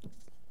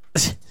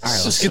 all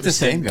right, let's get this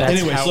game going.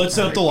 Anyway, so let's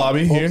set up the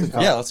lobby here.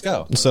 Yeah, let's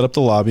go. Let's set up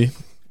the lobby.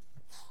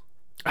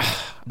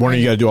 Warner,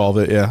 you got to do all of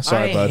it. Yeah,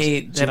 sorry, I bud.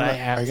 hate that I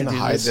have Are you to gonna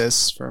do hide this.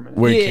 this for a minute?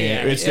 We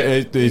Yeah,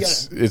 can't.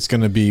 It's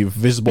going to be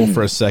visible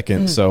for a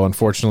second. So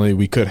unfortunately,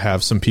 we could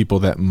have some people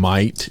that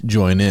might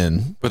join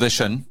in. But they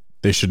shouldn't.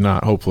 They should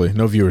not. Hopefully,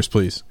 no viewers,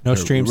 please. No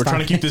streams. We're trying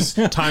to keep this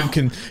time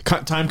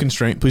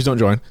constraint. Please don't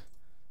join.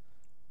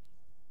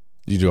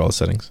 You do all the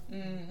settings.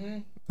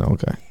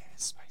 Okay.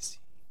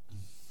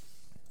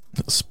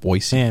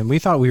 Spicy. Man, we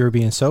thought we were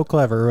being so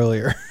clever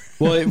earlier.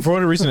 Well, for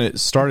whatever reason, it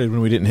started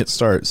when we didn't hit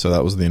start, so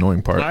that was the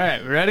annoying part. All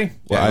right, ready?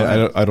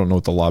 Well, I don't know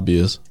what the lobby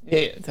is.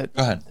 Yeah, Go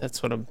ahead.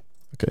 that's what I'm.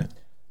 Okay.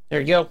 There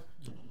you go.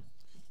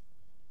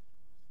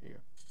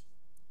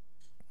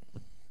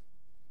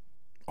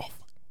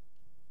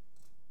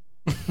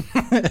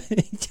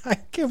 I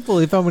can't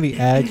believe how many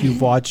ads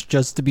you've watched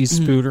just to be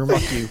Spooner.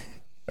 Fuck you.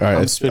 All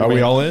right. Are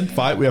we all in?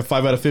 5? We have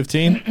 5 out of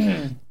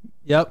 15.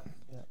 Yep.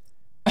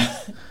 All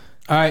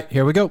right,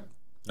 here we go.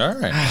 All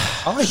right.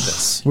 I like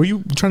this. Were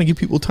you trying to give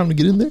people time to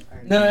get in there?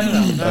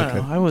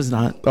 No, I was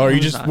not. Or are you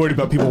just worried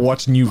about people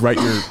watching you write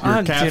your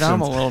captions? Dude,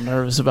 I'm a little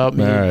nervous about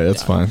me. All right,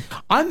 that's fine.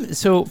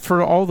 So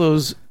for all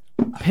those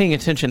paying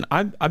attention,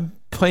 I'm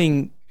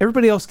playing.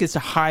 Everybody else gets to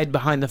hide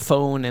behind the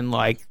phone and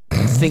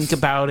think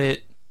about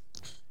it,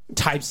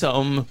 type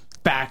something,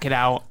 back it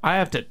out. I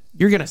have to.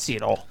 You're gonna see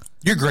it all.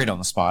 You're great on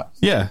the spot.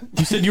 Yeah.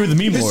 You said you were the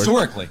meme lord.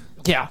 Historically.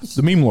 Yeah,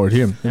 The meme lord,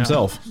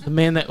 himself. the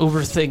man that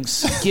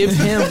overthinks. Give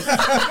him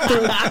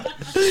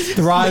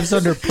Thrives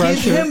under give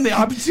pressure. him the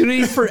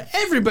opportunity for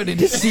everybody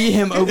to see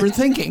him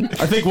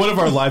overthinking. I think one of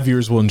our live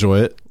viewers will enjoy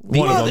it.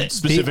 One of Love them, it.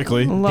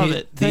 specifically. Love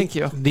it. Thank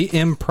you. The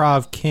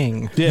improv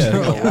king. Yeah.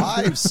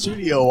 Live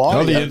studio Oh,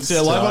 audience.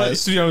 the live audience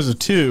studios of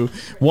 2.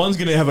 One's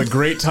going to have a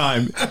great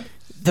time.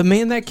 The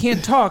man that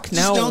can't talk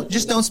now.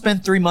 Just don't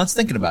spend 3 months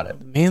thinking about it.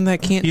 Man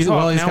that can't He's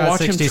talk now. got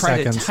Watch him 60 try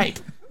seconds. to type.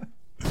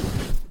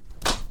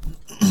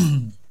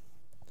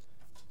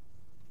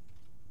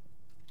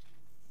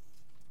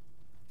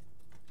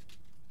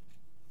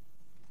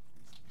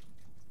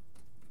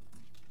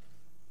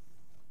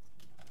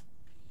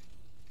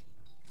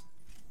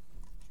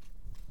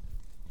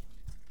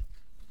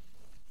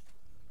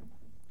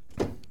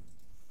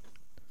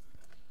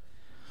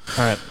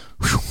 All right.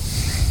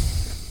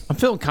 I'm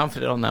feeling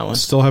confident on that one.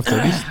 Still have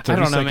 30 I don't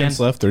know, seconds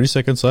man. left. 30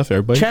 seconds left.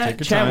 Everybody take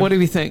your Chat, time. what do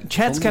we think?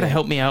 Chat's got to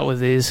help me out with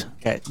these.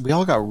 Okay, we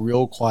all got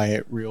real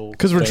quiet, real.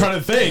 Because we're trying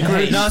to think.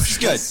 Hey, No, this is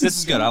good. This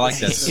is good. I like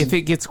this. If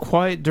it gets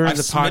quiet during I've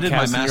the submitted my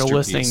podcast and you're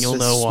listening, masterpiece. you'll The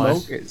know why.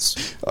 smoke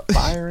is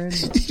firing.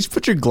 You just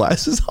put your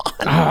glasses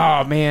on.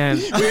 Oh man,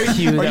 Hugh, that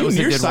you was a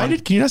good nearsighted?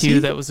 one. Can you not Hugh, see?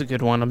 that was a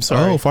good one. I'm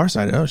sorry. Oh,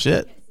 farsighted. Oh,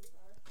 shit.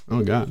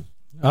 Oh, God.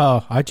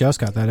 Oh, I just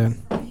got that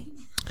in.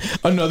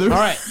 Another. All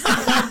right.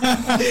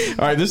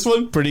 All right, this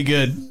one, pretty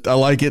good. I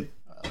like it.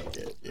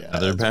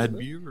 Another bad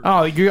beer.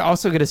 Oh, you're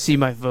also going to see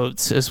my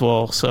votes as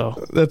well.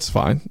 So, That's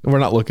fine. We're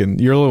not looking.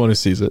 You're the only one who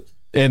sees it.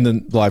 And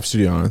the live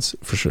studio audience,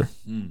 for sure.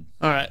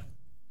 all right.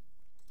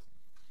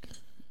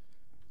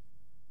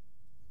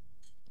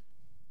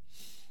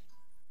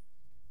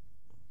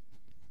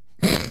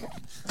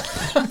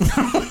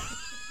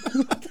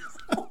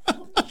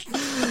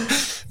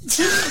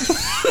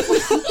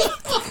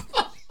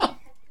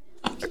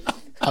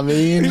 I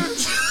mean,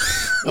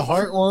 the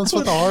heart wants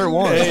what the heart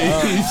wants.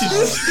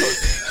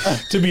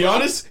 To be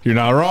honest, you're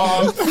not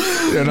wrong.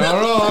 You're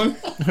not wrong.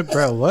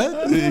 Bro,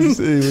 what?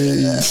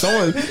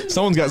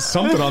 Someone's got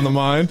something on the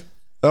mind.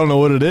 I don't know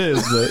what it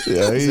is, but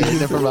yeah.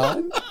 Never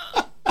mind.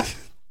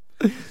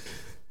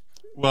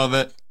 Love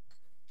it.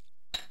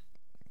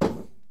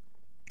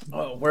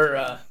 Oh,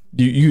 we're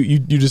You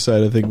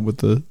decide. I think with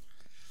the.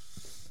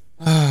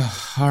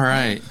 All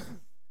right.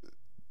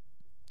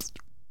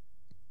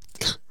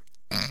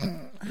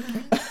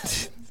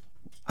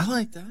 I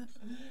like that.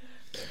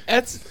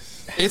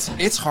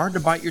 It's hard to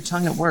bite your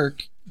tongue at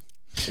work.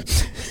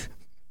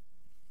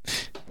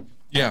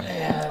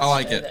 Yeah, I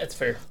like it. That's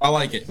fair. I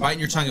like it. Biting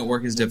your tongue at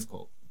work is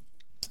difficult.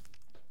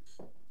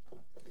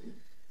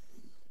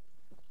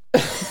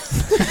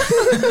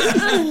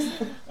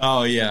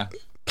 Oh yeah.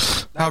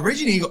 Now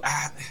Raging Eagle.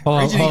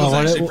 Raging Eagle's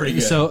actually pretty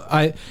good. So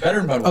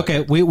Better than Budweiser.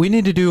 okay, we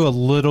need to do a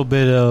little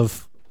bit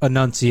of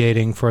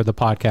enunciating for the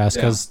podcast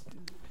because.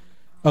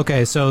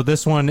 Okay, so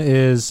this one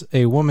is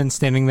a woman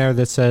standing there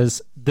that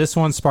says, "This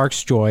one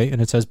sparks joy,"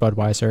 and it says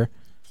Budweiser.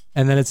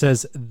 And then it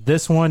says,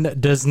 "This one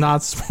does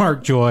not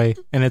spark joy,"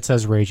 and it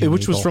says Raging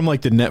Which Eagle. was from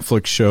like the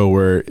Netflix show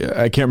where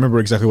I can't remember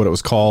exactly what it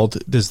was called.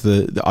 Does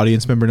the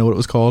audience member know what it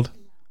was called?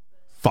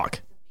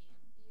 Fuck.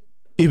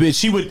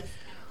 She would.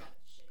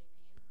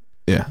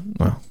 Yeah,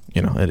 well,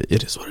 you know,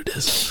 it is what it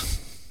is.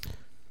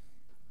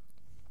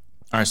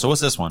 All right, so what's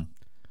this one?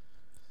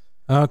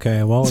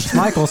 Okay, well, it's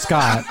Michael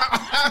Scott.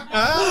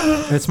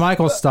 It's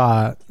Michael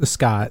Scott,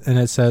 and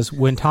it says,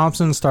 "When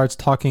Thompson starts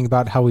talking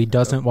about how he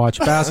doesn't watch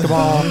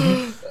basketball,"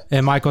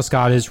 and Michael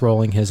Scott is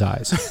rolling his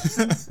eyes.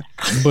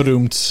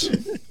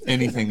 Badoomt.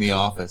 Anything The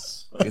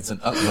Office. It's an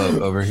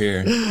upvote over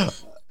here.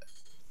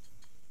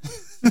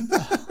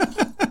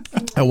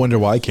 I wonder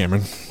why,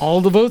 Cameron.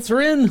 All the votes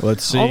are in.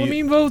 Let's see. All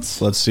the meme votes.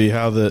 Let's see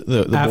how the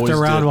boys After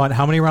round did. one,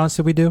 how many rounds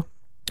did we do?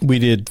 We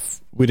did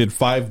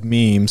 5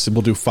 memes, and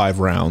we'll do 5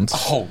 rounds.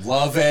 Oh,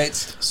 love it.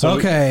 So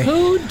Okay.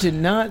 Who did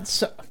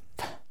not?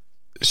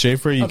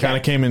 Schaefer, you kind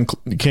of came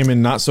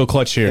in not so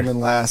clutch Came here. in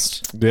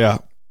last. Yeah,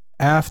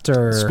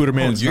 After Scooter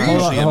Man's. You're Hold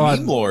usually on, hold a on.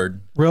 meme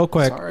lord. real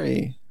quick,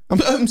 Sorry.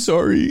 I'm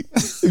sorry.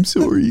 I'm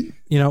sorry.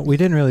 you know, we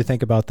didn't really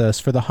think about this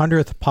for the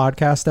 100th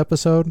podcast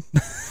episode.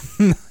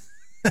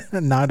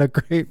 Not a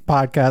great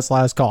podcast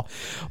last call,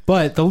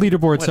 but the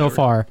leaderboard so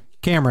far: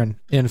 Cameron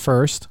in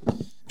first,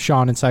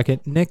 Sean in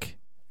second, Nick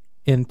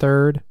in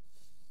third,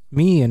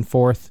 me in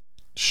fourth,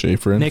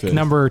 Schaefer and Nick fifth.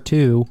 number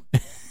 2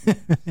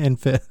 in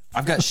fifth.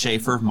 I've got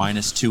Schaefer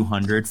minus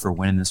 200 for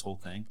winning this whole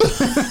thing.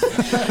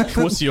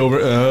 What's the over?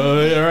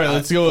 All right,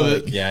 let's go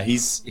with it. Yeah,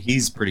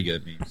 he's pretty good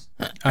at memes.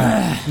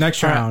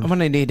 Next All right, round. I'm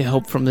gonna need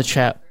help from the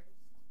chat.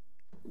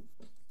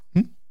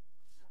 All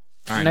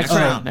right, Next next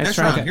round. round, next Next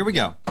round. round. Here we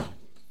go.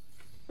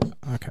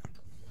 Okay.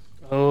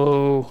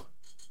 Oh.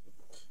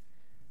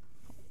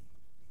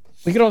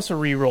 We could also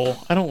re-roll.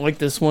 I don't like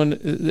this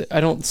one. I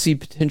don't see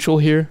potential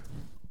here.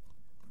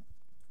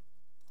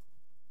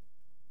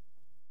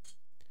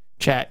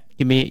 Chat,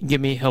 give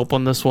me help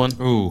on this one.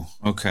 Ooh,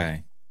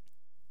 okay.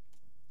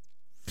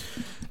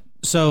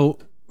 So,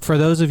 for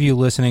those of you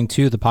listening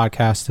to the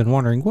podcast and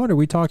wondering, what are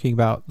we talking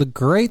about? The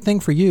great thing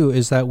for you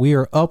is that we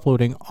are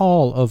uploading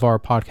all of our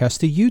podcasts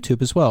to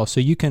YouTube as well. So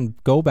you can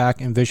go back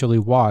and visually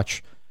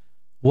watch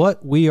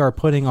what we are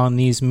putting on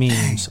these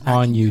memes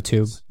on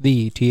YouTube,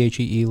 the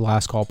THEE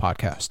Last Call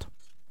podcast.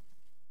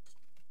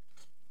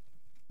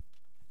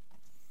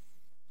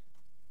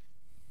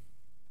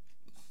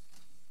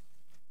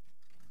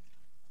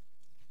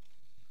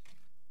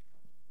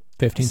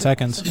 $15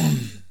 seconds.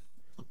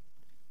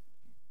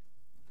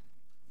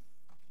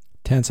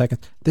 10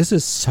 seconds. This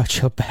is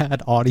such a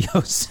bad audio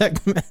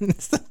segment.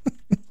 It's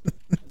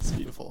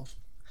beautiful.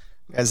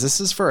 Guys, this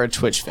is for our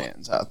Twitch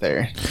fans out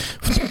there.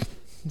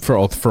 For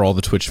all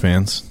the Twitch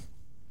fans.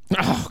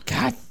 Oh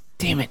God,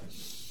 damn it!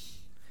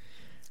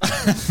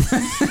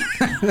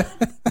 I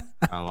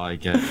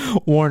like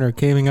it. Warner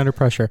caving under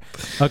pressure.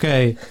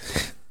 Okay,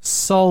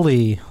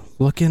 Sully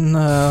looking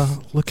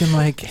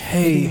like,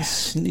 hey,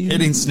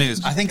 Hitting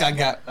snooze. I think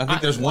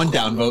there's one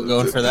downvote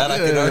going for that. I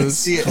can already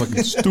see it.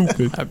 Fucking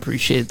stupid. I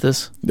appreciate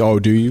this. Oh,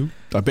 do you?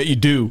 I bet you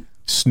do,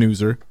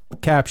 snoozer.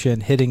 caption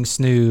hitting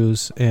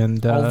snooze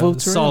and All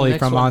votes are in. Sully Next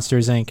from one.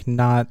 Monsters Inc.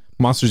 Not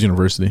Monsters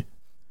University.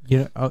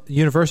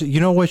 University.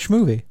 You know which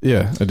movie?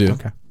 Yeah, I do.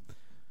 Okay.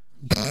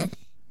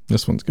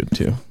 This one's good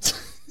too.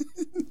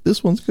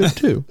 This one's good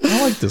too.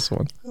 I like this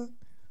one.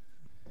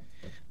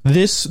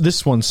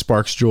 This one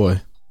sparks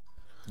joy.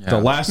 Yeah. The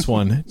last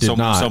one did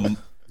not.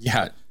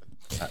 Yeah.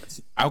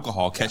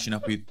 Alcohol catching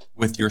up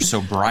with your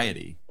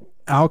sobriety.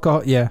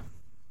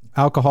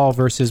 Alcohol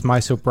versus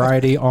my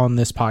sobriety on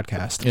this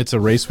podcast. It's a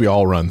race we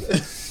all run.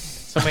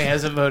 Somebody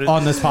hasn't voted.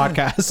 On this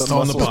podcast.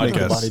 On the Also make a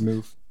podcast. body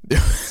move.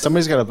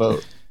 Somebody's got to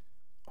vote.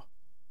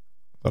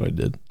 Thought I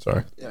did.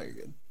 Sorry. Yeah, you're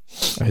good.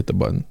 I hit the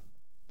button.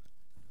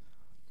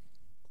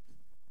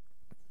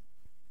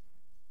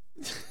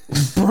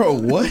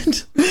 Bro,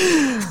 what?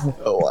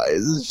 Oh, why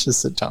is it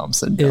just a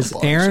Thompson? Is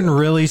dump on Aaron show?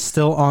 really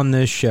still on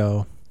this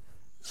show?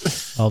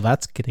 Oh,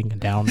 that's getting a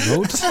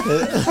downvote.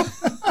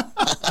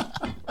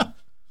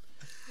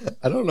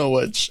 I don't know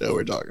what show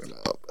we're talking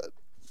about, but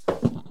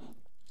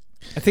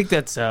I think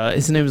that's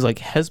his name is like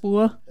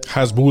Hezbollah.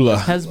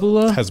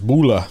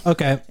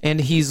 Okay. And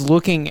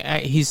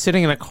he's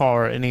sitting in a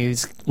car and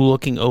he's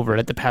looking over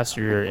at the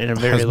passenger in a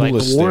very like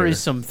Hezbollah stare.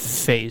 worrisome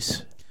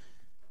face.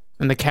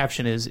 And the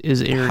caption is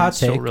Aaron Hot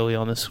still take. really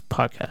on this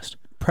podcast?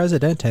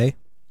 Presidente,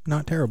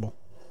 not terrible.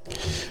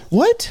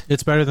 What?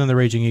 It's better than the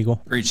Raging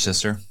Eagle. Preach,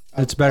 sister.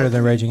 It's better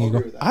than Raging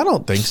Eagle. I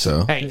don't think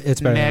so. Hey, It's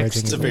better than next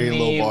Raging It's a Eagle. very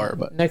low meme- bar,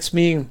 but next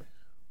meme.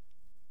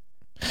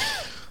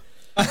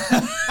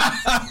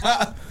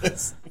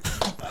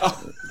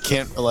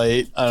 can't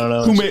relate. I don't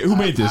know. Who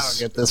made I this?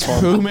 don't get this one.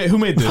 Who made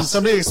Can this?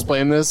 somebody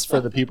explain this for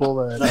the people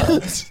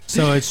that?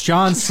 So it's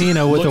John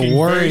Cena with Looking a very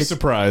worried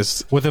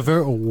surprised. with a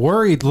very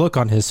worried look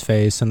on his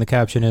face, and the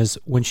caption is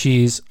when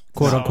she's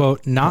quote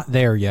unquote not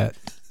there yet.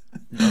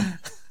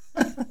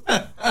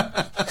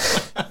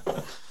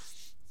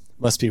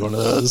 Must be one of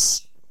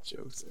those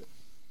jokes.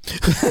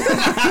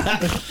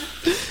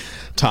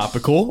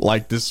 Topical,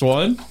 like this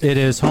one. It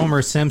is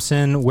Homer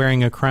Simpson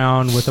wearing a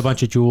crown with a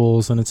bunch of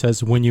jewels, and it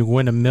says when you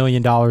win $1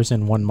 million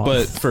in 1 month.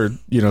 But for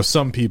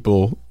some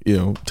people,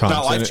 Tom,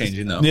 Not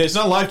life-changing, though. Yeah, it's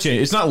not life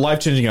changing. It's not life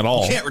changing at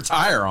all. You can't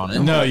retire on it.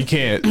 No, you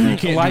can't. You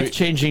can't. Life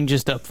changing,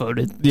 just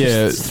upvoted.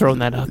 Yeah. Just throwing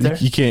that out there.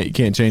 You can't. You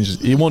can't change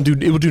it. It won't do.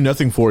 It will do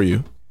nothing for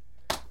you.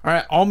 All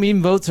right, all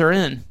meme votes are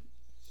in.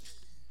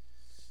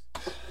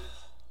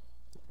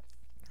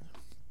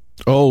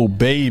 Oh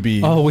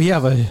baby. oh, we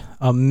have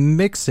a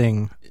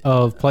mixing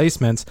of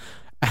placements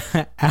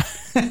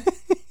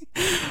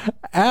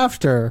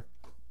after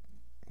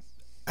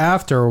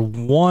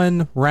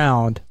one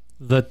round.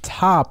 The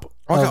top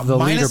of the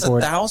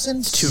leaderboard.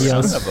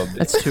 $1,000.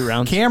 That's 2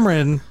 rounds.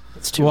 Cameron.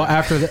 Well,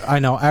 after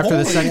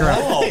the second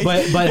round,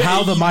 but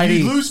how the mighty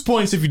You lose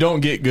points if you don't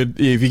get good.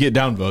 If you get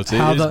downvotes,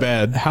 it is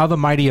bad. How the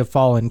mighty have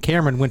fallen.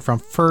 Cameron went from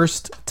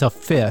first to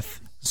fifth.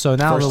 So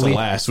now First the to lead.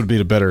 last would be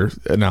the better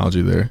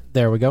analogy there.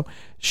 There we go.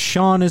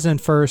 Sean is in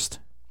first.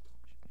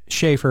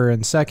 Schaefer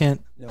in second.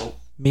 Nope.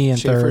 Me in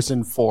Schaefer's third.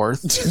 in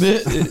fourth.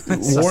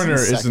 Warner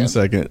is in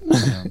second.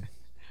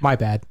 My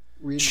bad.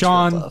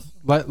 Sean,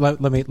 let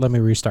me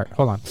restart.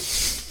 Hold on.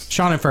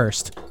 Sean in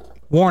first.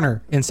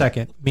 Warner in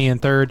second. Me in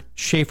third.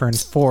 Schaefer in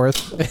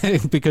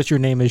fourth because your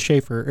name is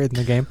Schaefer in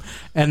the game.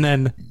 And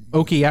then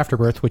Okie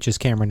Afterbirth, which is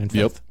Cameron in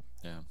fifth.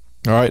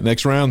 All right,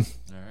 next round.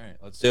 All right,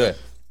 let's do it.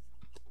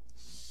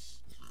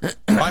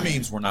 My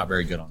memes were not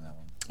very good on that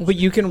one. But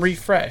you can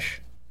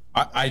refresh.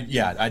 I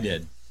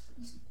did.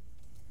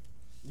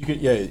 You can.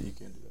 Yeah, you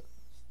can do that.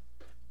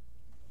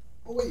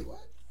 Oh wait, what?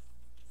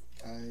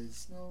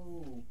 Guys,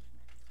 no.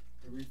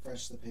 I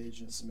refreshed the page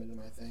and submitted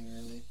my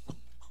thing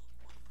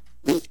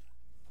early.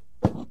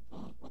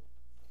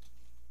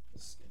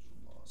 Schedule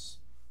loss.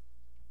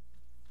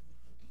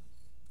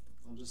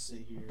 I'll just sit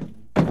here and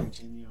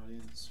entertain the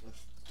audience with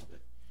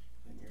puppet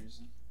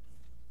fingers.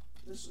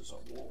 This is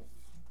a wolf.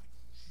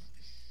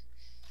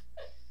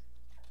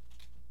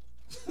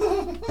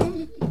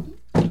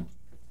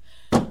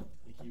 Thank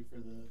you for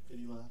the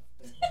pity laugh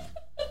there.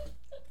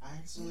 I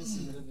accidentally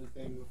submitted the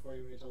thing before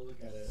you were to look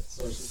at it,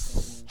 so it's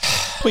just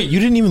like, Wait, you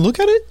didn't even look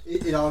at it?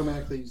 it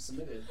automatically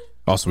submitted.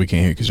 Also, we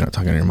can't hear because you're not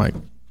talking on your mic.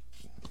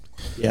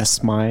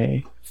 Yes,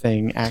 my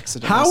thing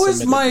accidentally. How is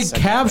submitted my the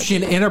second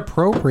caption question.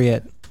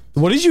 inappropriate?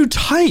 What did you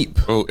type?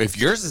 Oh, if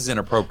yours is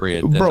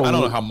inappropriate, then Bro. I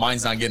don't know how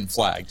mine's not getting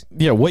flagged.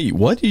 Yeah, wait.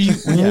 What did you?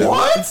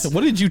 What?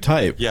 What did you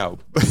type? Yeah,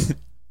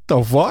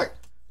 The fuck?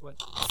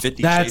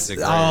 50 That's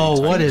Shades of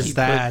Grey. what He is put,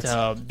 that?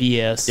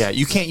 BS. Yeah,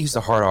 you can't use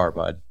the hard R,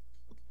 bud.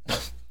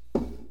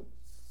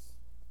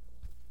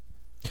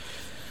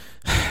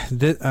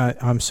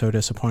 I'm so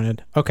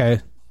disappointed.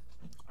 Okay,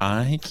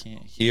 I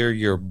can't hear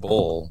your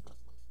bull.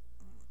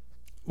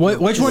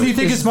 which one do you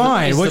think is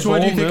mine? Which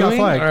one do you think got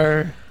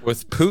flagged?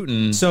 With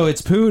Putin, So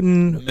it's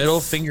Putin middle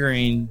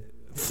fingering.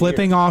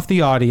 flipping off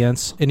the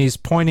audience, and he's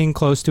pointing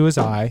close to his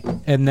eye,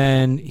 and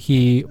then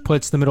he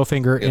puts the middle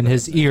finger in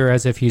his ear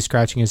as if he's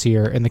scratching his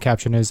ear, and the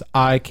caption is,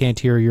 "I can't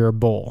hear your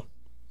bull."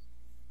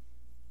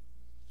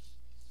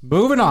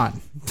 Moving on.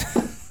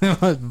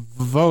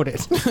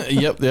 Voted.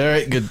 Yep. All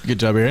right. Good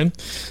job, Aaron.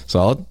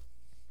 Solid.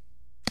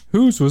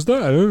 Whose was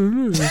that?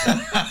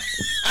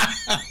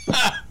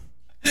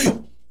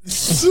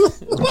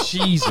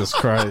 Jesus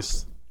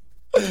Christ.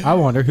 I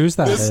wonder whose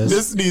that is.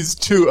 This needs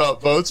 2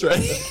 upvotes,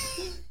 right?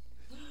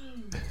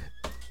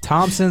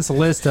 Thompson's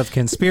list of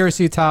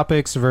conspiracy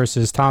topics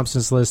versus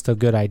Thompson's list of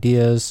good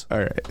ideas. All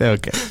right.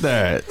 Okay. All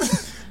right.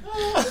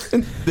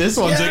 This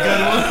one's a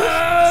good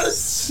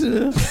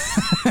one.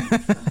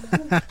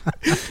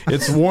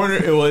 It's Warner.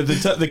 Well,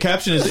 the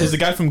caption is the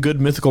guy from Good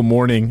Mythical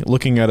Morning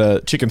looking at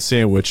a chicken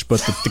sandwich, but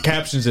the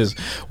caption says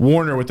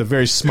Warner with a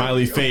very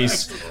smiley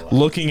face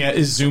looking at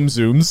his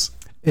zooms.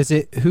 Is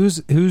it whose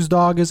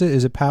dog is it?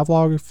 Is it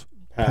Pavlov's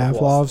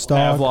dog?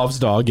 Pavlov's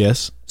dog.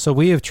 Yes. So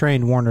we have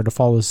trained Warner to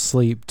fall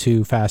asleep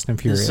to Fast and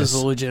Furious. This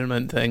is a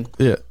legitimate thing.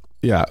 Yeah.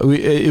 Yeah.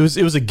 It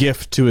was a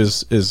gift to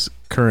his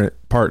current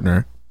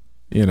partner.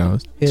 You know,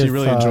 she If,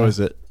 really enjoys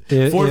it.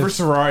 Ford versus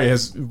Ferrari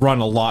has run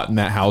a lot in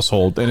that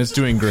household, and it's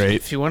doing great.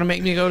 If you want to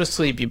make me go to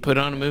sleep, you put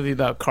on a movie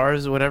about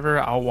cars or whatever.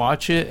 I'll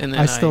watch it and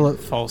then I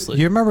fall asleep.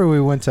 You remember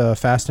we went to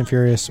Fast and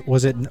Furious?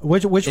 Was it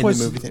which was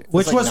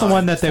the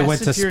one that they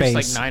went to space?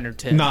 Like 9 or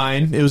 10.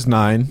 9. It was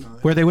 9.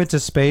 Where they went to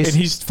space, And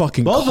he's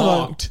fucking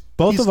conked.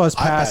 Both of us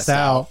passed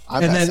out,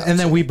 and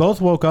then we both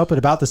woke up at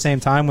about the same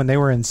time when they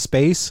were in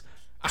space.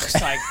 I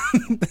was like,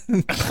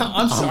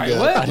 I'm sorry, good.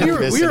 what?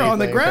 We were on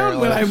the ground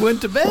when I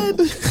went to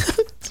bed.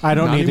 I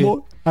don't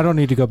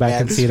need to go back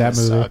and see that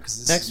movie.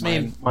 Next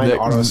meme.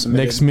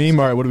 Next meme.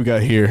 All right, what do we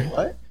got here?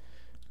 What?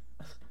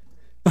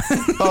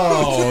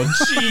 Oh,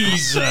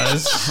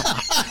 Jesus.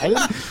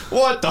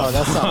 What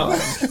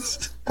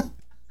the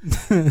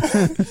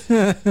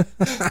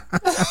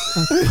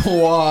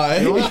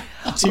Why?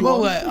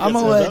 I'm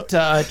gonna let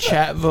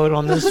chat vote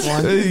on this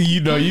one.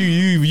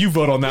 You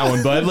vote on that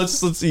one, bud. Let's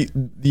see.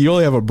 You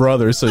only have a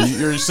brother, so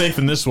you're safe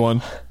in this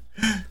one.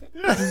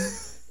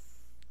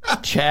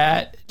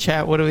 Chat.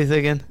 What are we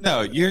thinking?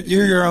 No, you're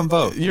your own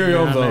vote. You're your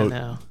own vote.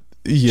 No.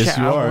 Yes,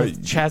 you are.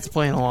 Chat's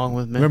playing along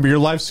with me. Remember, your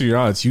life's to your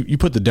odds. You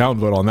put the down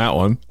vote on that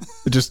one,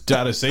 just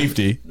out of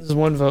safety. This is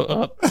one vote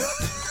up.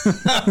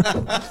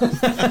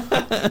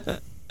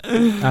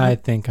 I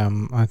think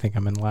I'm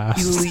in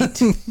last.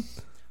 Elite.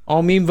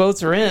 All meme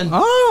votes are in.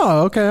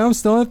 Oh, okay. I'm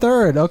still in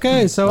third.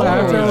 Okay, so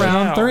after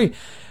round 3,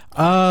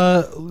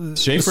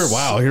 Schaefer,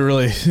 wow,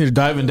 you're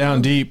diving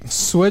down deep.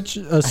 Switch.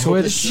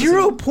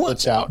 0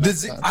 points out.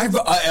 I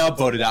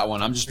upvoted that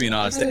one. I'm just being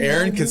honest. The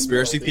Aaron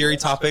conspiracy theory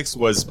topics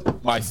was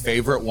my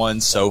favorite one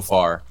so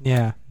far.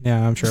 Yeah,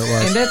 I'm sure it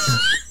was. And that's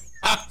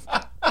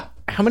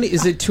how many?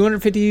 Is it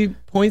 250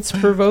 points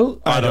per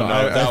vote? I don't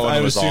know. That one I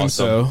was assume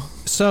awesome.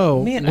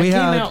 So Man, we I came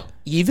had out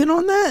even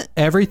on that.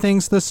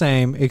 everything's the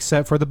same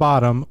except for the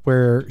bottom,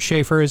 where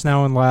Schaefer is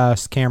now in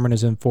last, Cameron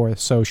is in fourth.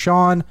 So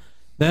Sean,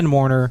 then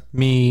Warner,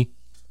 me,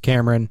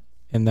 Cameron,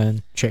 and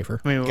then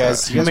Schaefer. I mean,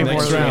 Guys, how many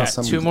more?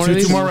 Two more of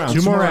these?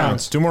 Two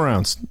more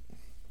rounds.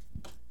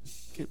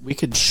 We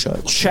could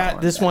shut. Chat.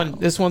 This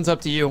one's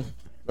up to you.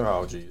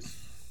 Oh, jeez.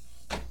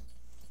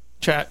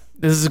 Chat.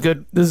 This is a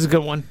good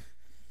one.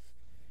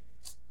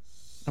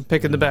 I'm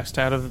picking the best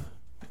out of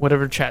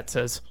whatever chat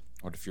says.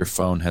 What if your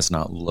phone has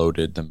not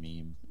loaded the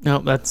meme? No,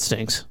 that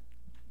stinks.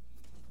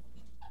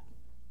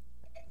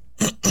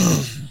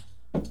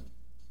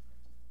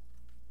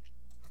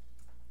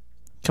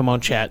 Come on,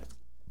 chat.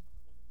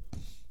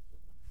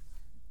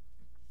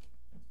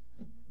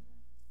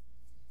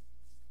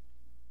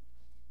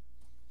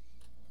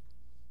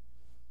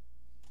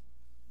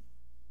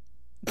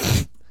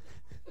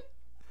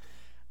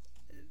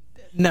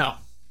 No.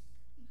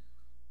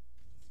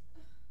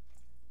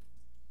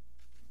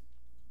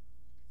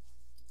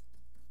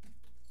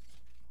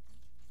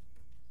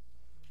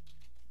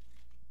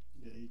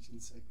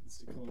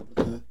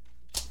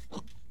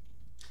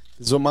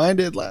 This is what mine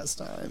did last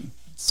time.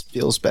 This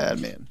feels bad,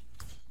 man.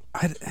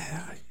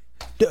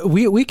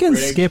 We can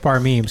skip our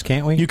memes,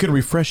 can't we? You can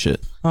refresh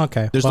it.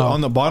 Okay. There's on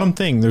the bottom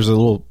thing. There's a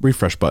little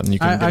refresh button. You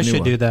can. I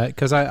should do that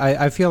because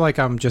I feel like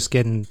I'm just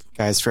getting.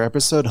 Guys, for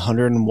episode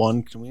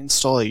 101, can we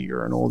install a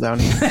urinal down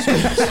here?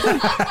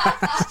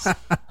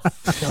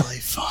 Really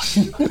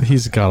fun.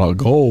 He's got a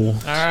goal.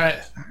 All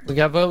right. We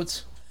got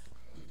votes.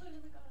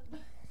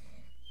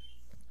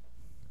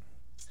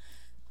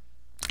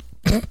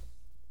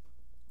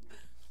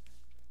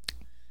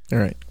 All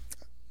right.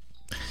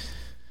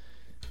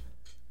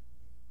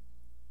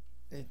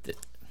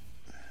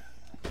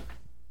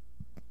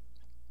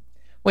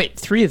 Wait,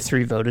 3 of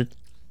 3 voted.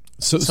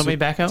 So Somebody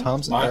back out?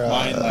 Tom's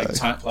Mine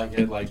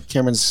like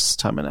Cameron's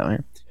timing out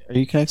here. Are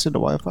you connected to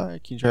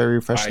Wi-Fi? Can you try to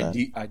refresh that?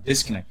 I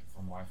disconnected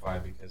from Wi-Fi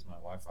because my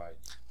Wi-Fi.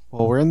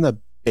 Well, we're in the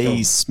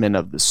basement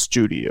of the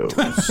studio.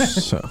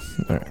 So,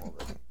 all right.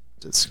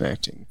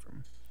 Disconnecting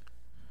from.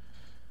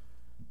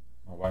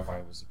 My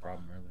Wi-Fi was the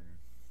problem earlier.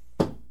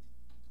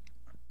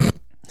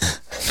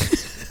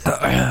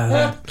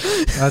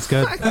 That's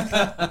good.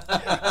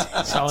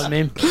 Solid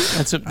meme.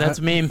 That's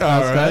a meme.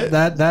 All right.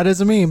 That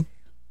is a meme.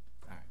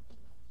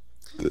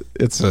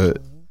 This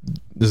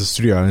is a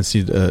studio. I didn't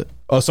see.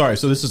 Sorry.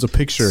 So this is a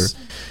picture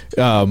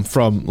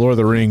from Lord of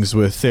the Rings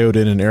with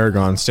Theoden and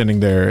Aragorn standing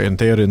there, and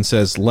Theoden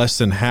says, "Less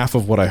than half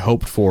of what I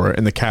hoped for,"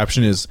 and the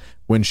caption is,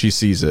 "When she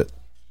sees it."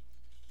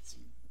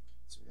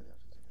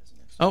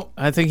 Oh,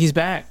 I think he's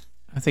back.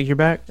 I think you're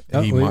back.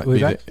 Oh, He we might be.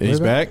 back?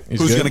 He's We're back. He's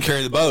Who's good. going to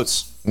carry the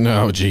boats?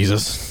 No,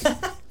 Jesus.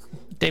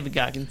 David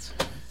Goggins.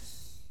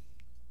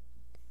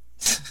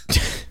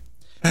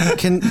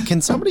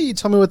 Can somebody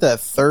tell me what that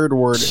third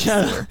word is?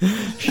 Shut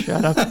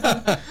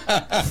up.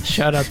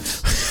 Shut up.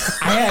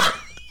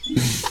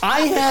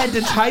 I had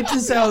to type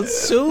this out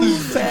so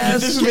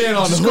fast. This man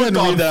on hook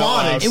on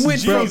phonics. It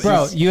went from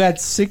Bro, you had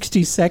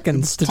 60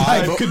 seconds to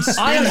type.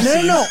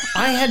 No.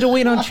 I had to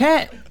wait on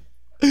chat.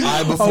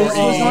 I before I was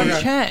E. on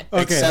chat.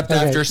 Except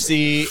after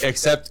C.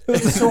 Except.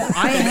 So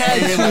I had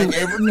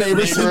to.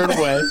 Neighbors third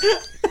way.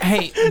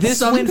 Hey,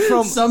 this went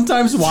from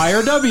sometimes Y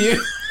or W.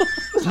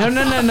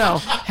 No.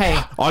 Hey,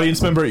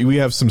 Audience member, we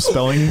have some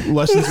spelling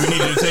lessons we need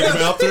you to take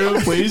him out through,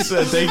 please.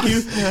 Thank you.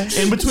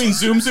 In between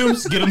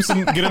zooms, get him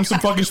some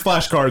fucking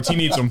flashcards. He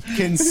needs them.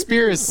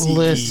 Conspiracy.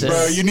 Listen.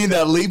 Bro, you need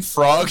that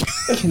leapfrog.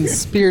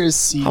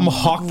 Conspiracy. I'm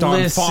hawked on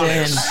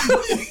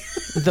phonics.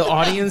 The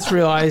audience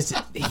realized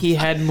he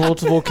had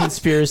multiple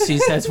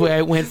conspiracies. That's why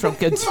I went from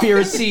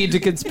conspiracy to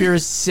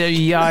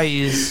conspiracies.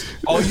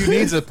 All you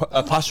need is a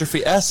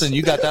apostrophe S, and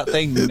you got that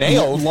thing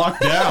nailed.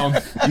 Locked down.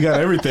 You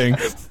got everything.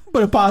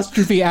 But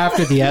apostrophe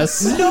after the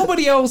S.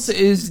 Nobody else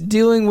is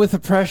dealing with the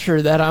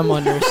pressure that I'm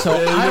under, so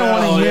I don't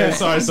want to hear it.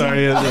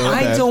 Sorry.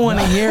 I don't want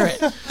to hear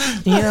it.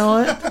 You know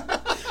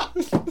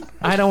what?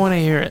 I don't want to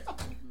hear it.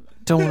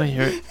 Don't want to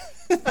hear it.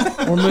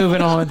 We're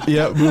moving on.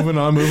 Yep, moving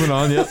on.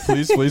 Yep,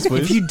 please.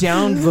 If you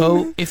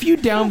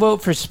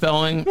downvote for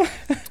spelling,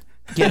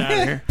 get out of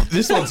here.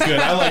 This one's good.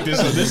 I like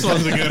this one. This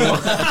one's a good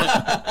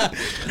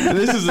one.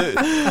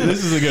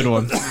 This is a good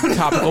one.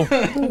 Topical.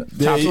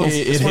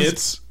 It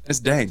hits. It's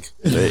dank.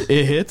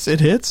 It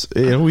hits.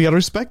 We gotta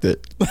respect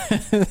it.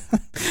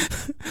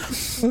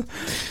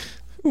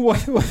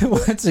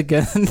 Once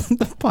again,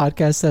 the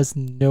podcast has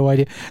no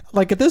idea.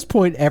 Like at this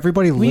point,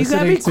 everybody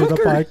listening to the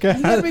podcast,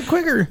 You gotta be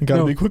quicker.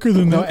 Gotta be quicker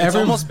than that. It's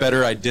almost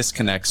better I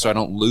disconnect so I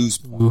don't lose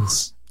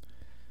points.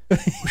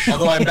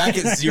 Although I'm back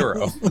at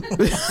 0.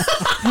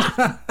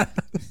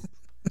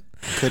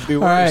 Could be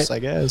right. worse, I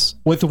guess.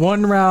 With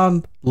 1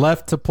 round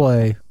left to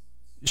play,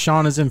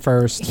 Sean is in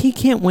first. He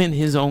can't win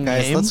his own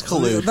Guys, game. let's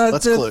collude. That's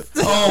Let's it. collude.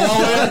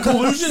 Oh,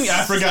 collusion?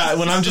 I forgot.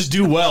 When I'm just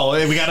do well,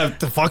 we gotta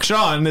fuck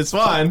Sean. It's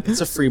fine.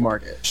 It's a free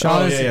market.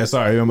 Sean Oh is, yeah.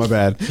 Sorry, my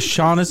bad.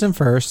 Sean is in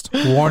first.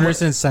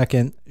 Warner's in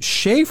second.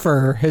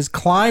 Schaefer has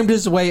climbed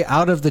his way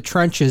out of the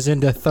trenches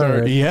into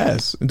third.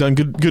 Yes, done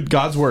good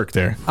God's work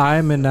there.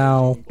 I'm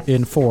now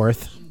in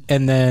fourth,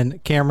 and then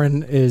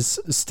Cameron is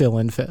still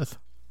in fifth.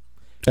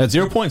 At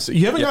 0 points,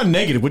 you haven't gone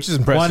negative, which is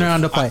impressive. 1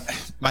 round to play.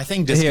 My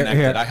thing disconnected.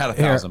 Here, I had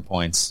 1,000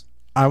 points.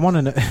 I want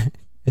to know: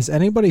 is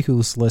anybody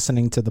who's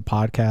listening to the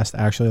podcast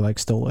actually like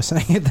still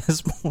listening at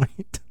this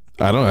point?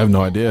 I have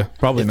no idea.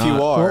 Probably If not.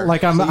 you are, Well,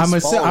 like I'm please a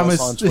follow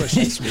us on Twitch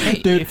next week.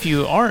 Hey, dude. if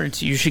you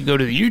aren't, you should go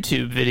to the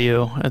YouTube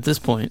video at this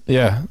point.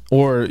 Yeah,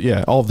 or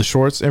all of the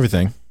shorts,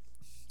 everything.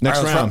 Next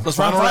All right, round. let's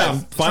run Final five.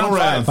 round. Final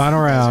round.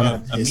 Final round. A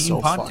mean It's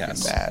so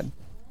podcast. fucking bad.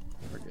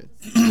 We're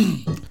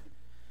good.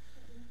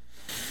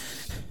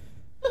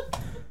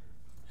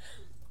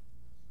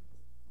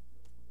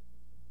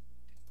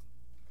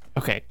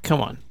 Okay,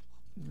 come on.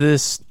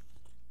 That's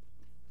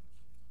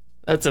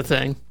a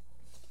thing.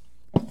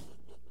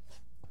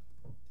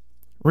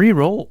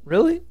 Reroll?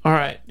 Really? All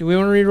right. Do we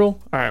want to reroll?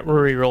 All right,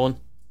 we're rerolling.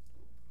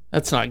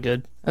 That's not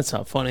good. That's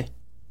not funny.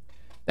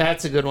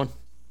 That's a good one.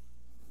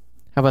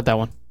 How about that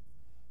one?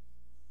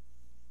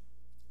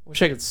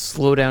 Wish I could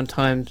slow down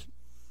time.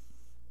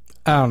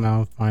 I don't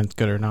know if mine's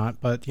good or not,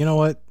 but you know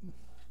what?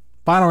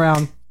 Final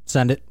round.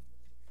 Send it.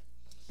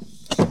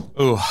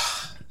 Ooh,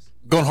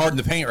 going hard in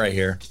the paint right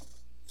here.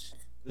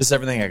 This is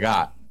everything I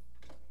got.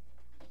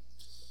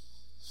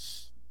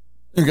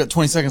 We've got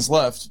 20 seconds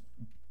left.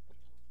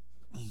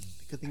 The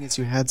good thing is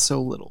you had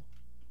so little.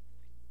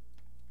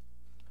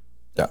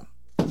 Yeah.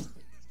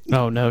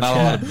 Oh, no, Not a lot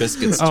chat. of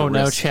biscuits. Oh, to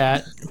no, risk.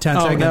 chat. 10 Oh,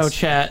 seconds. no,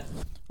 chat.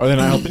 Are they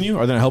not helping you?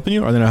 Are they not helping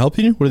you? Are they not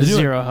helping you? What are they doing?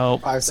 Zero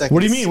help. 5 seconds. What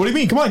do you mean? What do you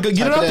mean? Come on, get it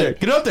Type out it there. in.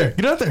 Get it out there. Get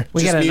it out there.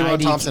 We Just got an Bevo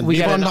ID. Thompson. We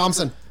got Bevo an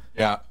Thompson.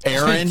 Yeah.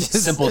 Aaron,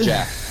 Simple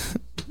Jack.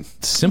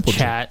 Simple.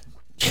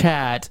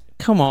 Chat.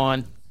 Come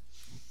on.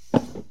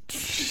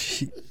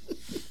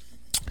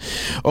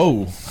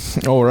 Oh,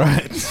 all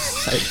right.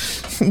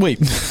 Wait.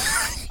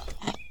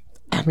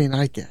 I mean,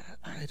 I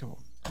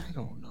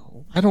don't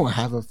know. I don't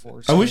have a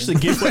force. I wish the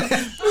gift.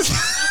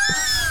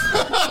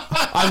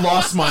 I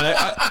lost mine.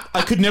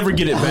 I could never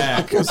get it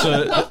back.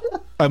 So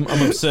I'm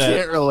upset.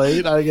 can't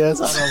relate. I guess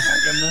I don't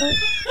fucking know.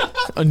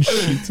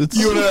 Unsheets. It's,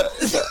 You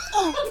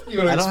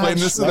wanna I don't explain have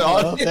this to the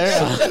Schmegma audience?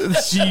 up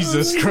there.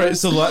 Jesus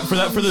Christ! So for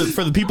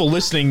the people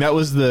listening, that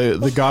was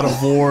the God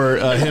of War,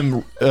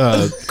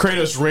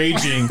 Kratos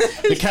raging.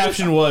 The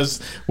caption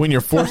was when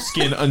your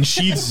foreskin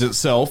unsheathes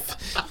itself.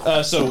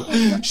 So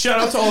shout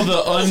out to all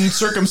the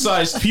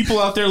uncircumcised people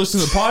out there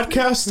listening to the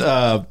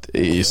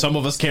podcast. Some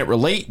of us can't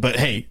relate, but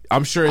hey,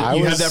 I'm sure I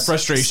you was have that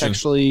frustration.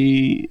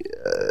 Sexually,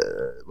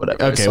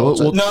 whatever. Okay,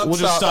 we'll No,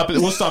 just stop it.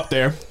 We'll stop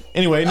there.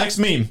 Anyway, next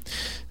meme.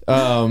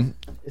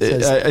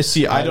 I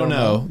see. I don't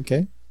know.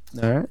 Okay.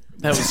 All right.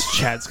 That was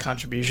chat's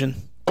contribution.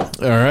 All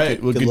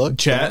right. Well, Good good luck.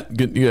 chat.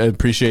 Good. I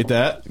appreciate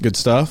that. Good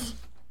stuff.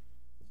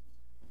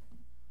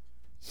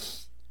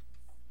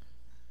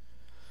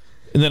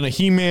 And then a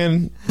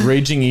He-Man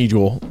Raging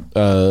Eagle.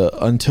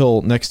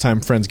 Until next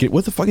time, friends.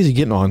 What the fuck is he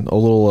getting on? A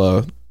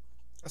little.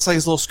 That's like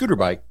his little scooter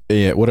bike.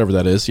 Yeah, whatever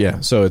that is. Yeah.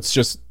 So it's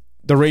just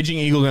the Raging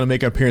Eagle going to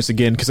make an appearance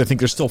again because I think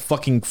there's still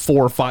fucking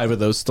 4 or 5 of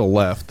those still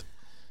left.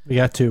 We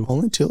got 2.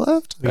 Only 2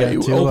 left. We got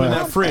You 2. open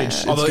that fridge.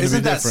 It's Although, gonna be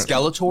isn't that different.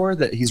 Skeletor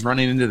that he's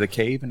running into the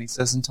cave and he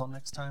says until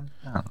next time?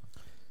 I don't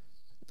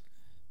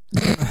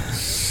know.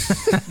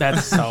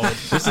 That's solid.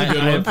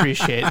 I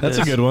appreciate That's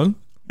this. a good one.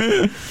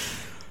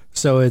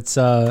 So it's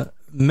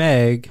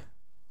Meg,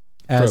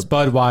 as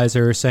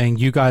Budweiser, saying,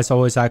 "You guys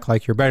always act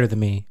like you're better than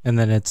me," and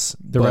then it's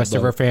the Bud rest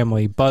of Light. her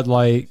family: Bud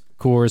Light,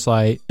 Coors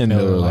Light, And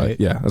Miller Lite.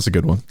 Yeah, that's a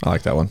good one. I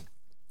like that one.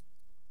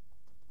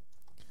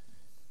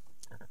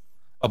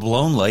 A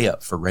blown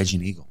layup for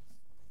Raging Eagle.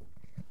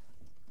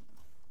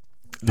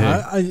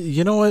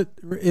 You know what?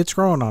 It's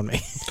growing on me.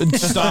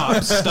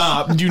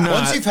 Stop. Do not.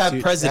 Once you've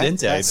had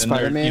Presidente, that then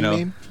Spider-Man they're,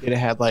 meme, it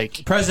had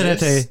like Presidente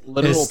piss,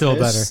 literal is still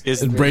piss.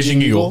 is Raging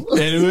Eagle. All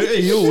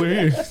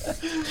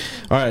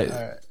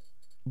right.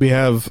 We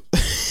have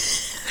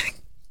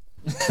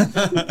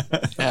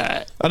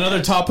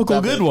another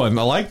topical good one.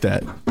 I like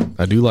that.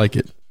 I do like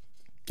it.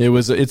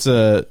 It's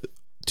a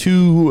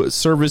two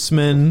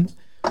servicemen.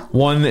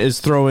 One is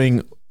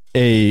throwing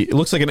it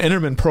looks like an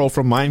Enderman Pearl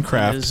from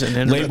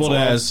Minecraft, labeled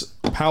as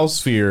PAL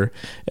Sphere,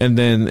 and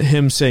then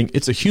him saying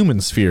it's a human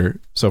sphere.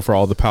 So for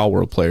all the PAL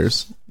World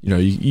players,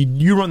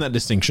 you run that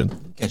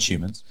distinction. catch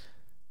humans.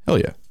 Hell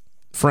yeah.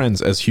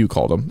 Friends, as Hugh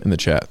called them in the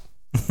chat.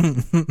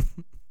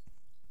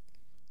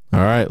 All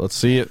right, let's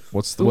see it.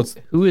 What's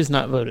Who is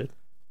not voted?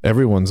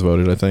 everyone's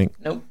voted, I think.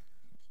 Nope.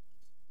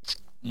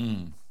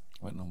 Waiting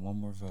on one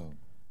more vote.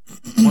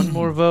 One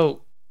more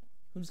vote.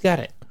 Who's got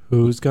it?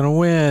 Who's gonna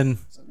win?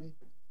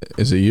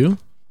 Is it you?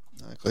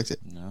 I clicked it.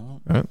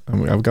 No. All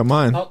right, I've got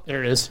mine. Oh,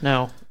 there it is.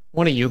 Now,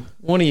 one of you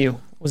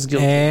was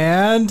guilty.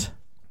 And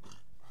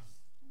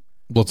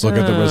Let's look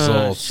at the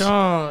results.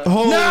 Sean.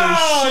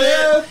 Holy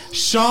shit!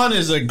 Sean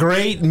is a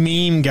great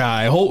meme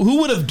guy.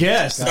 Who would have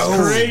guessed?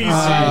 That's crazy.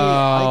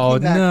 Oh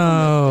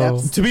no!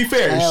 To be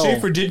fair, Hell.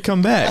 Schaefer did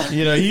come back.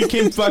 He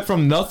came back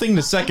from nothing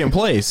to second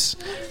place.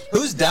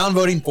 Who's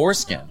downvoting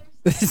foreskin?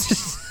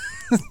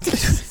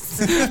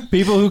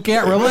 People who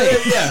can't relate.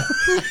 Yeah,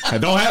 I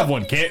don't have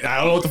one. I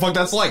don't know what the fuck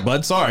that's like,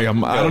 bud. Sorry, I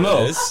don't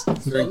know.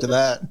 Drink to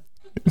that.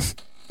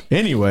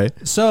 Anyway,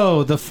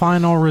 So the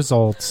final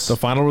results. the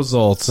final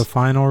results. The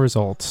final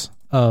results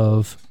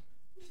of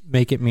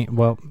Make It Me.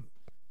 Well,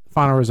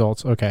 final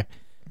results. Okay.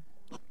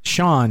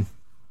 Sean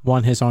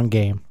won his own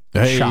game.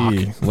 Hey, Shock.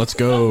 let's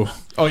go.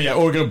 Oh yeah,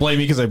 we're gonna blame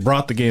me because I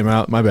brought the game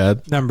out. My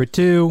bad. Number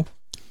 2,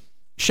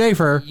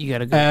 Schaefer You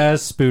gotta go.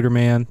 as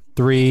Spooderman.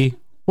 3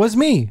 was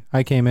me.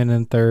 I came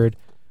in third.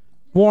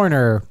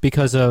 Warner,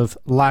 because of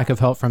lack of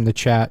help from the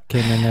chat,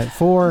 came in at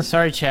 4.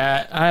 Sorry,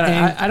 chat.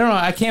 I don't know.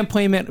 I can't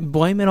blame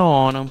it all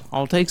on him.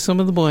 I'll take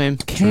some of the blame.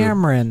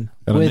 Cameron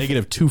Got a with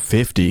negative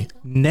 250.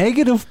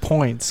 negative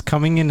points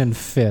coming in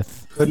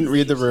 5th Couldn't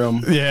read the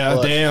room. Yeah,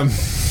 Look, damn. No,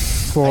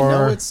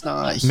 for it's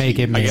not. Make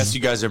It Me. I guess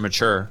you guys are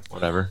mature.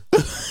 Whatever.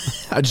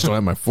 I just don't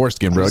have my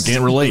foreskin, bro. I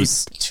can't relate.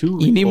 It's too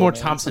You need real, more man.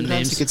 Thompson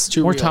Sometimes memes. It gets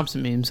too more real.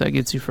 Thompson memes. That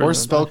gets you further. Or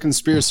spell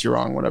conspiracy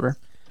wrong, whatever.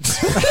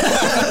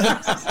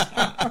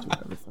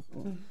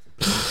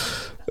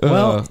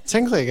 Well,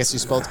 Technically, I guess you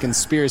spelled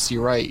conspiracy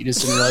right. You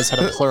just didn't realize how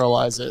to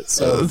pluralize it.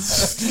 So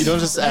you don't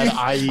just add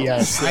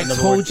IES. I into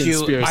the told word you.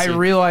 conspiracy. I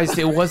realized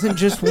it wasn't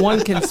just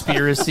one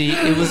conspiracy.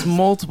 It was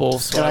multiple.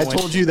 So And I went-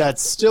 told you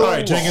that's still All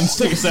right, Jenkins,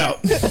 take us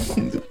out.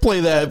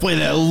 Play that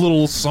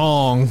little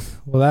song.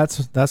 well,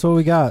 that's what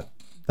we got.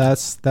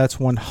 That's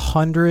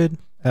 100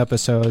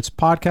 episodes.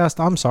 Podcast,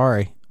 I'm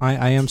sorry.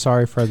 I am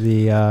sorry for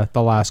the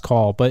last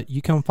call, but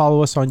you can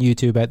follow us on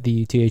YouTube at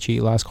the THE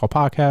Last Call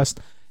Podcast,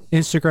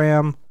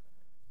 Instagram,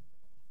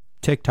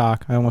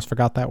 TikTok. I almost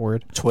forgot that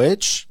word.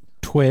 Twitch,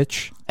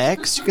 Twitch.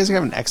 X. You guys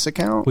have an X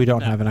account? We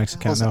don't have an X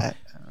account, no. I don't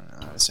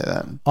know how to say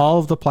that. All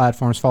of the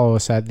platforms follow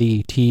us at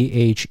the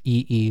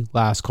THEE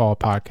Last Call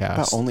About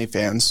Podcast.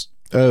 OnlyFans.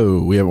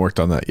 Oh, we haven't worked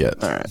on that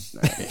yet. All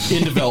right.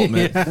 In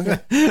development.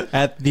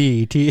 At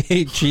the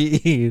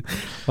THEE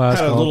Last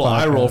Had a Call little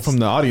eye roll Podcast. from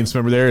the audience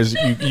member there. Is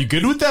you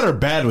good with that or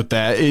bad with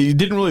that? You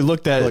didn't really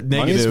look that Look,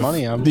 money's negative.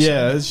 money, I'm just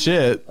yeah, it's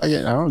shit. I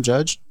don't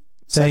judge.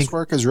 Thank- Sex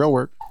work is real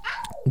work.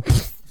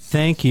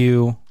 Thank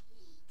you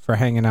for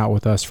hanging out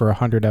with us for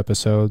 100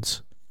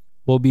 episodes.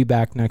 We'll be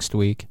back next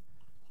week.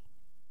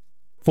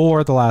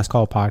 For the Last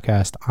Call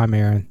Podcast, I'm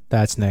Aaron.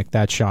 That's Nick.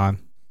 That's Sean.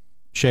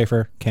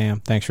 Schaefer, Cam,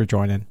 thanks for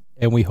joining.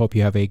 And we hope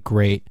you have a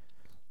great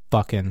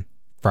fucking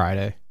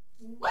Friday.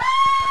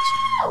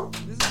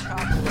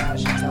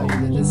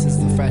 This is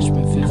the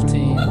freshman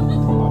 15.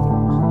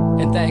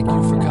 And thank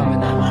you for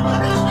coming out.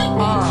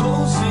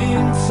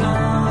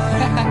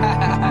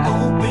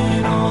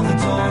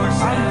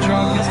 I'm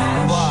drunk as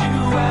fuck.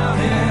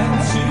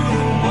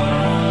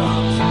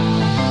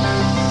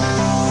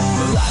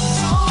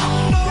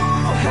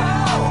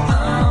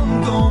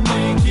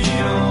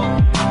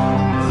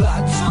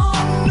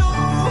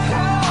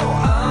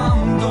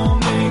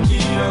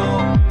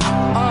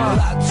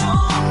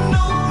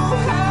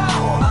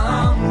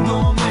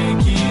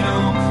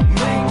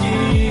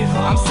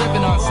 I'm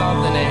sipping on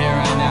something in here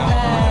right now.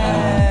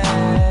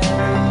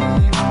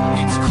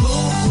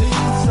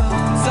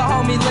 So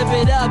homie, lip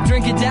it up,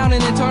 drink it down,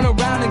 and then turn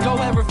around and go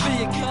ever fill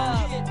your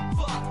cup.